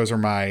on. Those are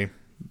my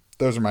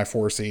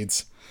 4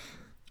 seeds.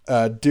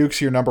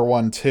 Duke's your number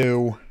 1,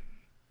 2.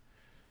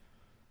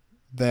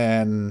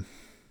 Then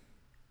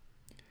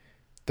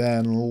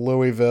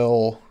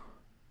Louisville,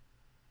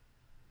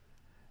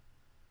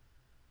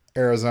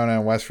 Arizona,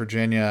 and West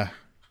Virginia.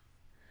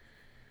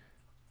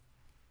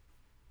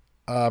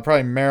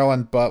 Probably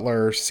Maryland,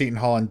 Butler, Seton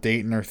Hall, and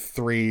Dayton are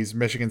 3s.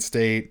 Michigan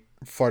State,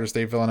 Florida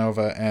State,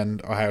 Villanova,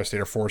 and Ohio State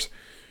are 4s.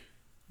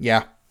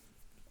 Yeah,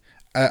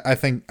 I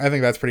think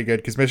that's pretty good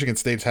because Michigan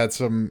State's had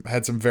some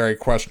very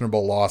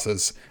questionable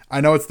losses.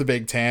 I know it's the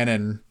Big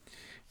Ten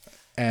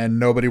and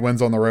nobody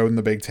wins on the road in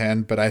the Big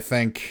Ten, but I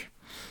think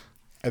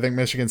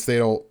Michigan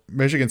State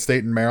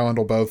and Maryland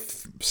will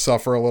both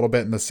suffer a little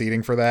bit in the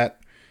seeding for that.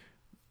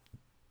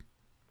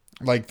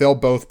 Like they'll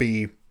both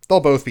be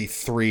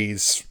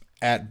 3s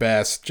at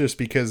best, just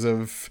because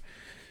of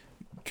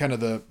kind of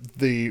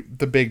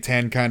the Big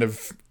Ten kind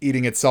of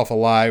eating itself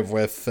alive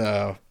with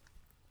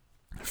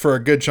for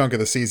a good chunk of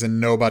the season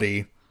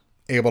nobody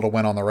able to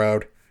win on the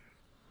road.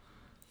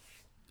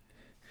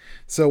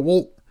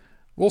 So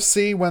we'll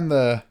see when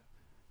the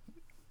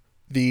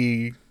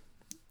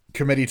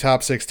committee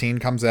top 16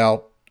 comes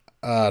out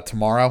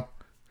tomorrow.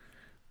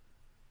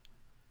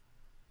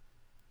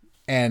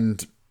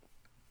 And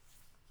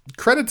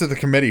credit to the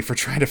committee for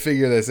trying to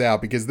figure this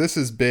out, because this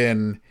has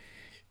been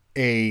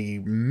a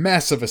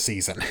mess of a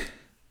season.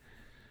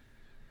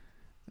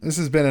 This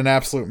has been an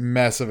absolute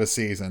mess of a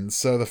season.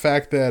 So the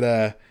fact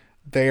that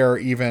they are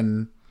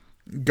even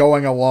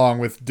going along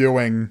with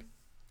doing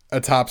a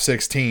top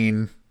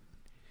 16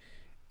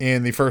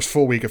 in the first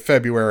full week of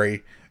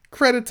February,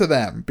 credit to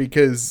them,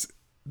 because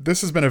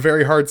this has been a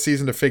very hard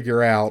season to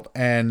figure out.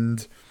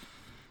 And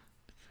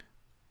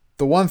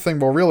the one thing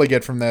we'll really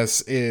get from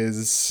this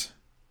is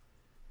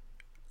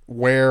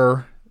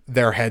where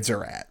their heads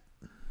are at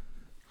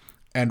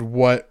and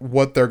what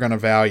they're going to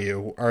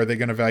value. Are they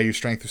going to value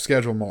strength of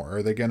schedule more?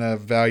 Are they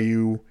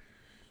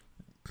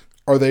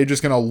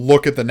just going to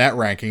look at the net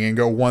ranking and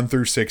go 1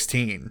 through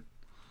 16?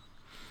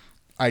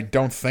 I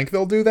don't think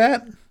they'll do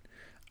that.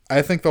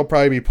 I think they'll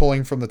probably be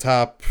pulling from the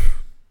top.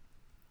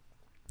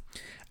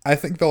 I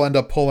think they'll end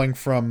up pulling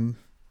from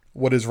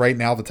what is right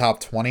now the top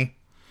 20.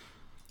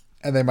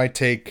 And they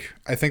might I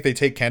think they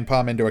take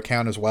KenPom into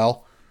account as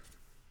well.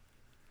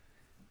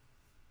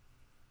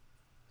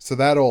 So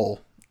that'll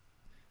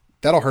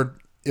hurt.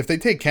 If they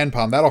take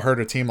KenPom, that'll hurt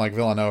a team like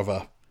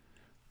Villanova,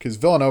 because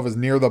Villanova's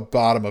near the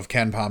bottom of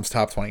KenPom's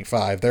top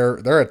 25.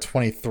 They're at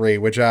 23,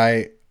 which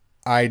I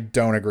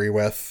don't agree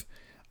with.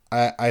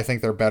 I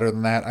think they're better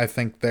than that. I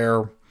think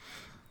they're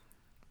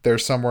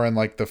somewhere in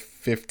like the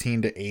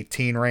 15 to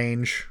 18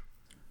 range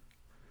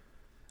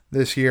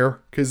this year,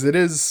 because it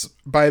is,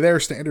 by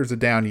their standards, a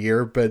down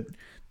year, but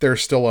they're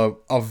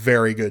still a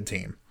very good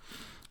team.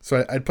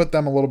 So I'd put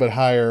them a little bit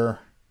higher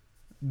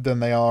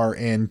than they are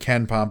in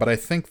KenPom, but I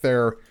think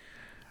they're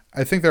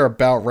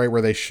about right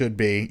where they should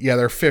be. Yeah,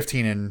 they're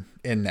 15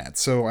 in net.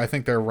 So I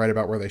think they're right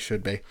about where they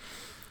should be.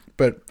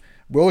 But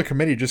will the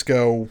committee just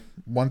go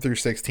 1 through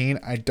 16?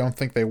 I don't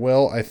think they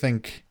will. I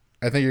think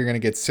you're going to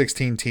get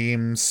 16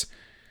 teams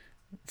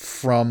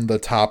from the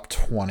top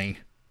 20.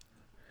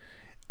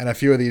 And a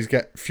few of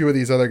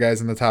these other guys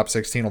in the top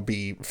 16 will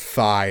be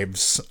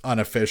fives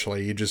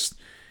unofficially. You just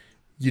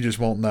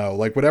won't know.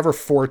 Like whatever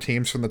 4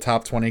 teams from the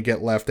top 20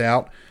 get left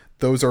out,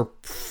 those are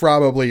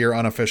probably your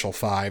unofficial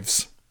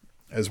fives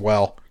as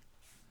well.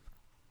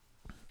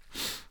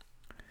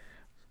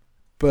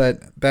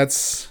 But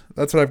that's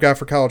what I've got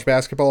for college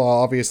basketball.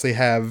 I'll obviously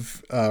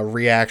have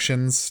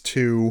reactions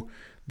to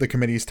the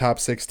committee's top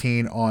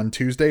 16 on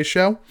Tuesday's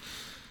show.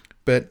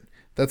 But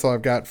that's all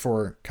I've got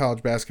for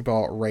college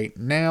basketball right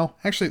now.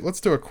 Actually, let's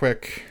do a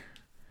quick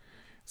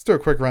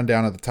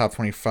rundown of the top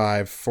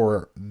 25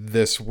 for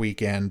this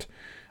weekend.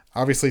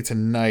 Obviously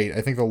tonight,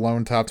 I think the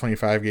lone top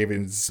 25 game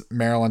is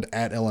Maryland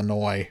at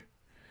Illinois,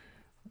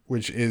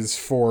 which is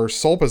for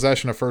sole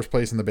possession of first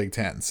place in the Big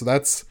Ten. So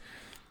that's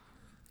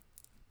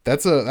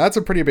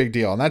a pretty big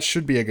deal, and that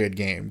should be a good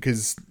game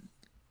because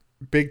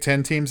Big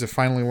Ten teams have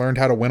finally learned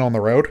how to win on the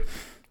road.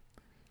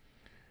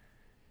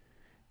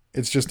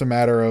 It's just a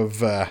matter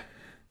of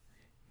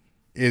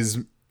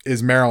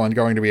is Maryland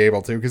going to be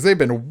able to, because they've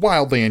been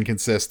wildly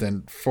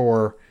inconsistent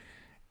for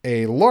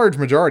a large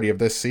majority of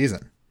this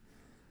season.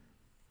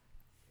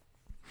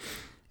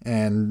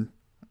 And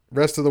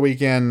rest of the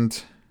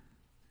weekend,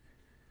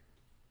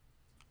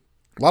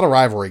 a lot of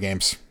rivalry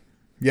games.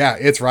 Yeah,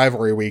 it's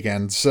rivalry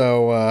weekend.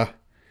 So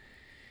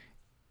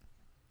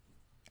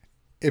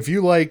if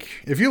you like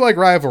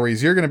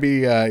rivalries, you're gonna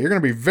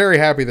be very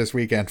happy this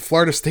weekend.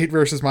 Florida State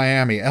versus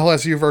Miami,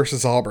 LSU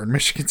versus Auburn,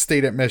 Michigan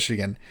State at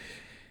Michigan,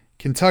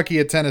 Kentucky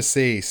at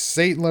Tennessee,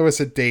 St. Louis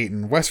at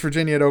Dayton, West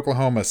Virginia at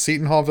Oklahoma,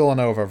 Seton Hall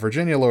Villanova,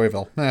 Virginia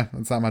Louisville.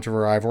 That's not much of a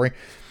rivalry.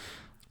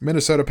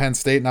 Minnesota Penn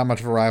State, not much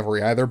of a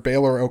rivalry either.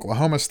 Baylor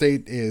Oklahoma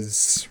State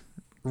is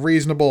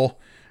reasonable.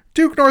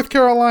 Duke North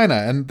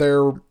Carolina and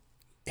their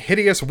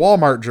hideous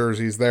Walmart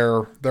jerseys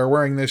they're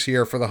wearing this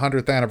year for the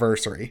 100th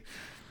anniversary.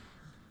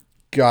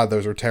 God,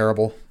 those are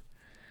terrible.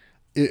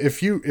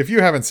 If you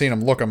haven't seen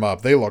them, look them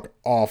up. They look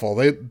awful.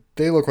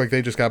 They look like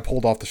they just got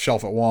pulled off the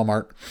shelf at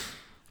Walmart.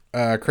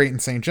 Creighton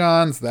St.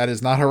 John's, that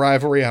is not a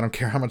rivalry. I don't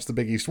care how much the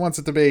Big East wants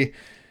it to be.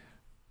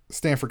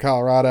 Stanford,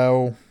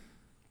 Colorado,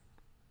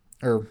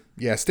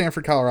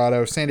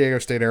 San Diego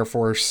State Air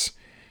Force,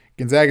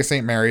 Gonzaga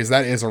St. Mary's,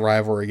 that is a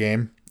rivalry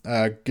game.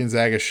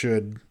 Gonzaga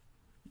should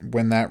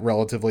win that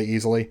relatively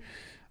easily.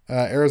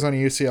 Arizona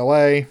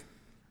UCLA,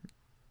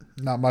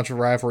 not much of a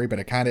rivalry, but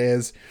it kind of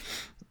is.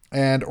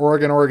 And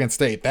Oregon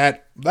State,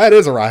 that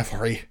is a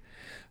rivalry.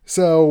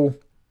 So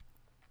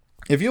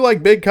if you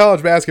like big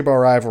college basketball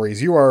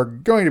rivalries, you are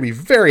going to be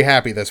very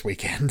happy this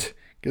weekend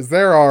because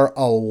there are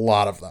a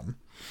lot of them.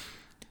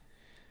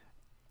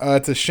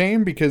 It's a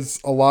shame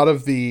because a lot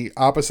of the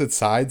opposite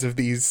sides of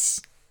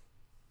these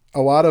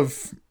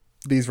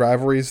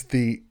rivalries,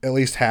 at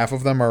least half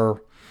of them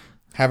are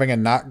having a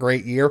not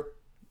great year.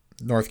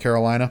 North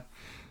Carolina.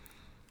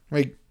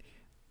 Like,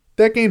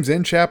 that game's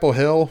in Chapel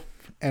Hill,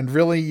 and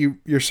really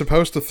you're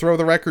supposed to throw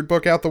the record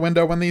book out the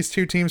window when these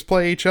two teams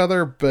play each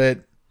other,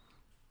 but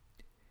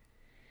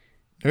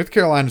North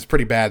Carolina's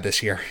pretty bad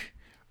this year.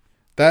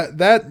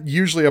 That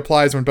usually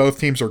applies when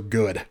both teams are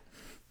good.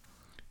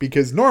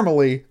 Because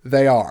normally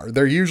they are.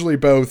 They're usually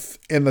both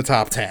in the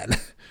top 10.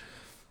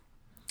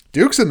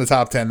 Duke's in the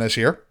top 10 this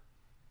year.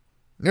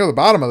 Near the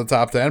bottom of the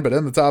top 10, but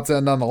in the top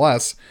 10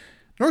 nonetheless.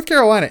 But North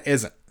Carolina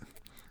isn't.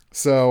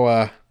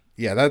 So,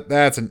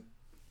 that's an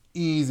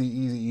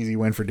easy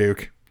win for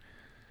Duke.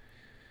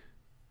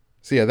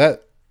 So, yeah,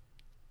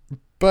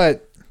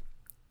 but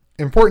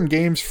important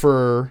games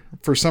for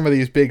some of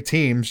these big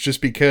teams just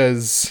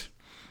because,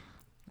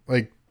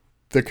 like,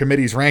 the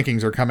committee's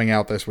rankings are coming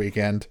out this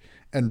weekend.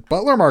 And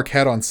Butler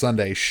Marquette on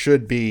Sunday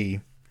should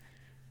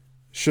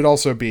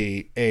also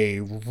be a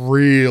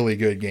really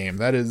good game.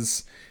 That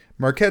is,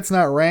 Marquette's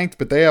not ranked,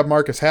 but they have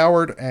Marcus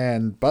Howard,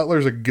 and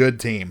Butler's a good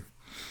team.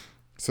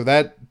 So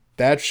that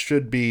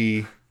should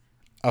be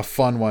a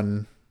fun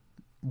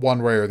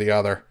one way or the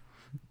other.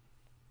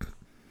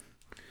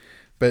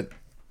 But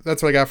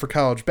that's what I got for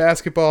college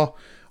basketball.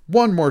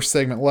 One more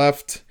segment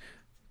left.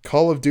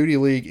 Call of Duty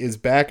League is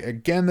back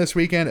again this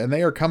weekend, and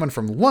they are coming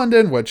from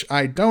London, which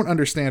I don't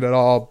understand at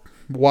all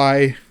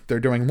why they're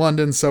doing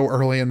London so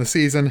early in the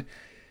season,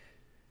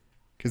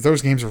 because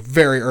those games are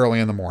very early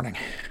in the morning.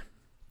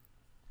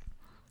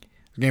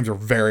 The games are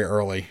very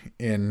early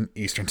in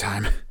Eastern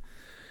time.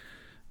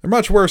 They're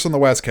much worse on the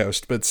West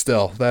Coast, but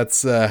still,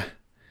 it's a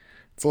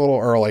little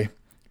early.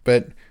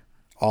 But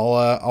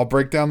I'll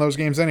break down those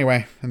games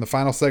anyway in the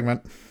final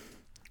segment,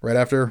 right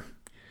after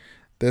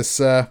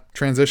this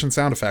transition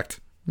sound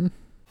effect. All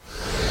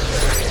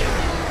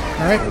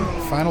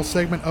right, final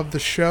segment of the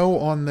show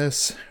on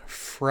this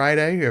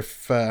Friday,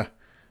 if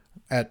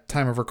at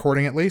time of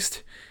recording at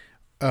least.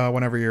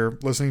 Whenever you're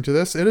listening to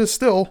this, it is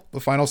still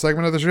the final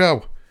segment of the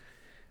show.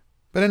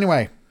 But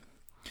anyway,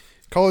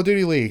 Call of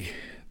Duty League.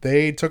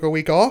 They took a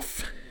week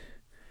off.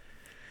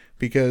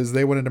 because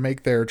they wanted to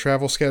make their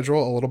travel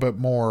schedule a little bit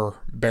more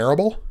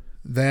bearable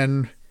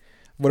than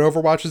what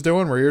Overwatch is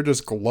doing, where you're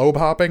just globe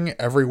hopping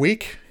every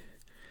week.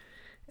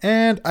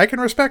 And I can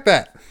respect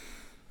that.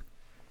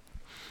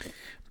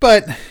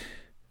 But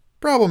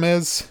problem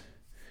is,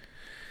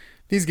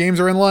 these games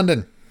are in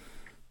London.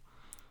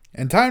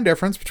 And time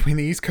difference between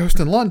the East Coast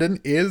and London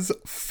is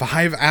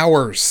 5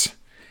 hours.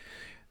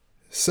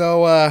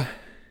 So,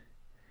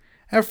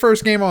 that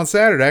first game on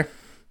Saturday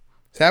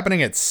is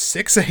happening at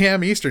 6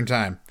 a.m. Eastern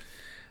Time.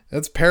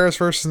 That's Paris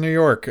versus New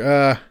York.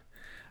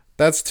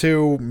 That's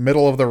two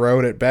middle of the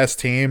road at best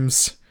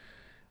teams.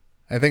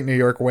 I think New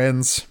York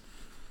wins.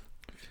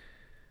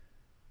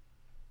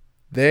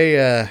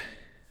 They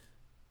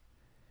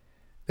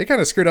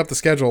kind of screwed up the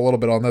schedule a little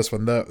bit on this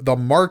one. The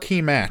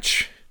marquee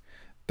match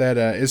that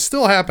is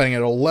still happening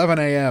at 11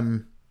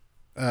 a.m.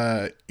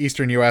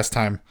 Eastern U.S.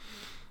 time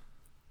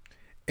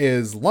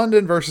is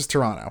London versus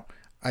Toronto.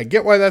 I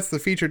get why that's the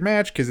featured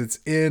match, because it's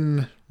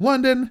in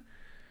London,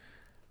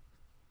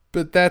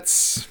 but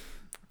that's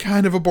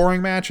kind of a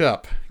boring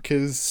matchup,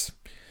 because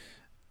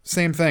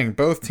same thing.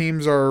 Both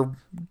teams are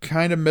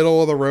kind of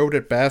middle of the road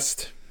at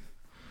best,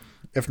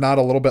 if not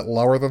a little bit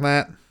lower than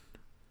that.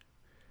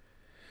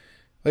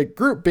 Like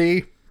Group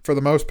B, for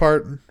the most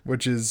part,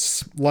 which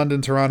is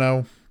London,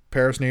 Toronto,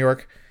 Paris, New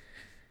York,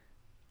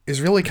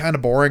 is really kind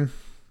of boring.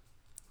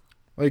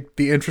 Like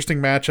the interesting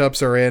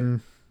matchups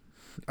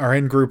are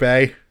in Group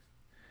A.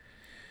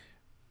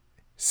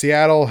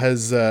 Seattle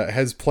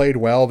has played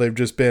well. They've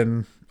just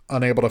been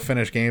unable to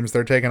finish games.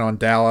 They're taking on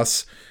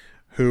Dallas,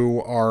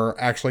 who are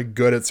actually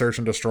good at search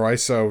and destroy,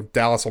 so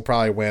Dallas will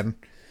probably win.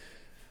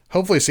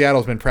 Hopefully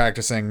Seattle's been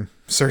practicing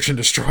search and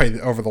destroy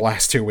over the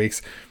last 2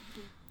 weeks.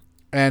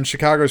 And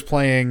Chicago's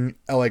playing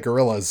LA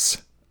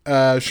Guerrillas.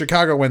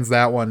 Chicago wins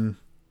that one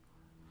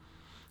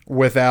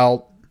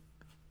without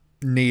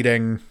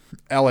needing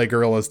LA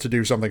Guerrillas to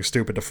do something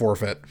stupid to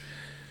forfeit.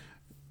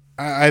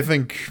 I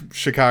think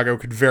Chicago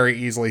could very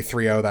easily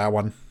 3-0 that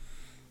one.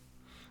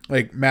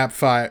 Like map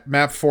 4,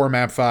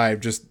 map 5,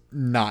 just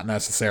not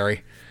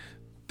necessary.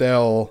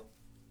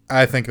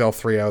 I think they'll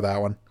 3-0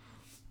 that one.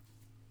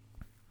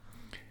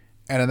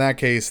 And in that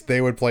case, they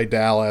would play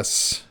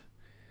Dallas,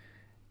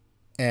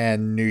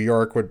 and New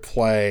York would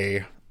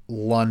play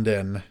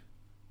London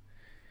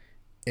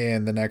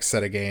in the next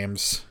set of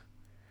games,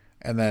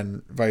 and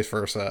then vice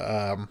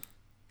versa.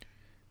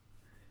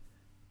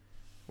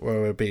 What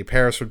would it be?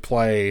 Paris would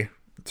play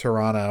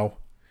Toronto,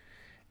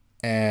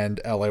 and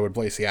LA would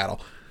play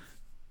Seattle.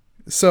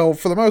 So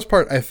for the most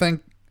part, I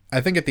think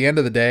at the end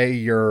of the day,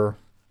 your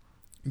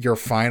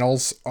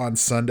finals on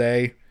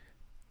Sunday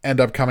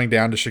end up coming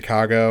down to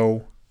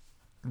Chicago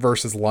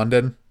versus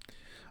London.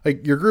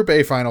 Like your Group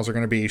A finals are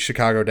going to be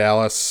Chicago,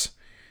 Dallas.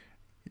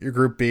 Your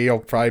Group B will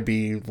probably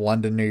be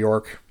London, New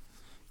York.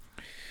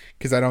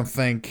 Because I don't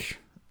think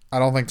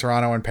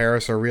Toronto and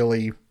Paris are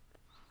really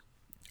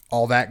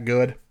all that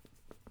good.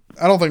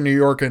 I don't think New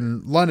York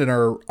and London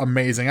are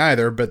amazing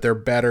either, but they're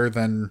better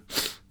than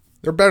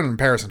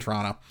Paris and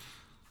Toronto.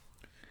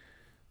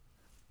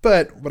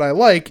 But what I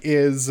like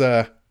is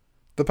the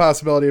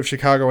possibility of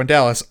Chicago and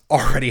Dallas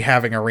already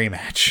having a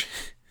rematch.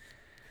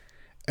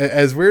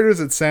 As weird as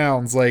it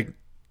sounds, like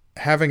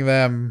having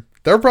them,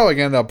 they're probably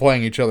going to end up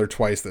playing each other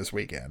twice this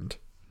weekend.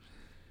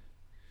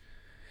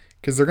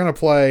 Because they're going to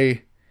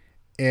play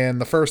in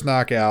the first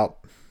knockout,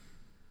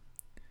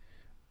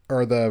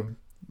 or the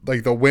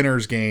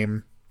winner's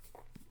game,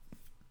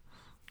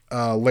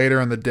 later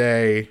in the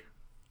day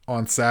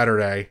on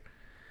Saturday.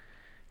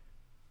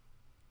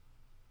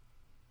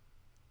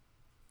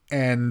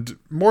 And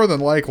more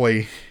than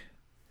likely,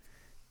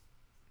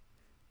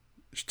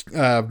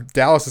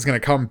 Dallas is going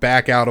to come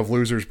back out of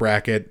loser's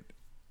bracket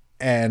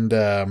and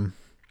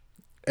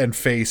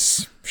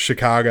face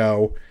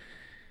Chicago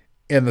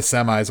in the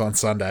semis on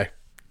Sunday.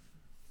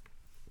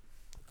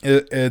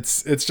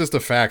 It's just a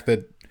fact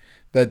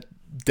that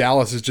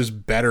Dallas is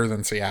just better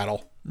than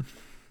Seattle.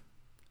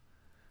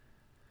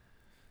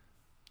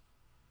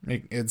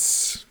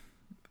 It's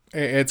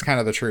kind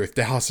of the truth.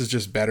 Dallas is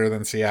just better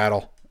than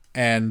Seattle,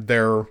 and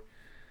they're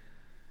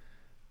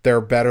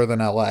better than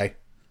LA.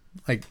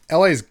 Like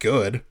LA's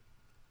good.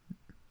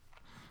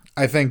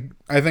 I think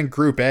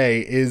Group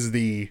A is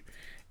the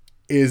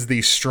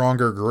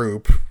stronger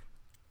group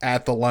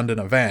at the London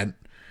event.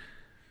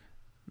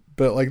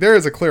 But like there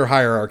is a clear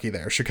hierarchy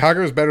there.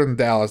 Chicago is better than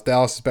Dallas.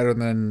 Dallas is better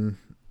than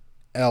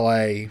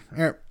LA.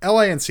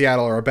 LA and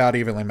Seattle are about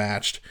evenly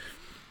matched.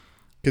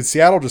 Because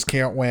Seattle just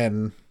can't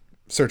win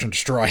search and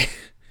destroy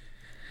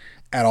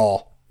at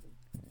all.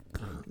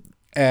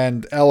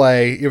 And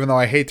LA, even though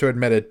I hate to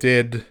admit it,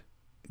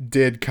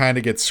 did kind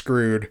of get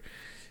screwed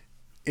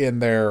in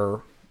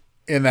that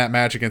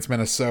match against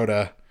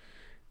Minnesota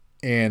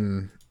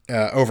in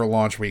over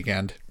launch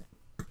weekend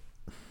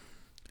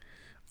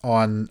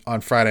on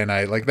Friday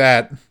night. Like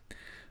that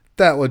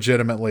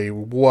legitimately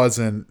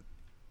wasn't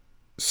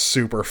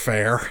super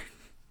fair.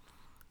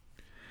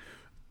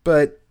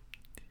 But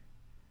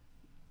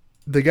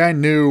the guy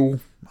knew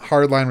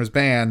Hardline was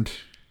banned,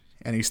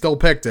 and he still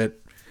picked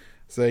it.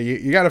 So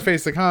you got to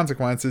face the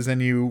consequences,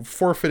 and you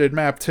forfeited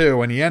map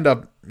 2, and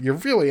you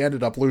really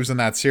ended up losing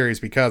that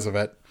series because of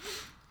it.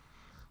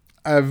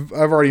 I've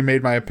already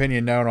made my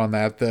opinion known on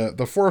that.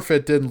 The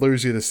forfeit didn't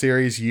lose you the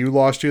series, you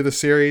lost you the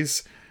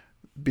series,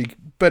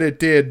 but it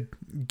did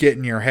get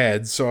in your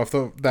head. So if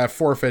that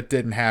forfeit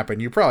didn't happen,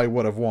 you probably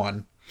would have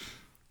won.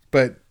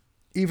 But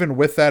even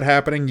with that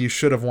happening, you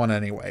should have won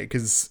anyway,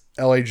 because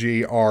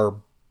LAG are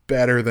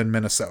better than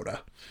Minnesota.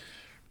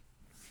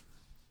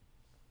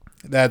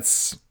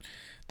 That's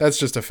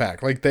just a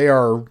fact. Like, they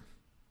are,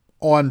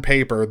 on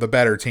paper, the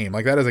better team.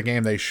 Like, that is a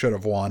game they should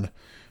have won,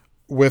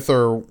 with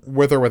or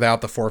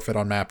without the forfeit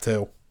on map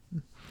 2.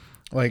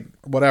 Like,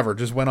 whatever,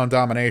 just win on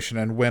domination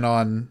and win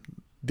on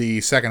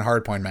the second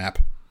hardpoint map.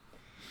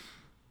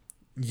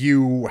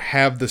 You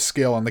have the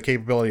skill and the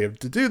capability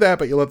to do that,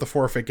 but you let the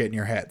forfeit get in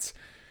your heads.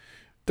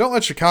 Don't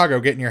let Chicago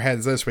get in your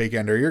heads this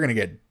weekend, or you're going to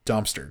get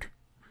dumpstered.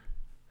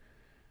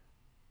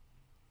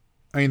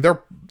 I mean,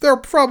 they're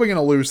probably going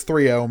to lose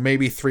 3-0,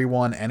 maybe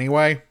 3-1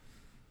 anyway.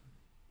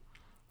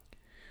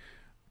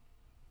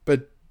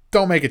 But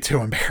don't make it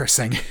too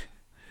embarrassing.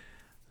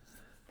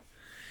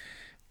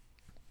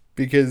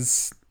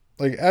 Because,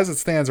 like, as it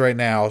stands right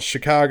now,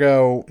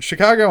 Chicago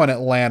and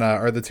Atlanta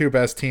are the two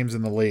best teams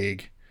in the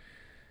league.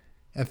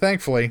 And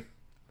thankfully,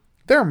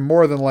 they're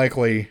more than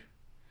likely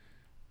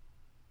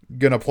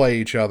going to play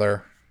each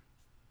other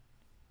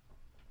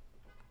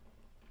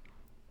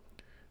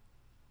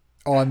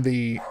on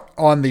the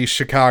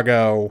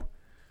Chicago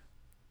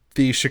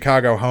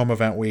home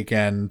event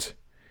weekend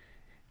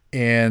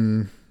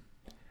in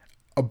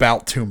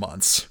about 2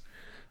 months.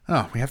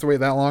 Oh, we have to wait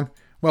that long?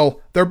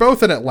 Well, they're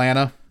both in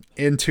Atlanta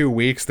in 2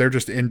 weeks. They're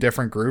just in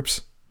different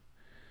groups.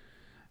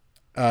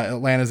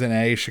 Atlanta's in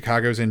A,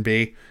 Chicago's in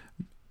B.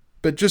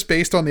 But just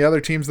based on the other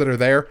teams that are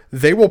there,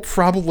 they will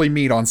probably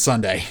meet on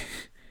Sunday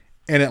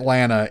in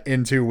Atlanta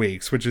in 2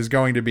 weeks, which is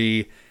going to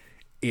be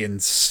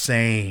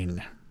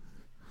insane.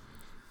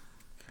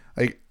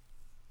 Like,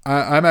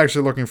 I'm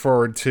actually looking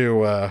forward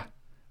to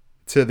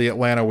the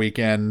Atlanta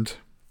weekend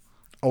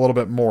a little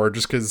bit more,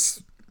 just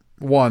because,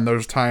 one,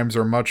 those times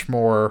are much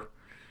more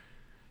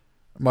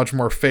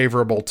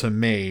favorable to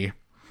me,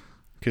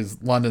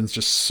 because London's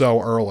just so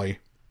early,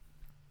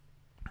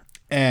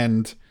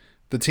 and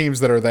the teams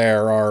that are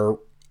there are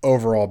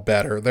overall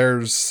better.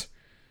 There's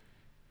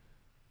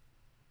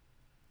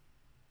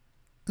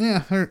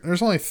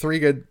only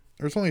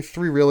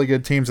three really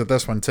good teams at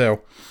this one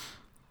too.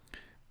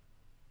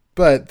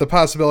 But the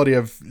possibility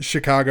of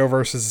Chicago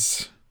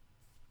versus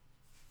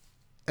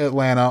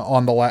Atlanta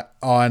on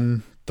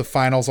the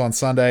finals on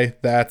Sunday,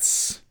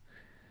 that's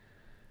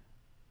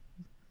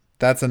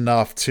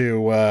enough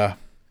to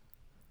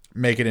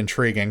make it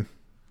intriguing.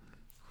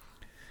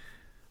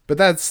 But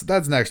that's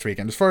next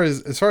weekend. As far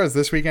as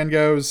this weekend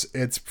goes,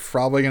 it's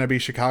probably going to be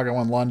Chicago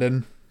and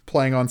London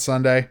playing on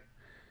Sunday.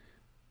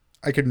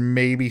 I could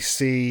maybe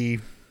see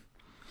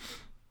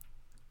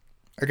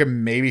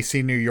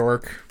New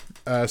York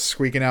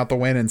squeaking out the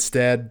win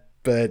instead,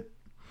 but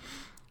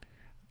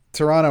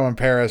Toronto and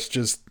Paris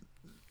just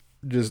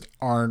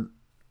aren't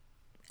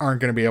going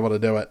to be able to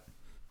do it.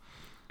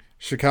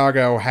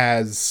 Chicago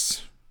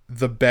has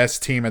the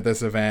best team at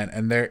this event,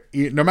 and they're,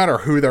 no matter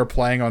who they're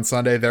playing on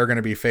Sunday, they're going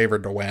to be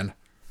favored to win.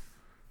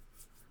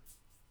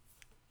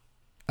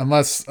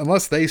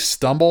 Unless they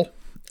stumble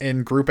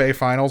in Group A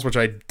finals, which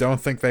I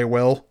don't think they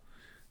will.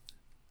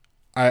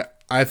 I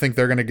think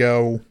they're going to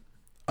go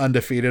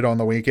undefeated on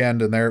the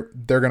weekend, and they're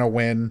going to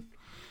win.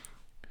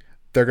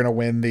 They're going to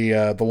win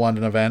the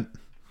London event,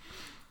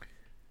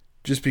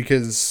 just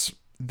because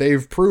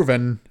they've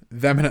proven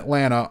them and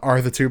Atlanta are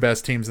the two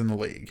best teams in the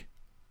league.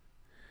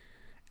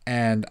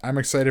 And I'm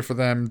excited for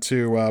them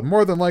to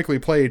more than likely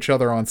play each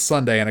other on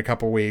Sunday in a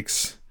couple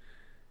weeks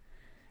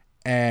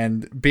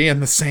and be in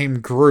the same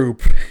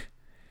group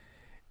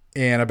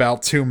in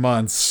about 2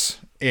 months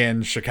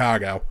in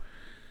Chicago.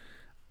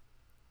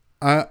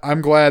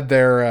 I'm glad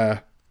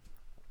they're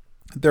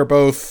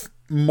both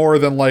more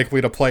than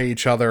likely to play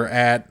each other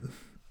at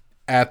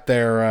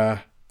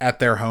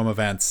their home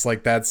events.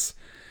 Like, that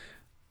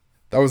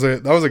was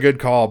a good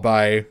call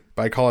by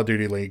Call of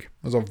Duty League. It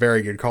was a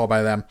very good call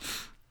by them.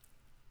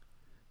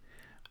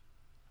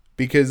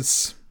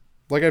 Because,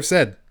 like I've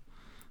said,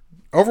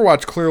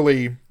 Overwatch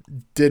clearly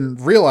didn't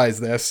realize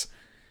this.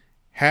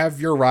 Have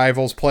your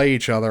rivals play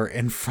each other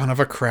in front of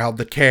a crowd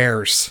that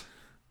cares.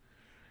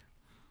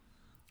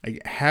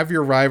 Like, have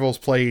your rivals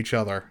play each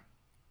other,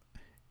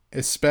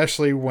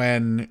 especially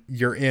when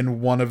you're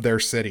in one of their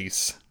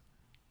cities.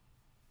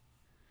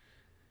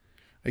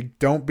 Like,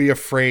 don't be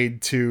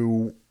afraid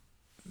to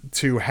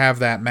have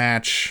that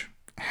match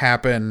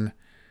happen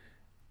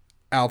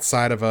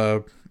outside of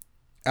a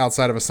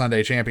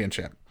Sunday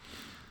championship.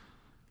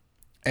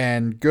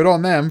 And good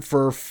on them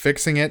for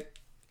fixing it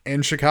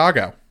in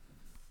Chicago.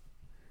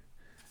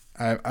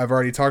 I've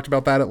already talked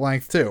about that at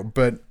length too,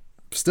 but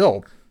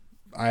still,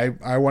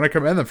 I want to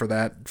commend them for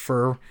that,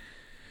 for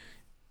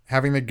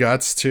having the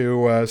guts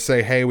to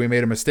say, hey, we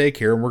made a mistake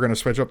here, and we're going to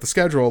switch up the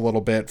schedule a little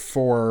bit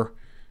for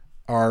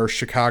our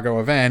Chicago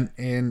event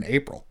in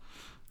April.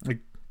 Like,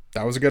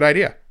 that was a good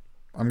idea.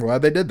 I'm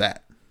glad they did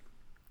that.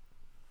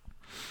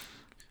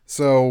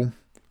 So,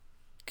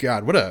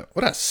 God, what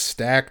a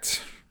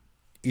stacked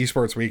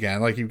esports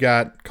weekend. Like, you've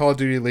got Call of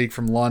Duty League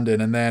from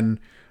London, and then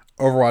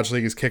Overwatch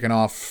League is kicking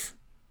off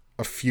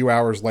a few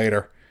hours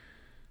later.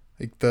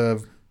 Like,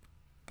 the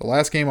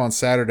last game on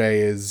Saturday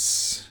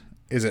is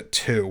at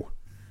 2.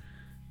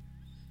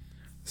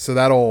 So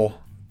that'll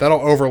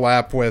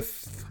overlap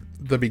with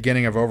the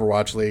beginning of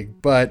Overwatch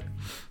League, but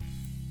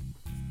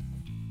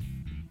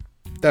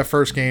that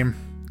first game,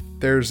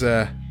 there's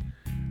a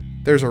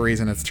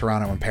reason it's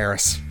Toronto and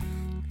Paris.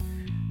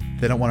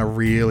 They don't want to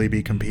really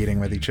be competing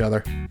with each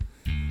other.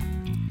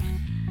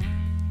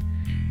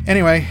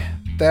 Anyway,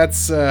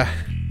 that's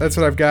what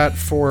I've got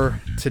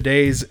for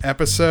today's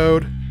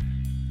episode.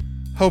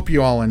 Hope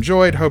you all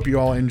enjoyed. Hope you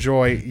all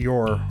enjoy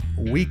your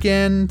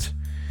weekend.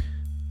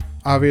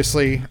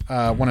 Obviously,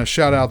 want to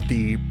shout out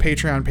the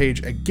Patreon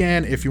page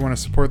again. If you want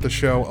to support the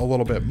show a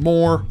little bit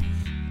more,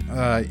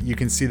 you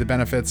can see the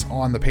benefits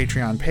on the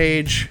Patreon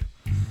page.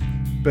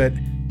 But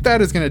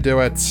that is going to do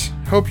it.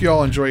 Hope you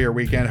all enjoy your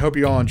weekend. Hope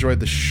you all enjoyed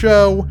the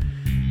show.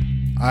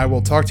 I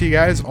will talk to you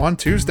guys on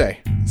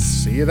Tuesday.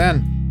 See you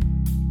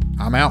then.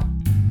 I'm out.